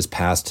thing that they just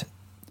passed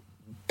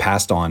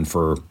on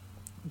for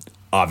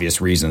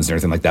obvious reasons and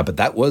everything like that. But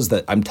that was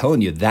I'm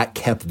telling you, that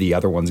kept the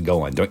other ones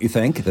going. Don't you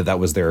think that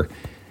was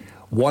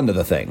one of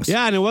the things?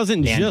 Yeah, and it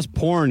wasn't just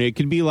porn. It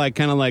could be like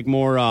kind of like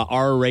more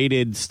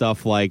R-rated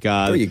stuff. Like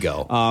there you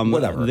go.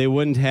 Whatever. They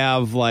wouldn't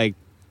have like.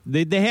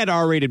 They had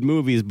R-rated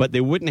movies, but they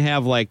wouldn't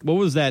have like, what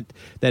was that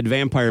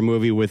vampire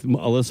movie with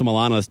Alyssa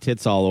Milano's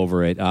tits all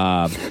over it?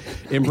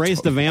 Embrace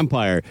the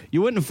Vampire.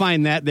 You wouldn't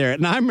find that there.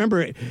 And I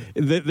remember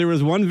there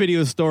was one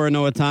video store in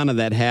Owatonna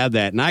that had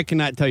that, and I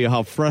cannot tell you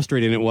how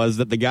frustrating it was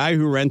that the guy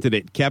who rented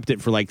it kept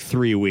it for like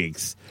 3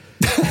 weeks.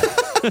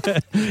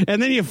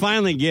 And then you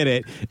finally get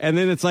it, and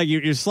then it's like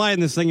you're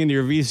sliding this thing into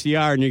your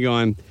VCR, and you're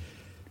going,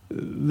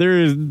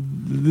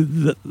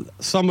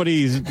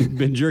 somebody's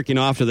been jerking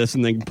off to this,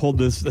 and they pulled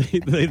this.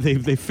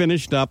 They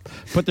finished up,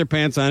 put their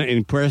pants on it,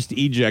 and pressed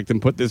eject, and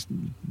put this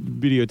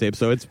videotape.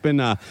 So it's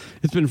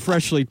been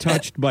freshly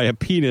touched by a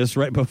penis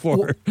right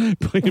before being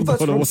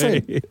put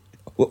away.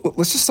 Well,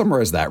 let's just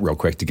summarize that real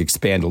quick to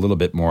expand a little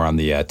bit more on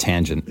the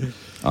tangent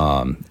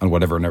on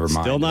whatever. Never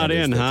mind. Still not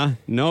in, huh?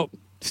 Nope.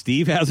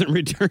 Steve hasn't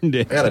returned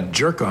it. I got a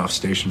jerk-off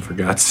station, for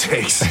God's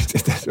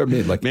sakes. I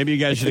mean, like, maybe you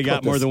guys should have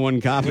got more than one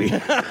copy.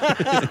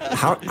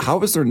 How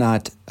was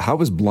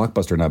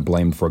Blockbuster not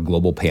blamed for a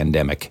global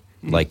pandemic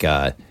like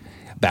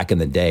back in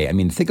the day? I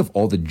mean, think of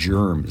all the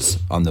germs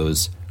on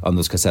those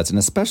cassettes, and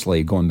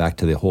especially going back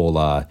to the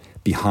whole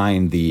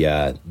behind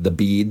the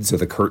beads or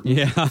the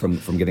curtain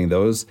from getting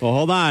those. Well,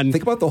 hold on.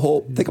 Think about the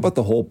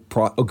whole.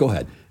 Go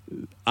ahead.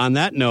 On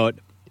that note,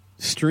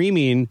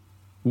 streaming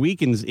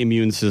weakens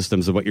immune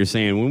systems of what you're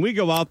saying. When we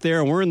go out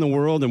there and we're in the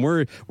world and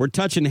we're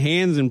touching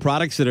hands and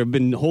products that have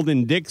been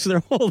holding dicks their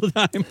whole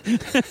time,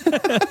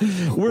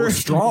 we're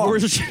strong. We're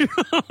strong.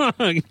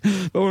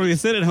 But when we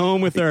sit at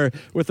home with our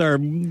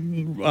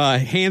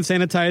hand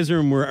sanitizer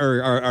and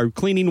our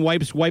cleaning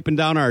wipes wiping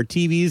down our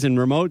TVs and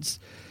remotes,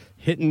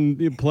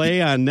 hitting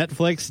play on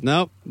Netflix,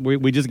 nope,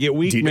 we just get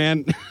weak,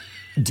 man.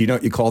 Do you know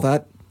what you call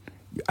that?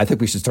 I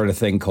think we should start a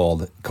thing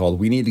called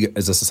we need to get,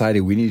 as a society,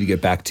 we need to get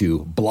back to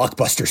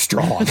Blockbuster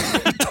strong.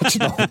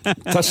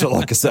 touch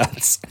all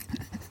cassettes.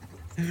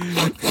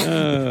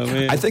 Oh,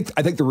 man. I think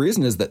the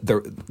reason is that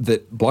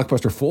that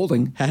Blockbuster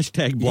folding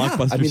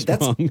 #Blockbuster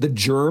strong. That's the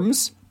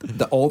germs,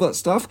 all that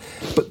stuff.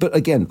 But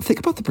again, think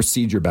about the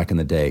procedure back in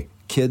the day.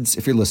 Kids,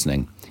 if you're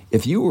listening,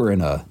 if you were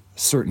in a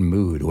certain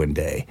mood one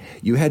day,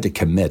 you had to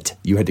commit.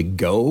 You had to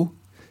go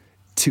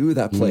to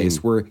that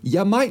place where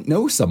you might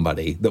know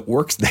somebody that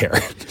works there,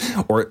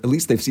 or at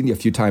least they've seen you a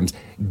few times.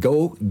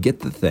 Go get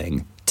the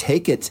thing,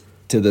 take it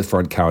to the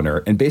front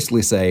counter, and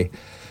basically say,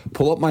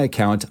 pull up my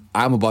account.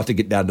 I'm about to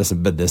get down to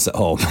some business at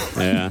home.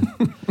 Yeah.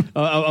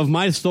 Of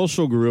my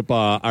social group,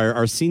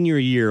 our senior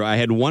year, I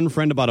had one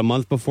friend about a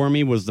month before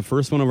me was the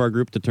first one of our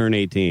group to turn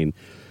 18.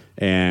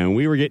 And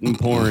we were getting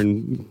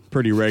porn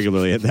pretty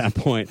regularly at that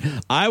point.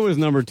 I was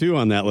number 2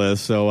 on that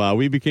list, so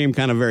we became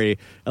kind of a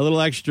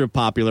little extra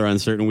popular on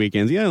certain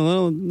weekends. Yeah,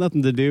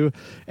 nothing to do.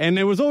 And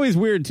it was always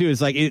weird, too.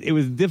 It's like it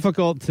was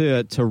difficult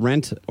to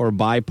rent or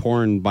buy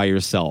porn by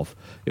yourself.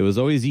 It was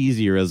always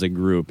easier as a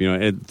group. You know,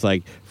 it's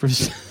like,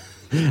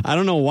 I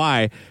don't know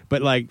why,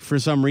 but like for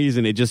some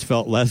reason it just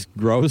felt less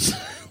gross.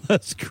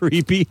 Less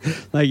creepy.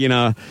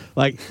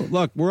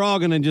 Look, we're all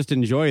going to just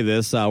enjoy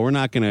this. I'm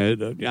not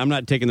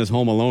taking this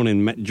home alone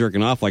and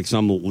jerking off like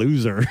some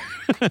loser.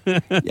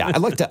 Yeah, I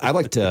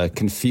like to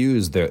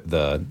confuse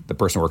the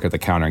person working at the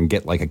counter and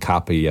get like a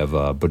copy of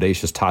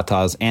Bodacious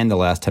Tatas and The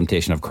Last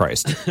Temptation of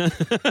Christ.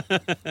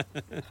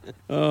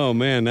 Oh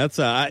man, that's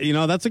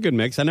a good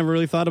mix. I never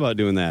really thought about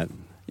doing that.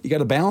 You got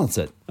to balance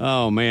it.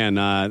 Oh man,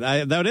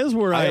 that is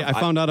where I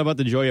found out about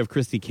the joy of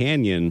Christy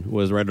Canyon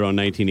was right around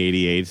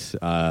 1988.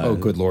 Oh,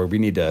 good Lord, we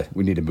need to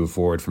move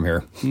forward from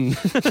here.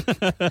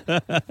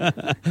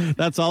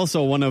 That's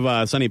also one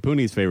of Sonny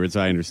Pooney's favorites,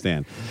 I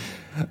understand.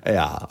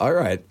 Yeah. All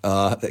right.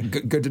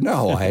 Good to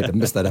know. I had to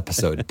miss that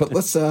episode, but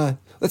let's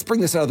bring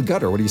this out of the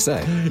gutter. What do you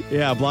say?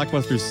 Yeah,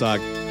 Blockbusters suck.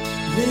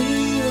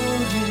 Lay your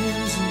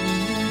hands on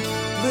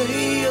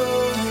me.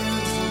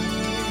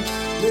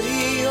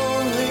 Lay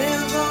your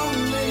hands on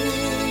me.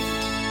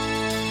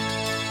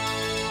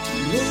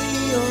 Lay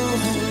your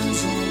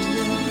hands on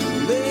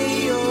me.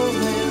 Lay your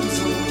hands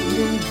on me. Lay your hands on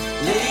me.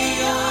 Lay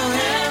your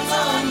hands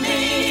on me.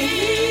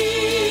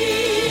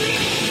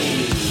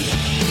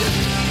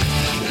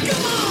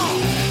 Come on.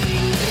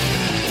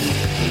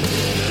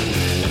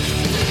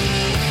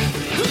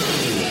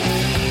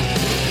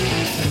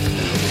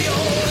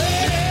 You're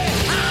ready,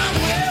 I'm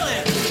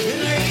willing,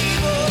 and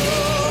able.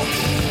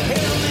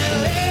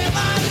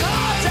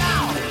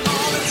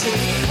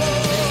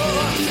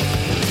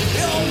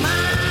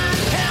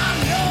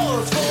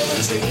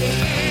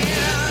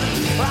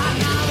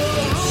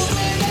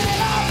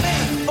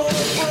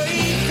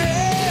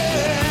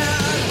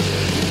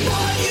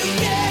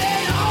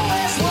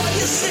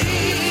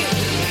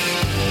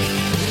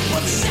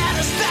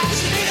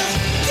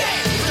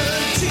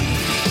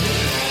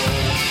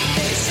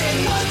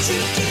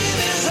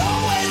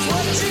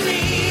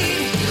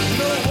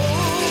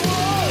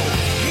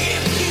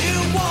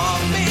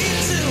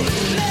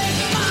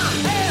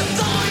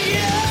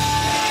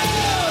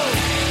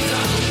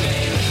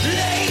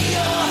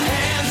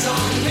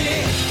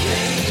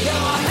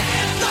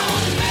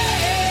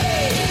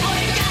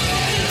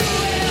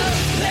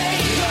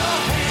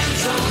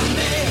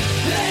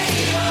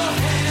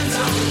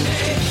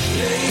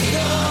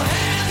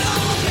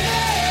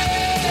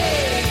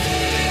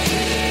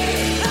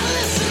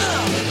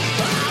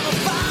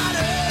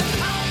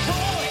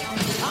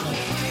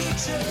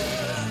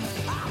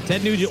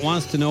 Ted Nugent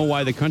wants to know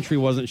why the country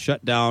wasn't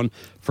shut down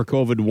for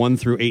COVID 1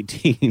 through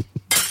 18.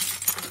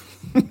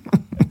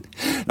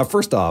 Now,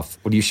 first off,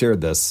 when you shared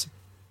this,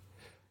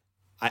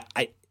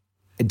 I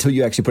until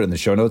you actually put it in the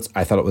show notes,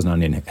 I thought it was an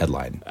Onion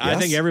headline. I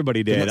think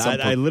everybody did.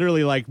 I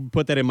literally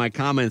put that in my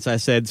comments. I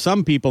said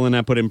some people, and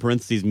I put in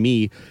parentheses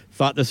me,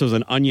 thought this was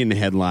an Onion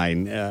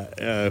headline.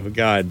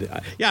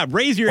 God, yeah,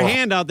 raise your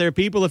hand out there,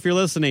 people, if you're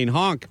listening.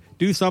 Honk,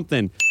 do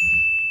something.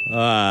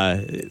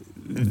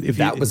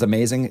 That was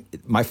amazing.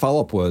 My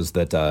follow-up was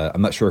that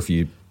I'm not sure if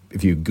you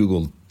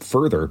Googled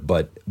further,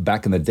 but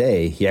back in the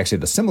day, he actually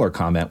had a similar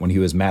comment when he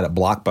was mad at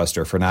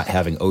Blockbuster for not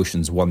having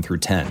Oceans 1 through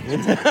 10.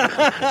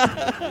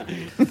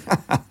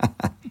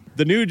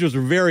 The Nuge was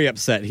very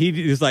upset.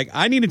 He was like,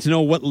 I needed to know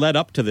what led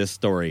up to this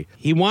story.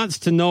 He wants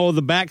to know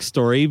the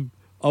backstory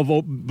of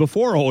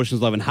before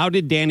Ocean's 11. How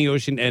did Danny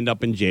Ocean end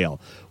up in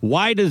jail?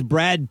 Why does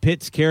Brad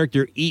Pitt's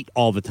character eat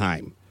all the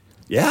time?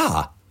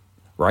 Yeah,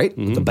 right?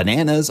 Mm-hmm. The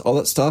bananas, all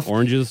that stuff.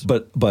 Oranges.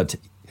 But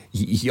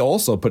he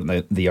also put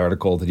in the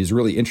article that he's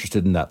really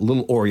interested in that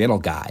little Oriental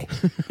guy.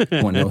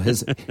 I want to know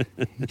his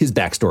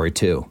backstory,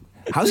 too.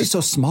 How's he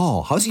so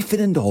small? How's he fit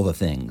into all the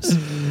things?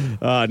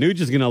 Nuge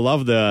is going to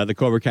love the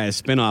Cobra Kai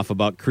spinoff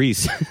about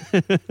Kreese.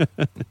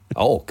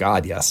 Oh,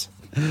 God, yes.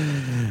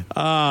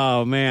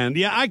 Oh, man.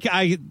 Yeah,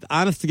 I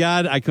honest to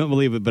God, I couldn't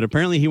believe it. But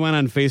apparently he went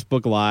on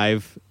Facebook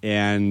Live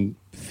and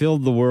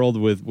filled the world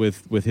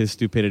with his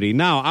stupidity.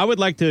 Now, I would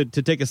like to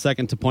take a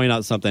second to point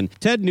out something.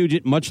 Ted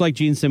Nugent, much like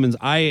Gene Simmons,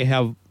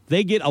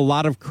 they get a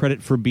lot of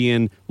credit for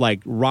being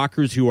like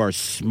rockers who are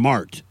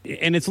smart.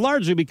 And it's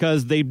largely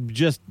because they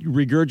just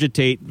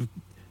regurgitate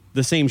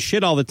the same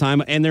shit all the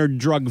time and they're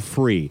drug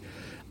free.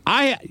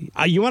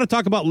 You want to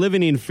talk about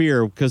living in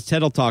fear, because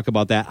Ted will talk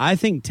about that. I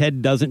think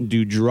Ted doesn't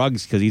do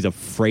drugs because he's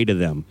afraid of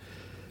them.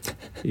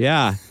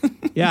 Yeah.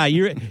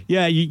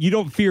 You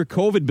don't fear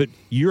COVID, but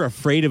you're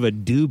afraid of a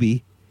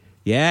doobie.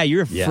 Yeah,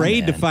 you're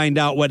afraid to find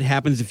out what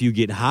happens if you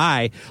get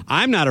high.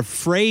 I'm not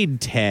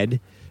afraid, Ted.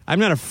 I'm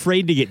not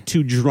afraid to get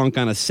too drunk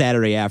on a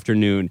Saturday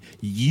afternoon.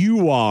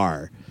 You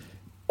are.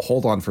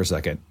 Hold on for a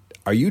second.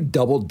 Are you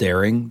double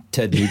daring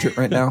Ted Nugent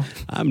right now?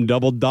 I'm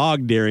double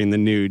dog daring the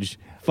Nuge.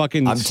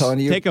 Fucking, I'm telling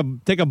you, take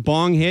a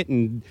bong hit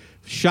and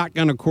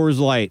shotgun a Coors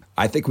Light.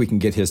 I think we can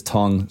get his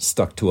tongue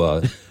stuck to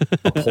a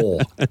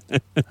pole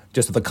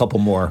just with a couple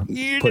more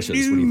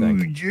pushes. What do you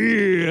think?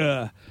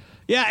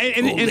 Yeah,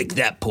 and lick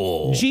that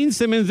pole. Gene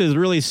Simmons is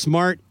really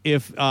smart.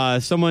 If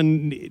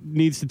someone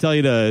needs to tell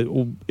you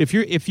to, if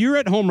you're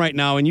at home right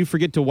now and you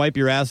forget to wipe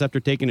your ass after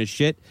taking a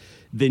shit,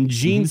 then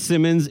Gene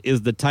Simmons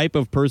is the type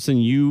of person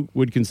you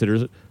would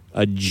consider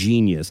a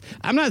genius.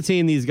 I'm not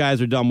saying these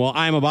guys are dumb. Well,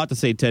 I'm about to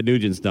say Ted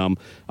Nugent's dumb,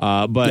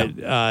 but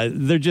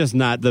they're just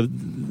not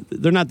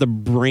they're not the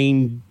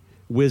brain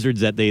wizards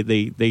that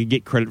they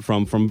get credit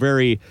from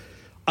very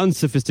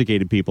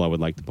unsophisticated people, I would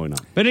like to point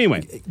out. But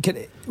anyway.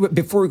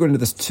 Before we go into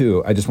this,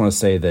 too, I just want to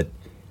say that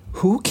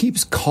who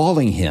keeps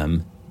calling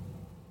him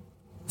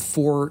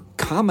for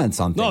comments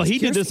on things? No, he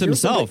did this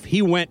himself.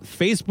 He went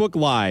Facebook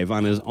Live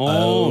on his own.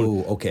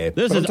 Oh, okay.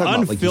 This is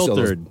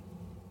unfiltered.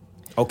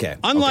 Okay.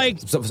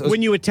 Unlike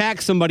when you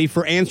attack somebody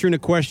for answering a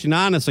question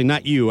honestly,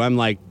 not you. I'm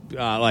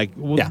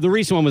the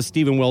recent one was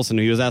Steven Wilson,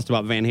 who he was asked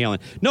about Van Halen.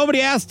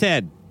 Nobody asked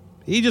Ted.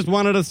 He just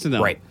wanted us to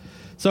know. Right.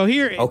 So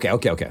here, okay.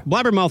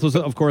 Blabbermouth was,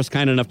 of course,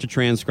 kind enough to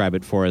transcribe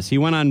it for us. He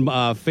went on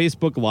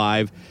Facebook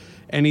Live,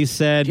 and he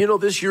said,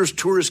 this year's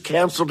tour is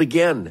canceled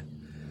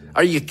again.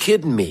 Are you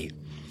kidding me?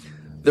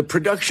 The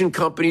production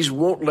companies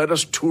won't let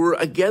us tour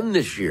again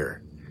this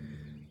year.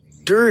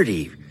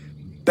 Dirty,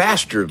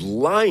 bastard,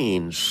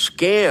 lying,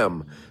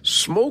 scam,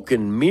 smoke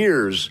and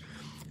mirrors,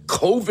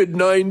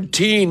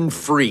 COVID-19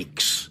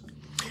 freaks.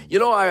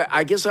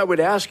 I guess I would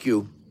ask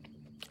you,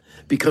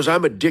 because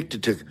I'm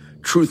addicted to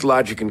truth,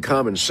 logic, and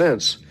common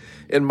sense.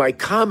 And my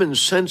common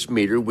sense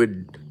meter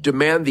would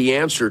demand the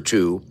answer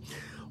to,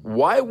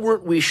 why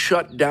weren't we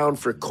shut down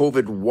for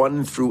COVID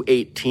 1 through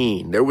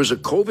 18? There was a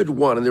COVID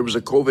 1 and there was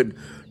a COVID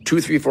 2,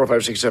 3, 4,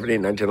 5, 6, 7,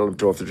 8, 9, 10, 11,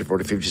 12, 13,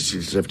 14, 15,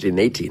 16, 17, and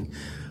 18.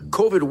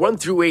 COVID 1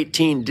 through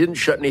 18 didn't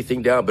shut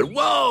anything down, but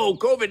whoa,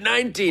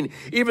 COVID-19,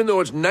 even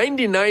though it's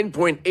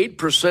 99.8%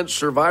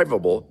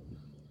 survivable,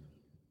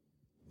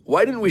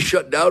 why didn't we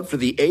shut down for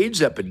the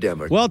AIDS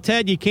epidemic? Well,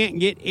 Ted, you can't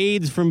get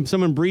AIDS from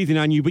someone breathing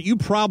on you, but you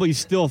probably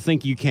still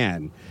think you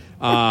can.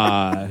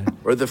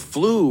 Or the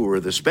flu,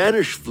 or the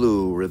Spanish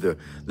flu, or the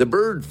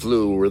bird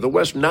flu, or the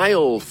West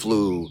Nile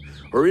flu,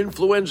 or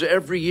influenza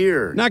every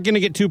year. Not going to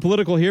get too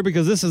political here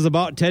because this is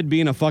about Ted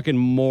being a fucking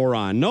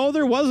moron. No,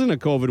 there wasn't a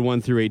COVID 1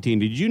 through 18.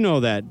 Did you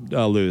know that,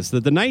 Luce?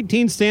 That the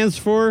 19 stands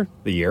for?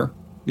 The year?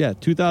 Yeah,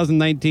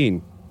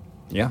 2019.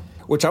 Yeah.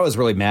 Which I was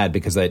really mad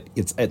because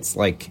it's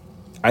like,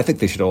 I think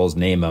they should always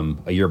name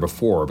them a year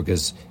before,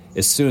 because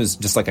as soon as,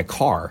 just like a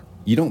car,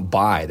 you don't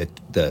buy the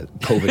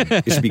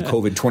COVID. It should be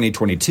COVID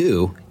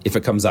 2022 if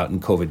it comes out in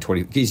COVID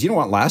 20, because you don't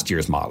want last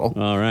year's model.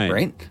 All right.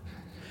 Right?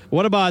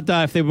 What about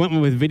if they went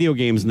with video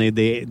games and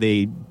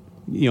they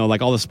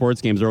like all the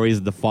sports games are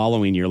always the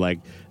following year, like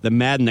the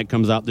Madden that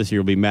comes out this year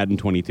will be Madden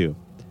 22.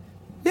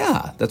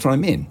 Yeah, that's what I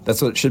mean.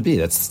 That's what it should be.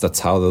 That's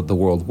how the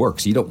world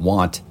works. You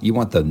want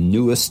the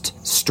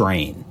newest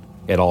strain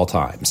at all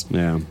times.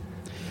 Yeah.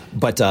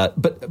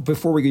 But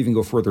before we even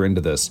go further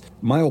into this,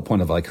 my whole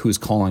point of like who's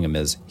calling him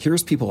is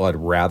here's people I'd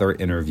rather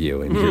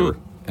interview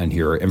and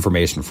hear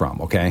information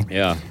from. Okay.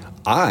 Yeah.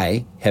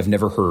 I have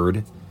never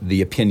heard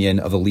the opinion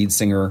of the lead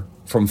singer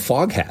from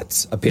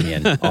Foghat's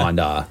opinion on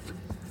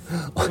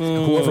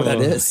whoever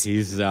that is.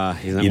 He's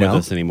not with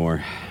us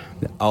anymore.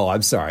 Oh,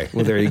 I'm sorry.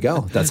 Well, there you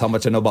go. That's how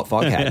much I know about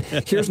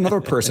Foghat. Here's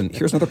another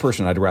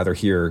person I'd rather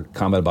hear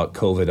comment about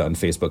COVID on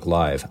Facebook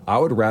Live. I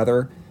would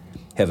rather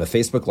have a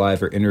Facebook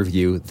Live or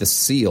interview the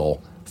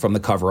Seal from the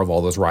cover of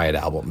all those Riot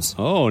albums.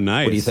 Oh,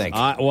 nice. What do you think?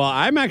 Well,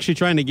 I'm actually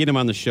trying to get him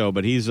on the show,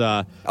 but he's...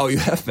 oh, you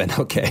have been?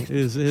 Okay.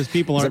 His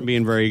people aren't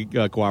being very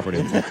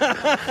cooperative.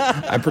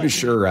 I'm pretty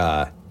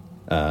sure...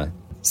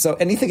 so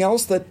anything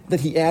else that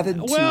he added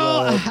to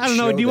I don't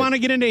know. Do you want to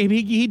get into...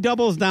 He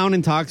doubles down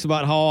and talks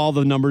about how all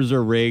the numbers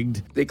are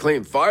rigged. They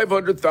claim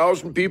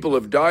 500,000 people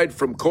have died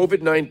from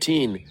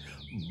COVID-19.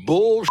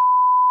 Bullshit.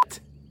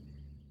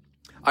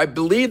 I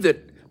believe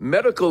that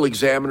medical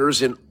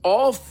examiners in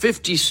all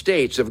 50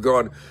 states have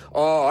gone,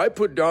 I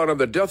put down on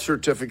the death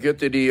certificate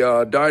that he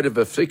died of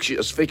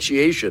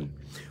asphyxiation,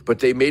 but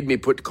they made me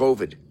put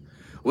COVID.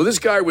 Well, this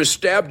guy was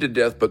stabbed to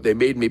death, but they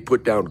made me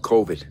put down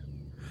COVID.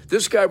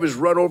 This guy was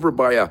run over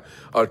by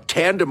a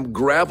tandem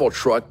gravel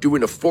truck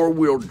doing a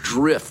four-wheel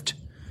drift,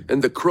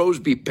 and the crows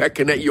be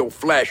pecking at your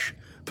flesh,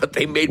 but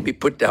they made me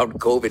put down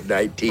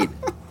COVID-19.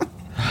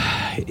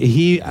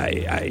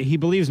 He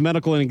believes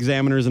medical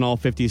examiners in all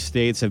 50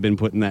 states have been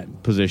put in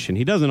that position.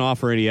 He doesn't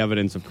offer any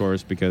evidence, of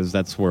course, because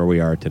that's where we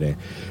are today.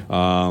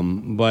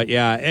 But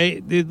yeah,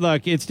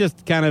 look, it's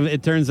just kind of,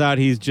 it turns out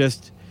he's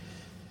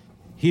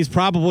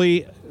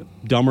probably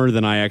dumber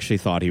than I actually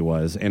thought he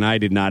was, and I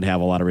did not have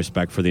a lot of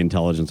respect for the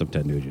intelligence of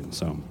Ted Nugent.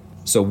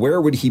 So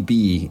where would he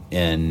be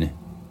in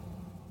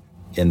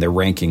the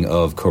ranking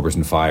of Cobras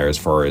and Fire as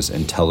far as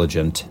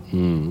intelligent,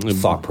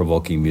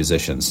 thought-provoking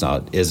musicians?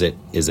 Now,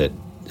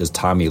 is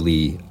Tommy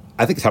Lee?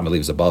 I think Tommy Lee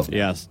was above him.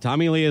 Yes,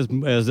 Tommy Lee has got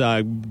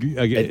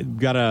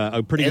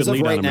a pretty good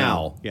lead on him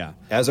now. Yeah,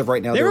 as of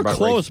right now, they were about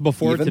close right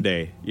before even.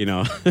 Today.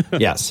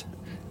 Yes,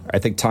 I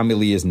think Tommy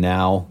Lee is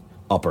now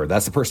upper.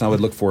 That's the person I would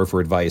look for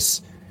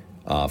advice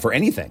for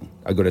anything.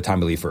 I'd go to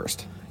Tommy Lee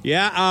first.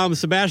 Yeah,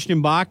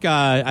 Sebastian Bach,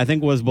 I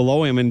think, was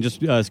below him and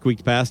just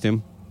squeaked past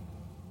him.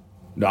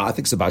 No, I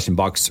think Sebastian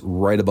Bach's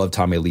right above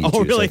Tommy Lee. Oh,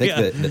 too. really? So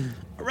I think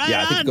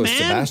I think it goes man.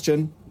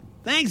 Sebastian.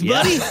 Thanks,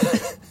 buddy.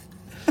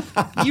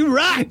 You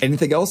rock.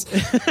 Anything else?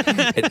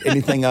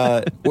 Anything?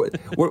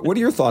 What are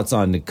your thoughts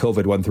on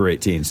COVID 1 through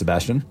 18,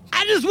 Sebastian?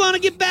 I just want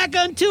to get back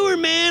on tour,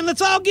 man.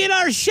 Let's all get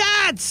our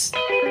shots.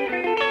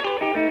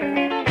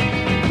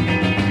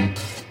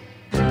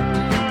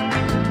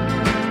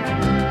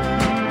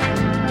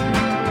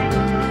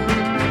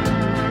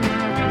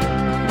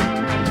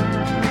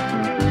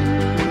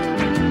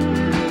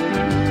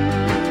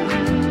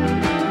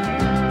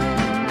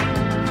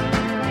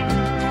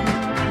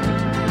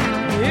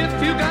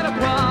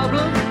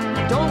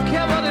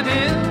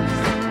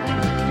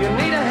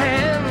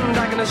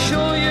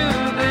 Show you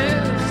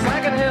this, I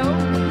can help.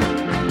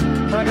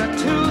 I got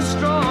two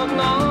strong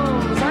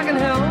arms, I can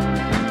help.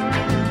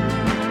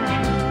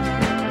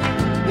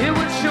 It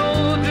would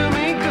sure do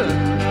me good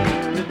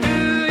to do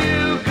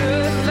you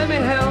good. Let me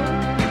help.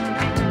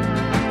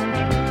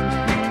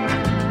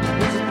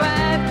 It's a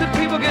fact that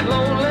people get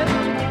lonely,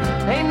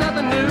 ain't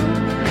nothing new.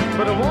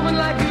 But a woman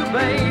like you,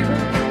 baby,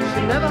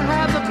 should never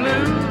have the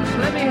blues.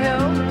 Let me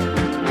help.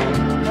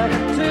 I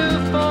got two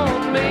for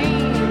me.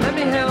 Let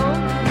me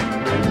help.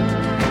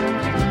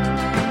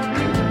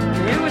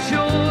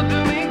 Sure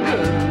do me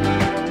good.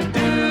 To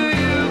do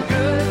you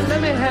good.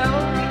 Let me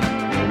help.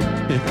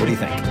 What do you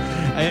think?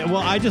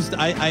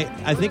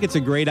 I think it's a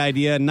great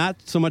idea,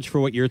 not so much for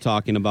what you're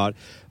talking about,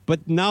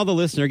 but now the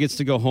listener gets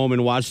to go home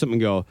and watch something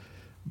and go,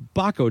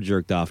 Baco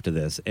jerked off to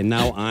this, and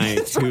now I,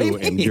 too,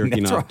 am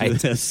jerking off to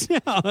this.